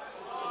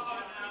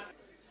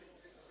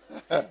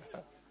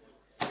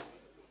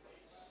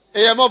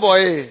 Hey, my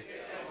boy.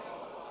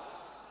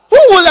 Who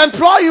will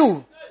employ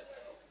you?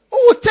 Who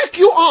will take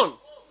you on?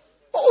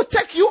 Who will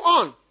take you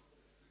on?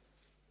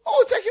 Who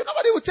will take you?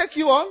 Nobody will take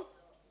you on.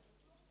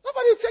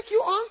 Nobody will take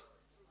you on.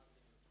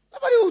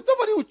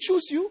 Nobody will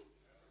choose you.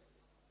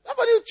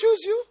 Nobody will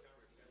choose you.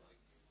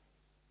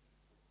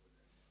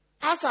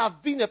 As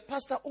I've been a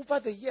pastor over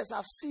the years,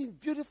 I've seen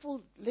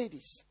beautiful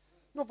ladies.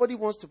 Nobody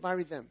wants to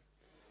marry them.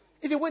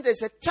 Even when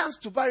there's a chance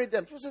to marry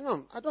them, people say,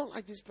 no, I don't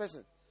like this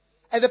person.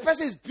 And the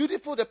person is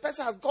beautiful. The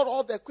person has got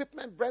all the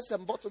equipment, breasts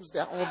and bottoms.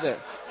 They're all there.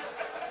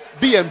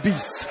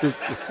 B&Bs.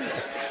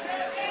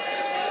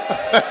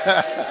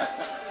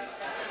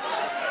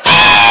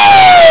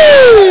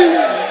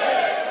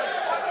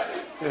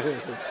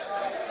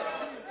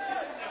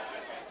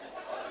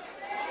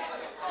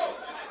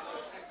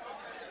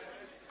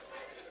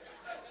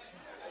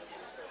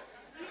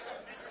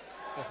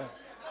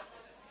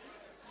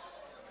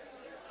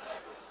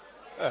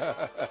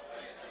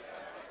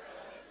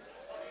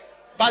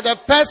 But the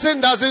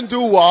person doesn't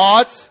do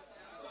what?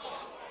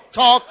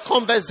 Talk,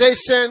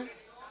 conversation,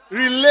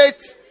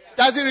 relate.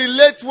 Doesn't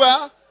relate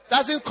well.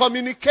 Doesn't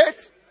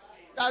communicate.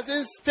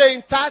 Doesn't stay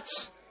in touch.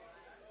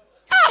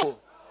 How?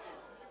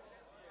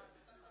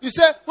 You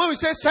say, when we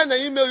say send an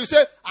email, you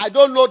say, I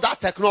don't know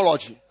that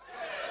technology.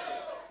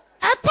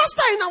 A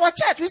pastor in our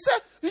church, we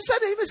said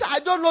the email, I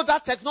don't know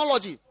that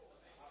technology.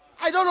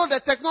 I don't know the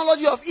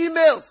technology of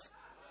emails.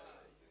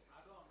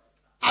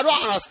 I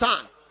don't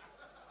understand.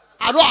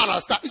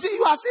 You see,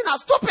 you are seen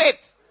as stupid.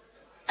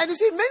 And you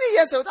see, many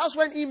years ago, that's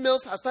when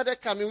emails have started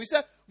coming. We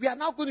said, we are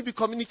now going to be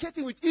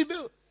communicating with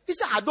email. He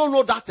said, I don't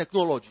know that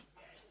technology.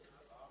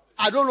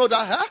 I don't know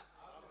that, huh?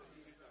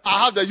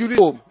 I have the unit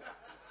home.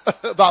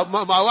 But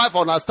my wife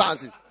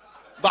understands it.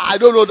 But I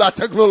don't know that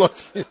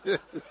technology.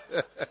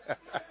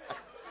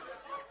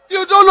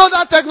 You don't know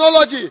that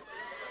technology.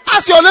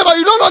 Ask your neighbor,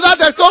 you don't know that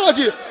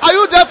technology. Are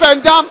you deaf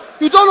and dumb?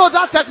 You don't know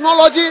that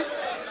technology?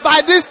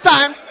 By this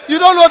time, you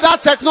don't know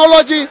that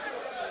technology.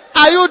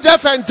 Are you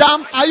deaf and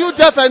dumb? Are you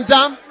deaf and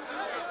dumb?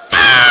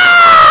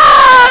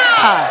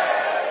 Ah!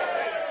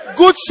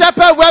 Good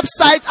Shepherd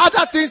website,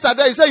 other things are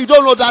there. You say you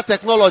don't know that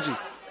technology.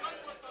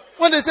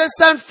 When they say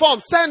send form,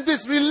 send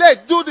this,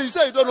 relate, do this, you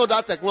say you don't know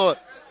that technology.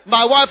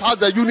 My wife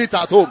has a unit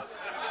at home.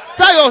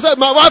 Tell yourself,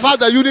 my wife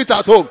has a unit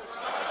at home.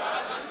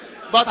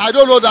 But I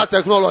don't know that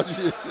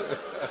technology.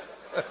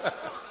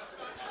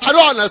 I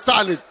don't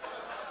understand it.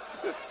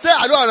 Say,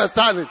 I don't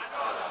understand it.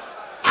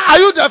 Are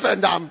you deaf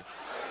and dumb?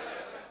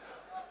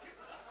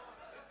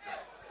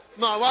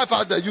 My wife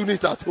has a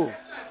unit at home.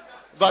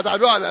 But I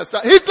don't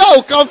understand. Hitler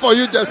will come for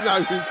you just now,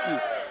 you see.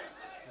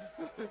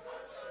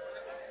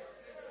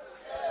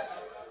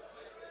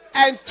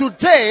 And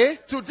today,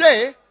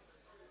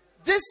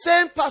 this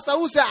same pastor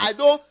who said, I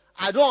don't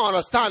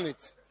understand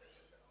it.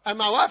 And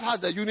my wife has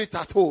the unit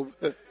at home.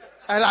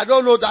 And I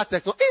don't know that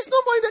technology. He's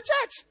no more in the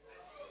church.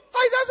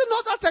 He doesn't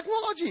know that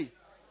technology.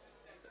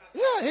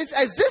 Yeah, his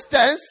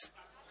existence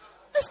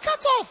is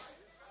cut off.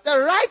 The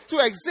right to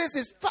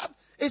exist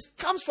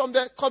comes from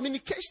the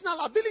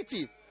communicational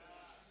ability.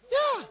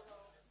 Yeah.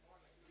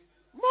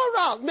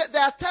 Moral.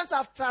 There are times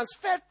I've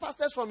transferred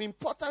pastors from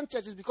important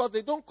churches because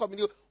they don't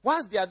communicate.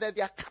 Once they are there,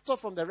 they are cut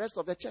off from the rest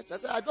of the church. I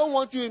said, I don't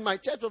want you in my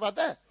church over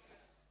there.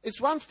 It's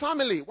one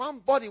family, one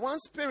body, one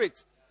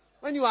spirit.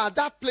 When you are at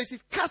that place,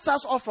 it cuts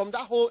us off from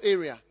that whole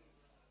area.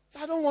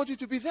 So I don't want you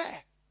to be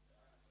there.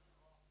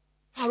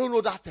 I don't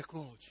know that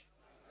technology.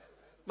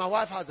 My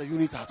wife has a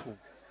unit at home.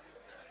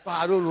 But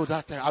I don't know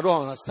that. I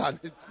don't understand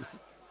it.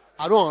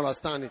 I don't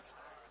understand it.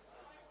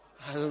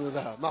 I don't know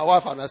that. My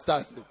wife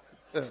understands it.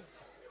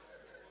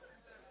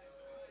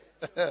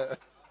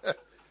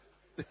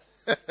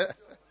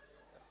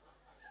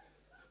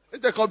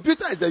 The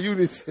computer is the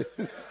unit.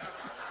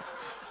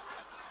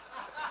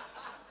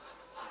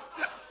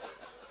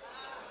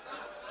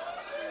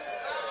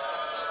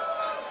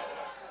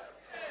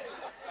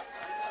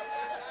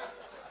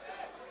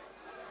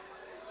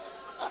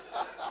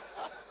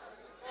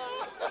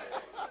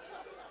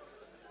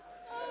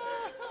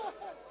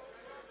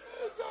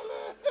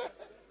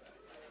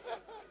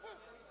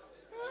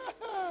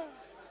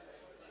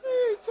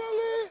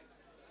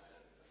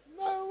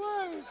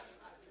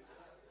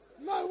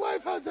 My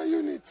wife has the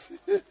unit.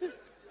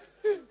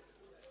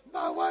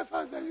 My wife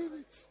has the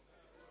unit.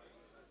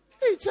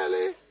 Hey,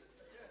 Charlie.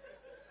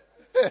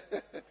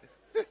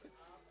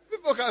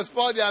 People can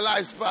spoil their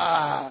lives.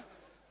 My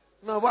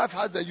wife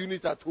has the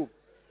unit at home.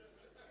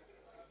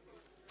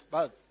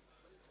 But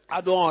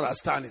I don't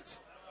understand it.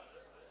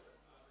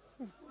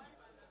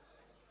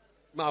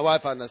 My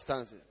wife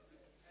understands it.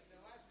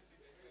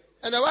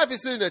 And the wife is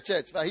still in the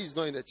church, but he's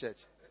not in the church.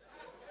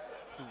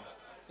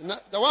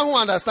 The one who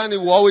understands it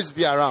will always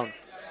be around.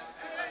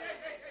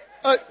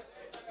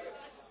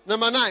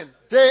 Number 9,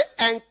 they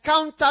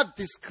encounter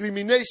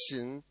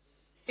discrimination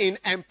in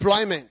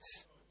employment.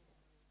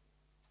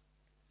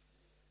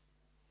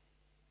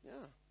 Yeah.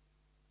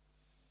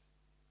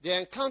 They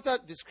encounter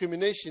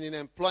discrimination in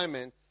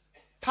employment,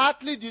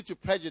 partly due to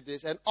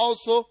prejudice and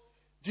also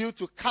due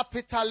to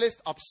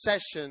capitalist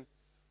obsession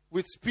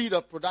with speed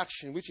of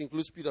production, which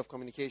includes speed of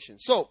communication.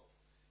 So,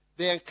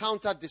 they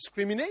encounter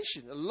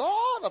discrimination. A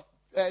lot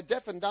of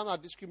deaf and dumb are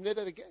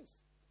discriminated against.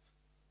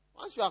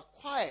 Once you are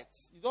quiet,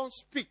 you don't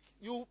speak,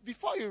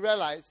 before you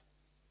realize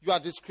you are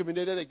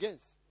discriminated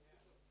against.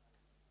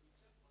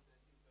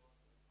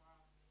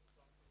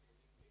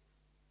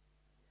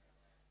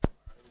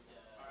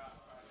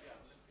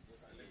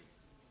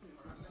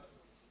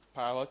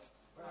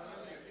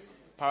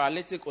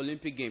 Paralytic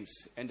Olympic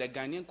Games and the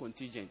Ghanaian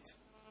contingent.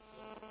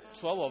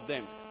 12 of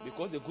them,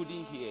 because they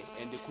couldn't hear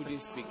and they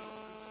couldn't speak,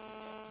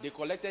 they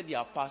collected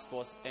their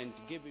passports and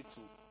gave it to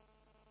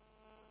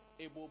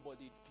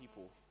able-bodied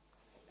people.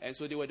 And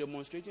so they were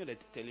demonstrating on the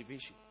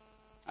television.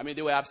 I mean,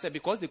 they were upset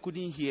because they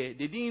couldn't hear.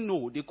 They didn't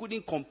know. They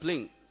couldn't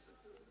complain.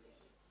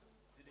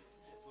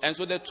 And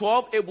so the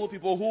 12 able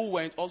people who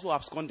went also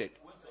absconded.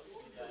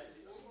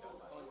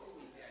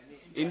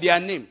 In their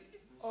name.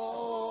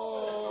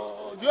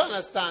 Oh, do you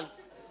understand?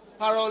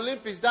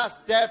 Paralympics, that's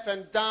deaf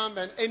and dumb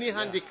and any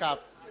handicap.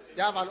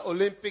 They have an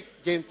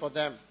Olympic game for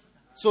them.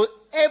 So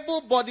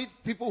able-bodied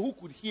people who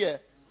could hear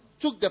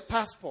took the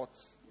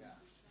passports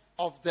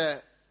of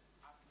the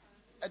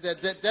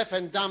deaf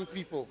and dumb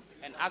people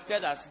And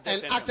acted as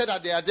deaf acted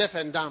that they are deaf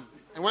and dumb.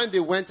 And when they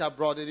went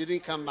abroad, they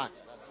didn't come back.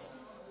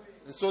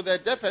 And so the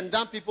deaf and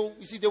dumb people,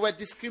 you see, they were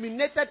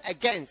discriminated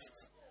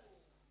against.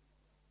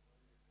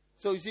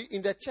 So you see,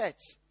 in the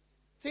church,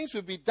 things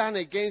will be done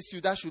against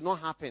you that should not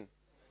happen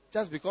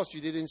just because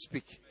you didn't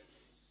speak.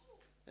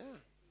 Yeah.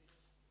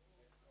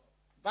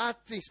 Bad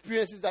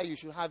experiences that you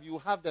should have, you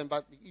have them,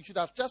 but you should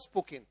have just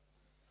spoken.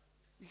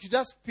 You should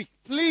just speak.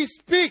 Please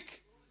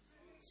speak.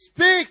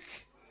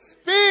 Speak.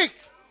 Speak.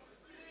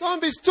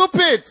 Don't be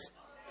stupid.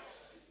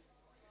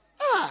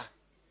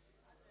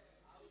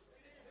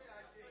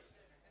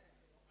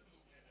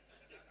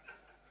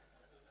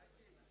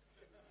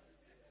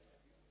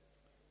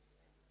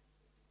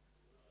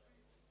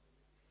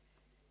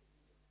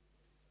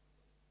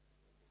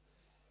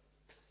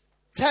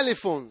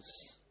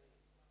 Telephones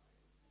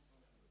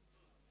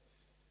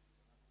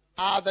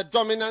are the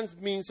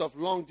dominant means of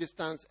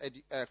long-distance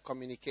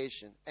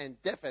communication,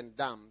 and deaf and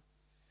dumb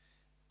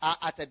are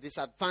at a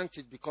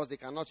disadvantage because they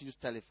cannot use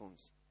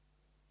telephones.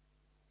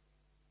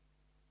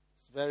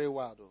 It's very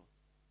wild,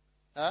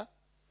 though.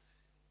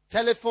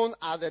 Telephones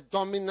are the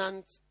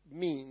dominant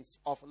means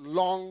of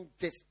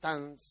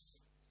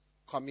long-distance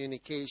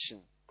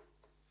communication.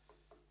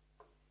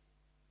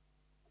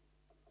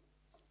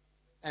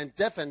 And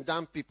deaf and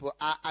dumb people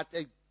are at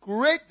a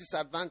great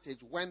disadvantage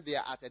when they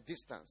are at a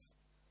distance.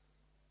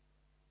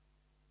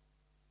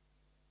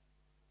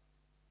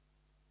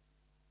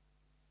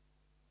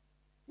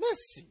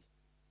 Mercy.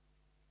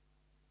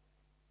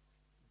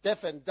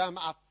 Deaf and dumb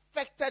are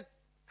affected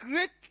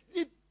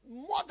greatly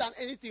more than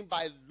anything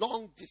by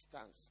long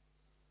distance.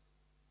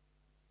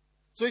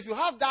 So if you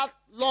have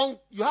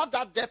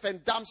that deaf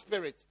and dumb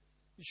spirit,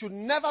 you should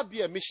never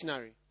be a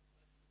missionary.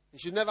 You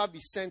should never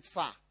be sent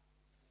far.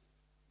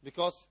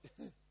 Because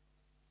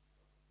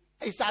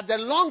it's at the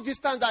long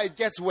distance that it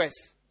gets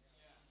worse.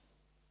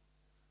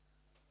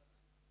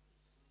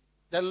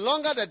 The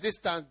longer the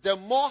distance, the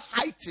more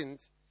heightened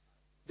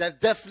the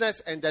deafness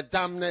and the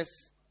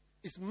dumbness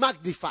is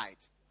magnified.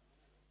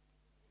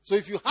 So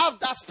if you have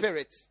that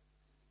spirit,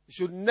 you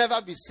should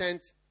never be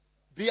sent.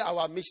 Be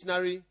our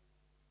missionary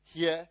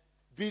here.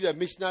 Be the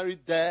missionary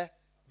there.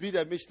 Be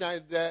the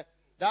missionary there.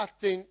 That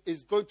thing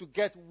is going to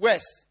get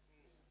worse.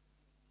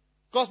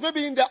 Because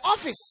maybe in the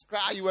office,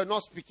 you were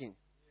not speaking.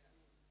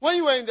 When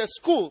you were in the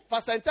school,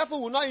 Pastor Ntefo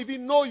will not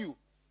even know you.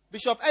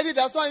 Bishop Eddie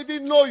does not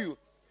even know you.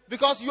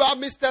 Because you are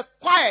Mr.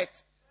 Quiet,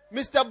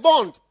 Mr.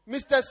 Bond,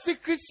 Mr.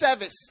 Secret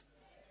Service.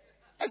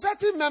 A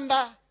certain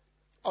member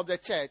of the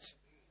church,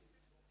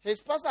 his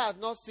pastor had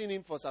not seen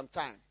him for some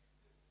time.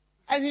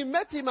 And he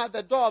met him at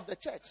the door of the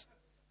church.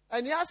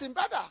 And he asked him,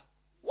 brother,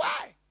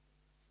 why?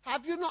 Are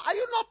you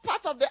not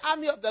part of the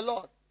army of the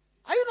Lord?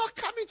 Are you not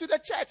coming to the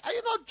church? Are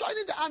you not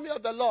joining the army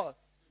of the Lord?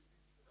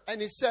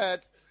 And he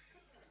said,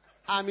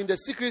 I'm in the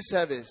secret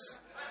service,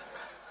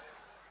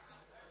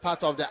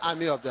 part of the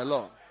army of the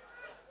Lord.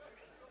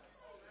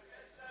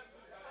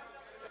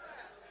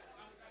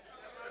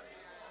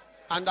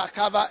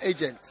 Undercover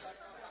agent.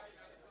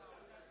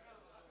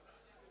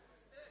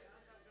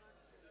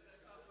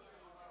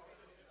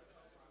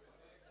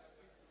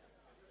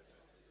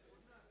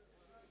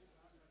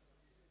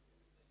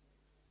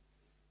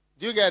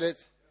 Do you get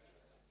it?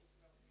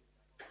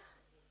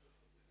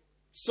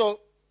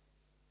 So,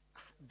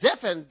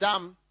 deaf and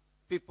dumb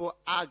people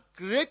are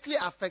greatly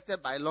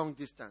affected by long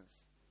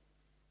distance.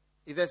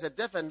 if there's a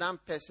deaf and dumb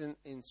person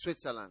in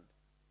Switzerland,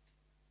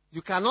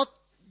 you cannot.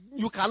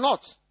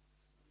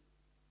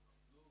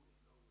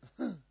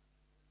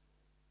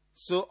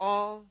 So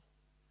all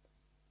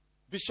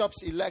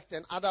bishops elect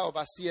and other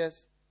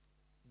overseers,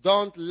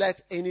 don't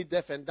let any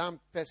deaf and dumb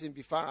person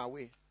be far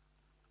away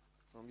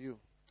from you.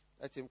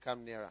 Let him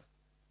come nearer.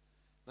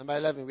 Number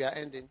 11, we are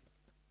ending.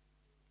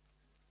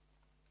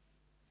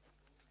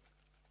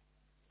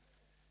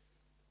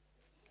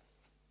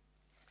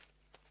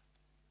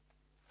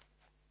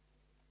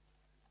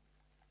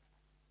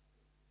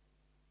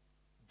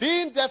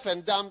 Being deaf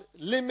and dumb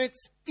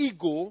limits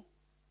ego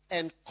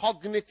and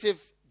cognitive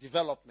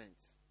development.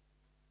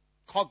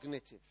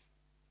 Cognitive.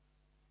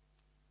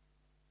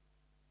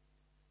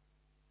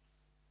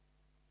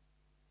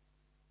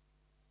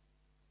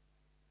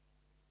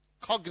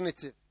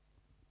 Cognitive.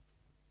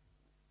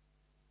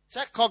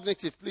 Check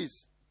cognitive,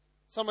 please.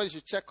 Somebody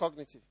should check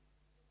cognitive.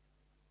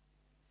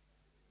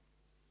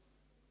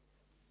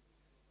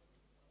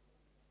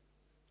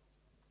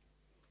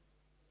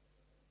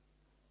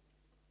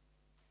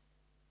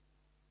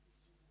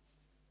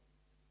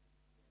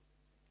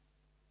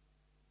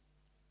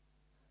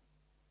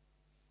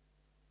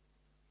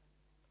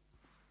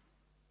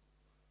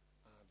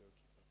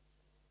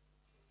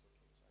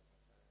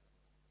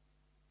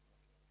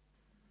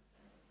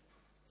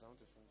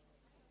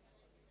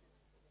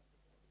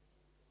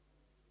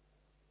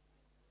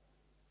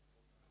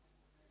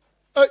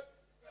 Hey.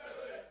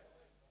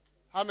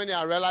 How many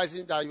are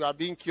realizing that you are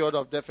being cured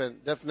of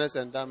deafness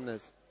and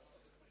dumbness?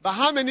 But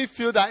how many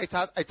feel that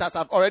it has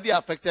already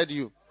affected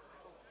you?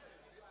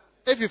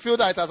 If you feel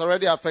that it has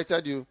already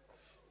affected you,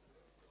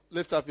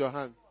 lift up your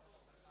hand.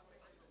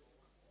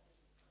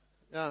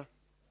 Yeah.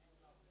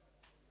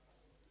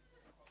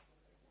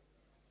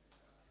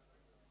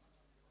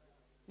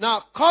 Now,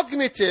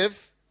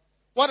 cognitive,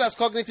 what does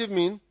cognitive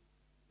mean?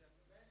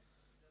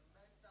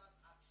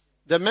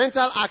 The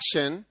mental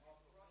action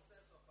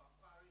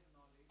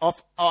of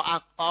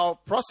our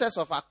process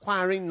of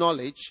acquiring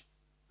knowledge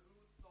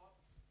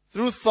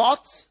through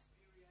thought,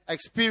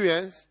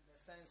 experience,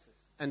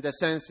 and the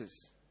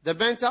senses. The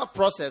mental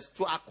process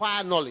to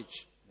acquire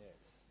knowledge.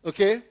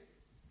 Okay?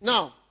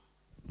 Now,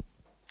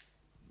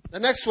 the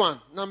next one,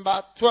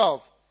 number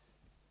 12.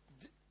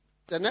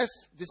 The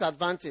next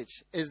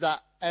disadvantage is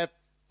that a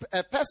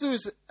person who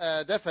is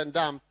deaf and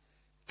dumb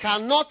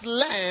cannot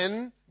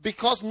learn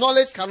because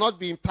knowledge cannot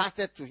be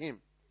imparted to him.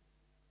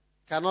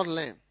 Cannot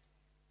learn.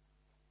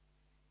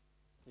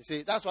 You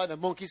see, that's why the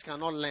monkeys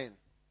cannot learn.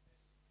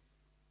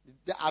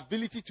 The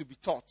ability to be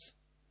taught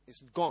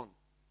is gone.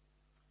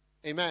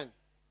 Amen.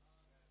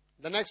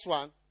 The next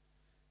one,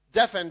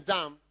 deaf and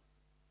dumb.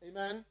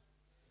 Amen.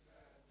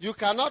 You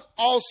cannot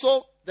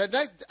also, the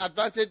next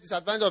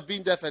disadvantage of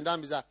being deaf and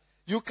dumb is that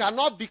you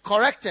cannot be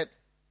corrected.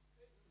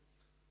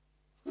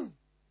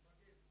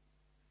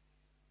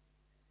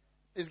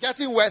 It's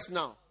getting worse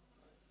now.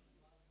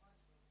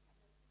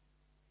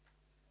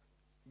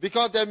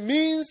 Because the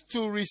means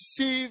to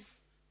receive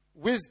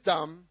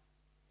wisdom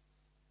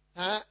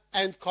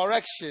and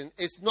correction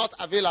is not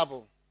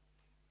available.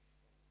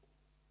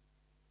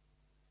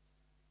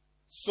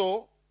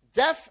 So,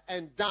 deaf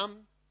and dumb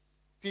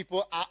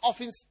people are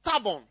often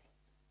stubborn.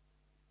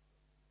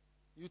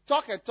 You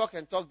talk and talk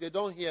and talk, they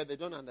don't hear, they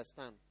don't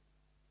understand.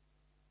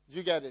 Do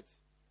you get it?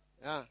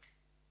 Yeah.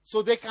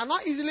 So they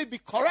cannot easily be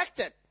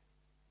corrected,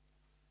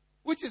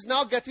 which is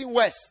now getting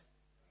worse.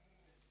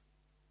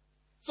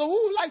 So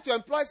who would like to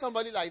employ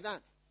somebody like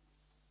that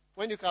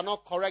when you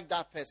cannot correct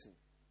that person?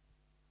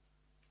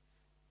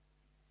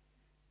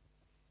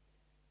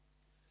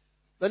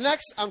 The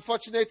next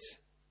unfortunate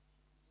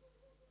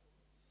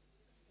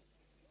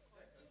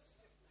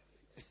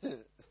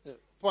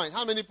point.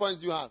 How many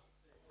points do you have?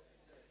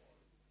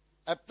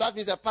 That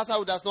means a pastor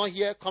who does not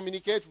hear,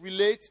 communicate,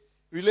 relate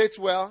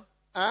well,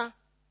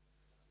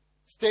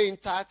 stay in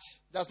touch,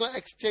 does not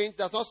exchange,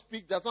 does not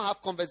speak, does not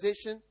have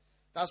conversation,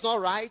 does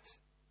not write,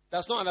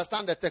 does not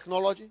understand the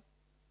technology,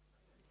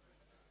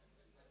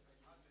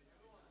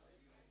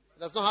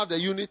 does not have the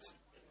unit,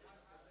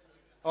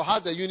 or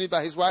has the unit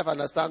but his wife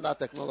understands that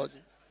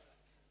technology.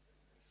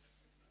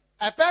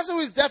 A person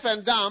who is deaf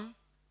and dumb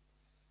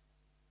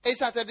is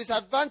at a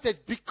disadvantage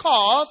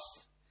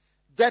because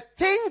the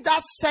thing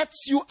that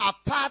sets you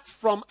apart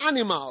from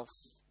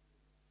animals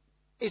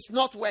is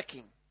not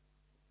working.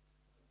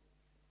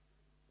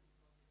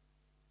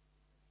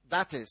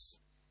 That is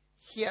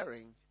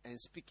hearing and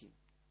speaking.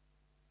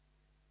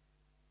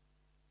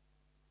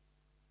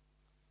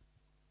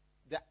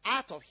 The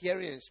art of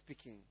hearing and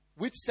speaking,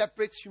 which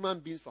separates human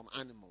beings from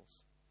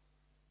animals,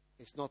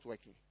 is not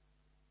working.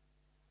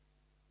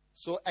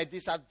 So a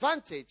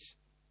disadvantage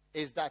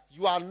is that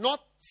you are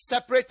not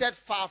separated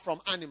far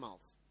from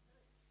animals.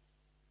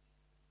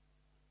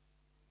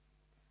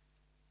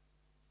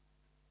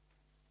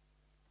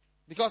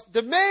 Because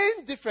the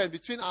main difference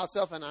between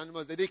ourselves and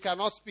animals is that they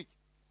cannot speak.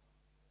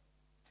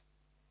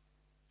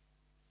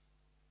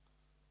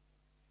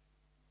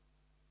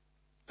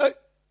 Hey.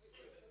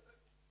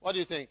 What do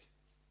you think?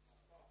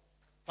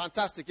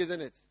 Fantastic,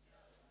 isn't it?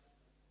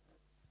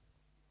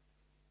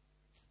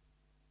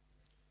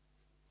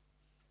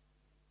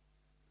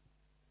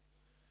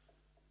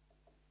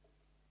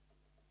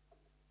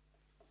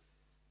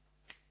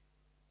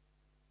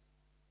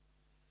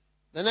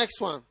 The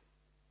next one.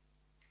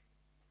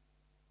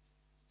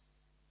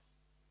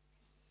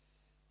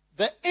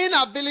 The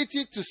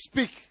inability to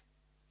speak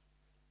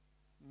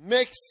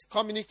makes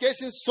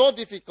communication so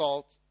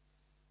difficult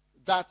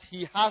that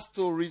he has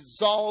to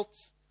resort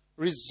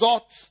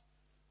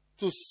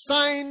to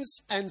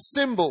signs and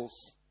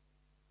symbols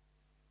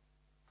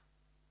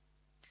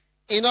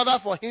in order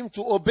for him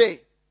to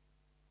obey.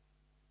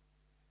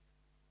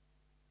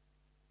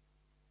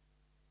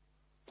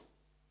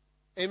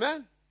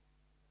 Amen?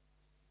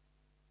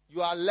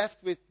 You are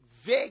left with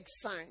vague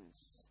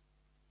signs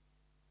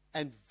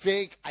and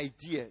vague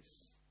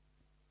ideas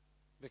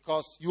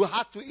because you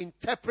had to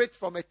interpret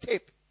from a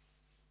tape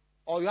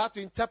or you had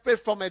to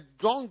interpret from a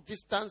long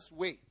distance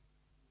way.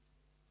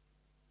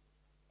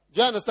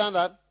 Do you understand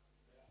that?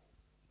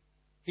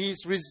 He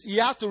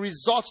has to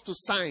resort to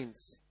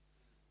signs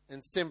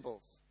and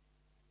symbols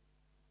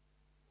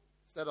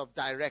instead of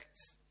direct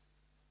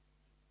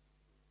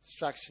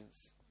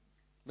instructions.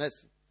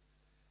 Mercy.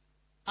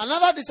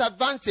 Another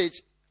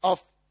disadvantage of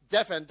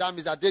deaf and dumb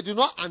is that they do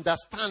not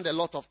understand a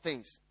lot of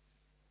things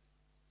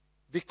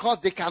because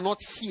they cannot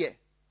hear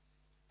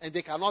and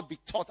they cannot be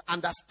taught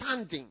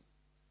understanding.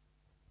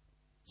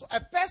 So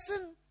a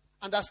person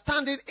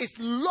understanding is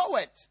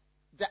lowered.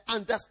 The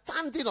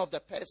understanding of the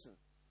person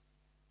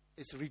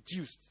is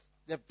reduced.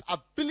 The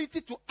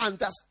ability to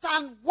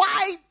understand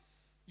why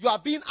you are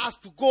being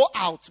asked to go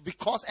out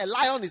because a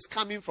lion is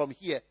coming from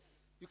here.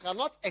 You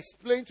cannot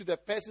explain to the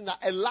person that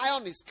a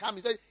lion is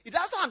coming. He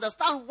doesn't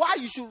understand why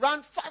you should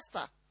run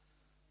faster.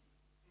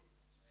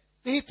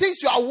 He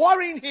thinks you are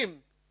worrying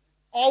him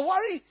or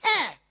worrying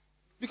her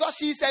because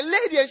she is a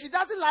lady and she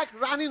doesn't like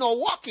running or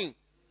walking.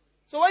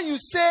 So when you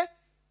say,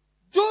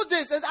 do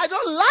this, and I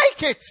don't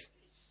like it.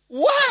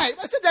 Why?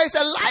 I said, there is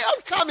a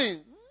lion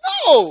coming.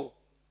 No.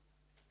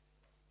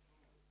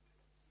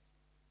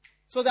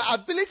 So the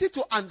ability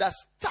to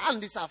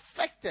understand is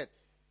affected.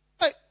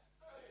 Hey.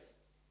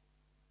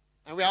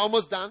 And we are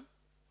almost done.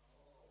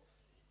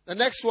 The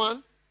next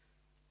one.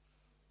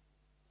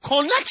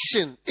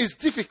 Connection is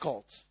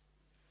difficult.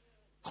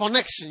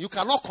 Connection. You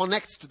cannot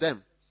connect to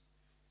them.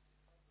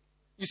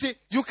 You see,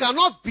 you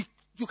cannot be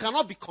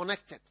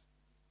connected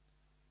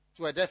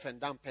to a deaf and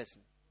dumb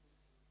person.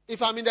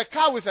 If I'm in the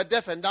car with a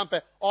deaf and dumb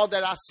person, or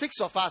there are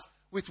 6 of us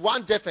with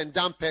one deaf and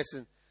dumb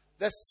person,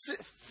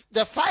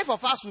 the 5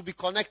 of us will be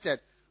connected,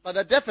 but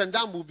the deaf and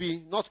dumb will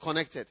be not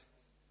connected.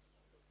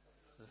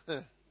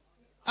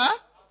 Huh?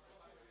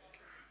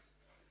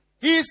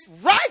 He's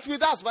right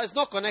with us, but he's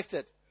not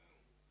connected.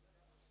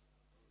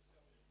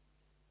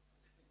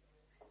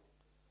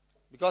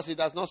 Because he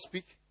does not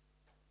speak,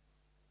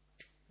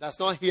 does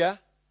not hear.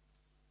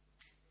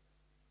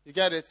 You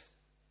get it?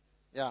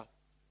 Yeah.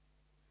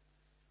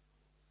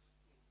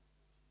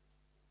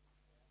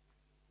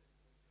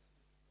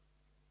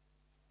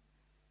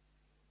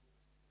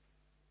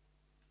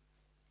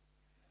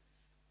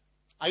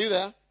 Are you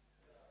there?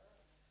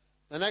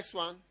 The next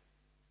one.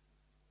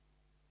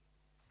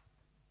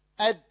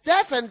 A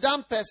deaf and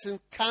dumb person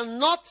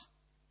cannot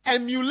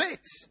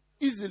emulate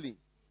easily.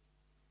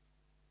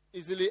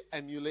 Easily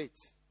emulate.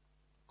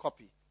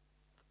 Copy.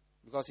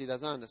 Because he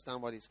doesn't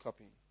understand what he's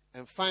copying.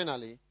 And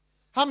finally,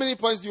 how many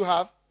points do you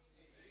have?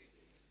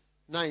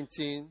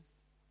 19.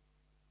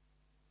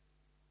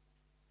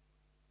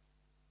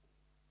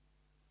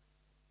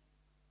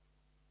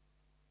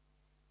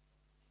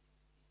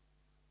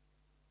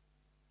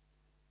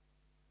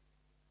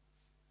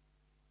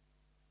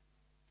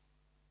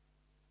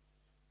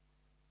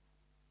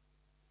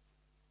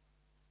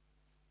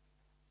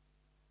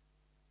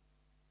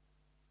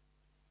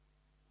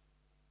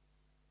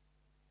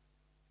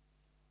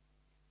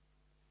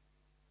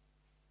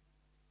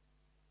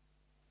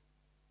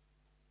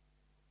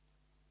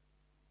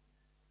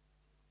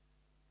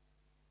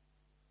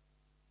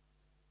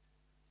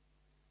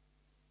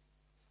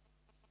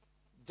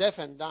 Deaf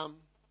and dumb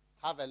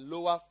have a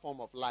lower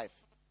form of life.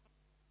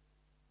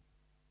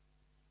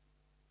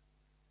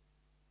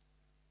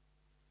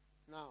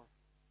 Now,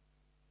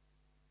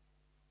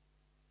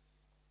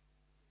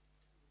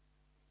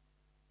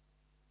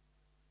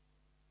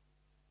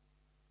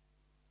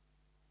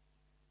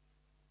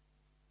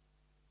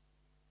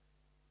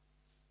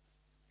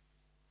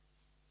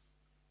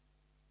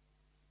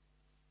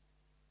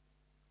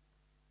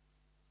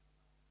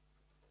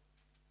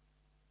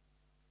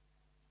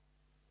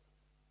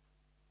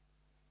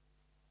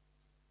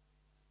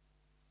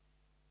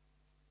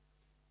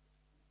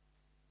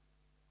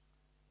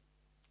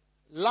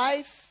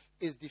 life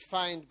is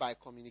defined by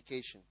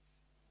communication.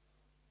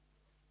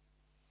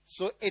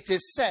 So it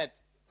is said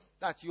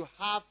that you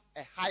have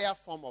a higher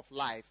form of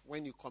life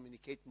when you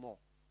communicate more.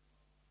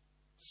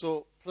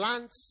 So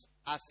plants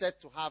are said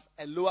to have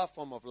a lower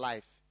form of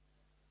life.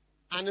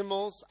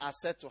 Animals are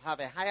said to have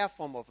a higher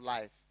form of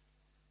life.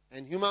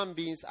 And human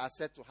beings are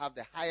said to have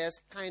the highest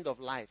kind of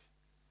life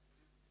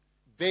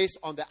based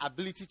on the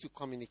ability to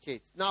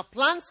communicate. Now,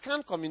 plants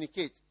can't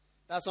communicate.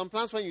 There are some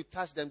plants, when you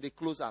touch them, they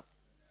close up.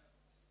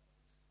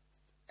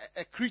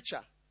 A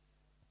creature,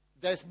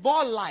 there's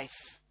more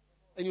life,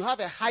 and you have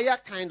a higher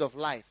kind of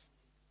life.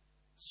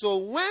 So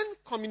when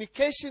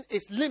communication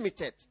is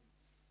limited,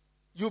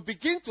 you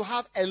begin to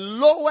have a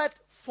lowered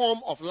form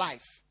of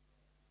life.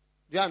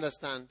 Do you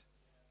understand?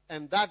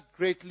 And that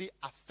greatly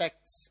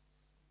affects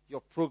your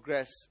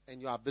progress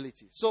and your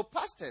ability. So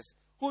pastors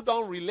who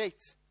don't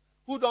relate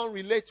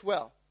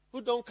well,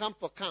 who don't come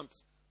for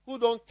camps, who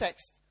don't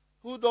text,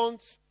 who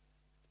don't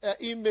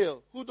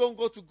email, who don't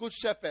go to Good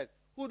Shepherd,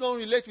 who don't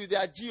relate with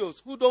their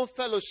geos, who don't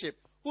fellowship,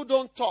 who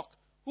don't talk,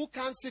 who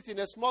can't sit in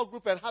a small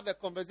group and have a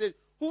conversation,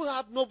 who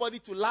have nobody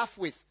to laugh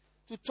with,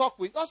 to talk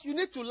with. Because you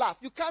need to laugh.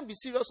 You can't be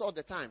serious all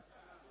the time.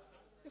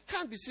 You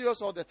can't be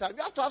serious all the time.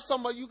 You have to have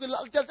somebody you can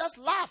just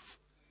laugh.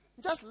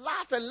 Just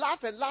laugh and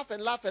laugh and laugh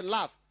and laugh and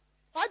laugh.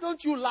 Why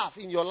don't you laugh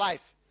in your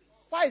life?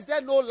 Why is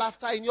there no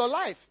laughter in your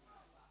life?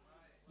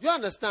 Do you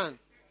understand?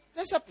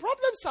 There's a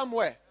problem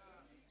somewhere.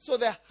 So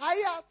the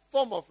higher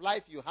form of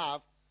life you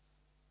have,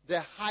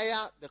 the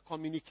higher the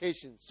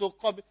communication. So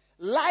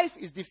life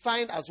is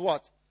defined as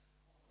what?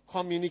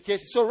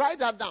 Communication. So write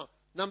that down.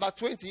 Number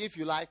 20, if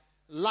you like.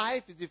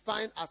 Life is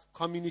defined as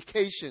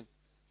communication.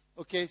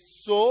 Okay,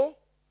 so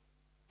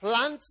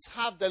plants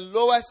have the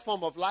lowest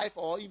form of life,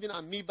 or even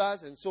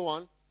amoebas and so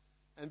on.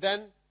 And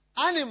then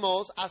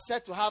animals are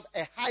said to have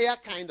a higher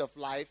kind of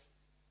life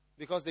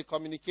because they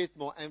communicate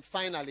more. And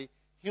finally,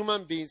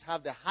 human beings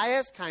have the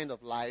highest kind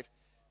of life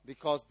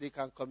because they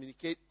can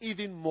communicate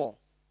even more.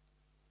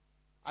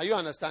 Are you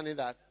understanding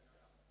that?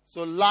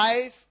 So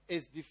life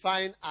is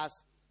defined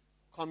as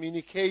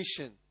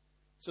communication.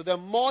 So the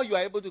more you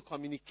are able to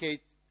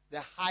communicate,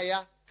 the higher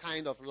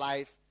kind of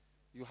life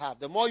you have.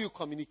 The more you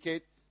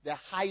communicate, the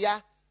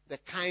higher the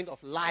kind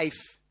of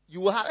life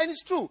you will have. And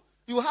it's true.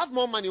 You will have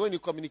more money when you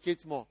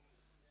communicate more.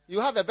 You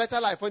have a better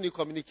life when you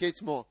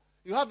communicate more.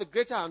 You have a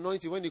greater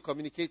anointing when you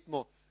communicate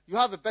more. You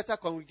have a better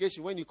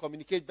congregation when you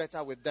communicate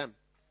better with them.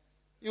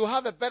 You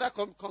have a better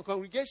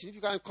congregation. If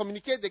you can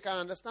communicate, they can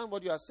understand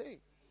what you are saying.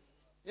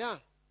 Yeah.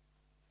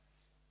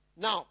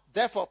 Now,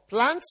 therefore,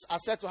 plants are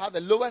said to have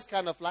the lowest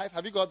kind of life.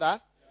 Have you got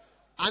that?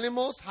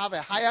 Animals have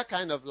a higher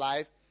kind of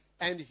life.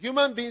 And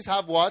human beings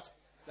have what?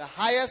 The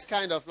highest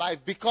kind of life.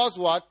 Because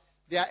what?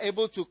 They are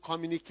able to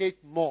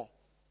communicate more.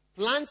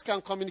 Plants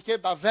can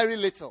communicate but very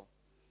little.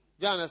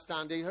 Do you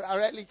understand? They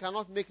rarely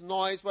cannot make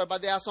noise.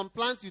 But there are some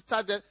plants, you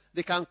touch them,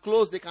 they can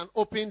close, they can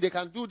open, they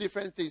can do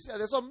different things.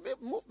 There's some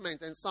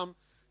movement and some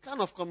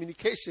kind of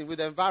communication with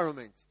the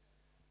environment.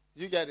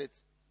 You get it?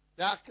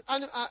 There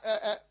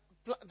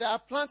are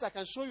plants, I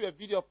can show you a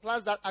video of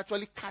plants that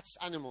actually catch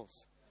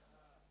animals.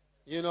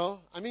 You know?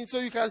 I mean, so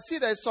you can see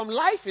there's some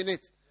life in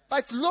it, but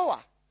it's lower.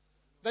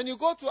 Then you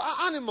go to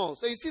animals,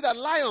 so you see that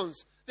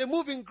lions, they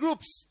move in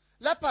groups.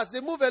 Leopards, they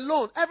move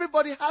alone.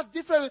 Everybody has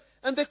different,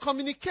 and they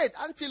communicate.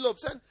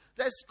 Antelopes, and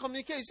there's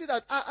communication. You see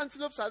that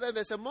antelopes are there.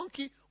 There's a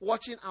monkey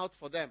watching out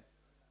for them.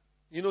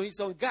 You know,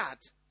 he's on guard.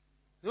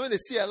 You know, when they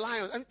see a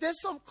lion, I mean,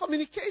 there's some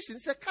communication.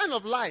 It's a kind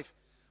of life.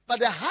 But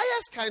the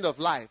highest kind of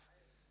life,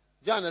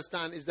 do you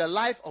understand, is the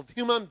life of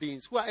human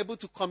beings who are able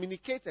to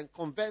communicate and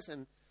converse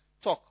and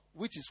talk,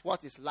 which is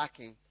what is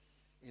lacking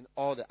in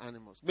all the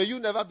animals. May you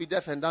never be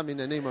deaf and dumb in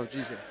the name of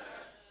Jesus.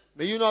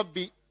 May you not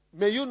be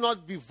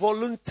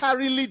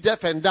voluntarily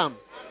deaf and dumb.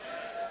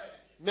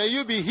 May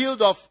you be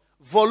healed of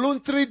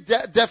voluntary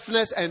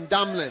deafness and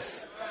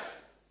dumbness.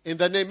 In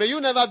the name. May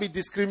you never be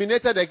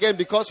discriminated again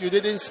because you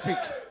didn't speak.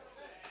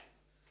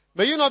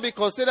 May you not be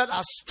considered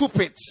as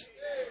stupid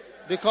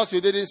because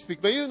you didn't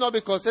speak. May you not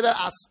be considered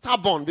as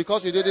stubborn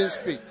because you didn't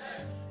speak.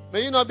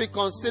 May you not be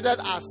considered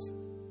as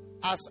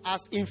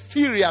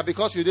inferior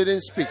because you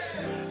didn't speak.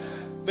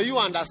 May you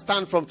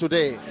understand from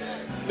today.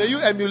 May you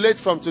emulate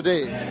from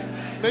today.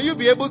 May you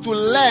be able to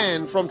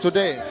learn from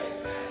today.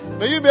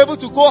 May you be able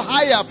to go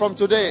higher from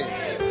today.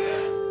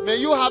 May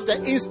you have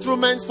the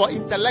instruments for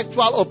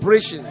intellectual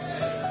operations.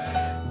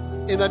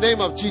 In the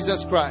name of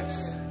Jesus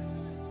Christ.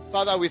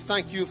 Father, we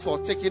thank you for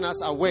taking us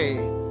away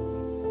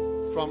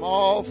from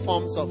all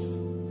forms of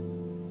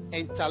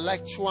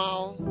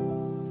intellectual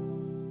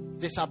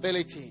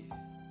disability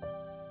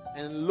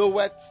and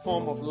lowered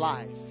form of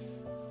life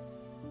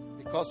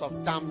because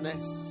of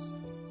dumbness,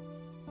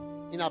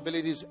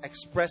 inability to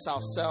express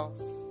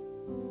ourselves,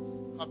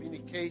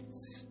 communicate,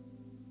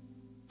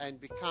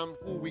 and become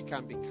who we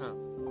can become.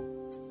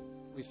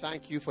 We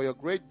thank you for your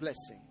great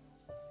blessing,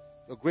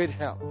 your great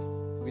help.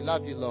 We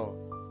love you, Lord.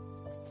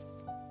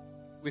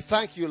 We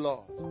thank you,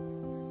 Lord.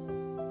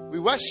 We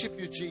worship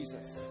you,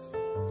 Jesus.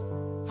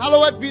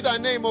 Hallowed be thy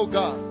name, O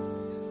God.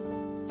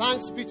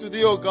 Thanks be to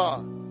thee, O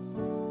God,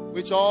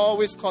 which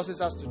always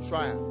causes us to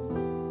triumph.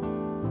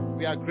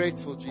 We are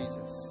grateful,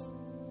 Jesus.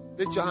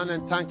 Lift your hand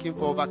and thank him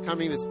for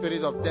overcoming the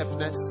spirit of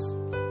deafness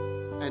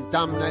and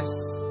dumbness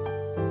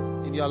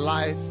in your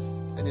life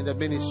and in the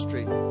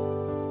ministry.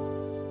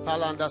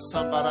 Palanda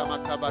Sambara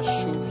Makaba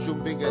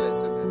Shumbingele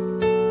Semene.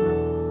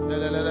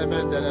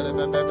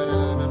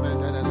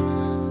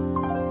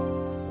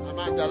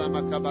 Amandala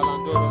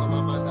Makabalandoro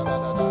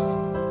Mamandala.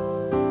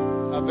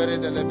 Avere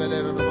delle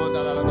Belero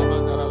Mondala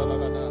Mamandala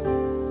Lavada.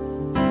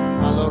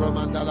 Allora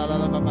Mandala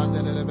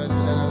Lavabandele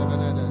Belele.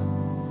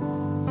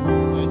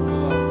 Thank you,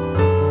 Lord.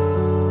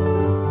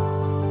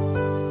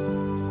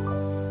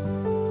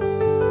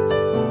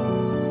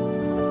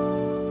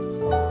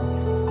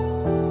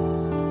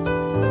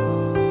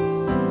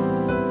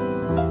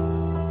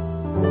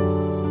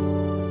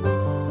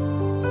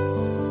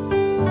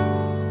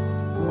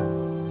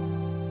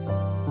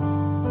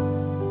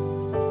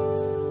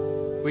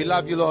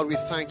 love you, Lord. We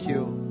thank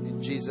you.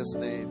 In Jesus'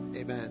 name,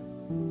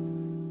 amen.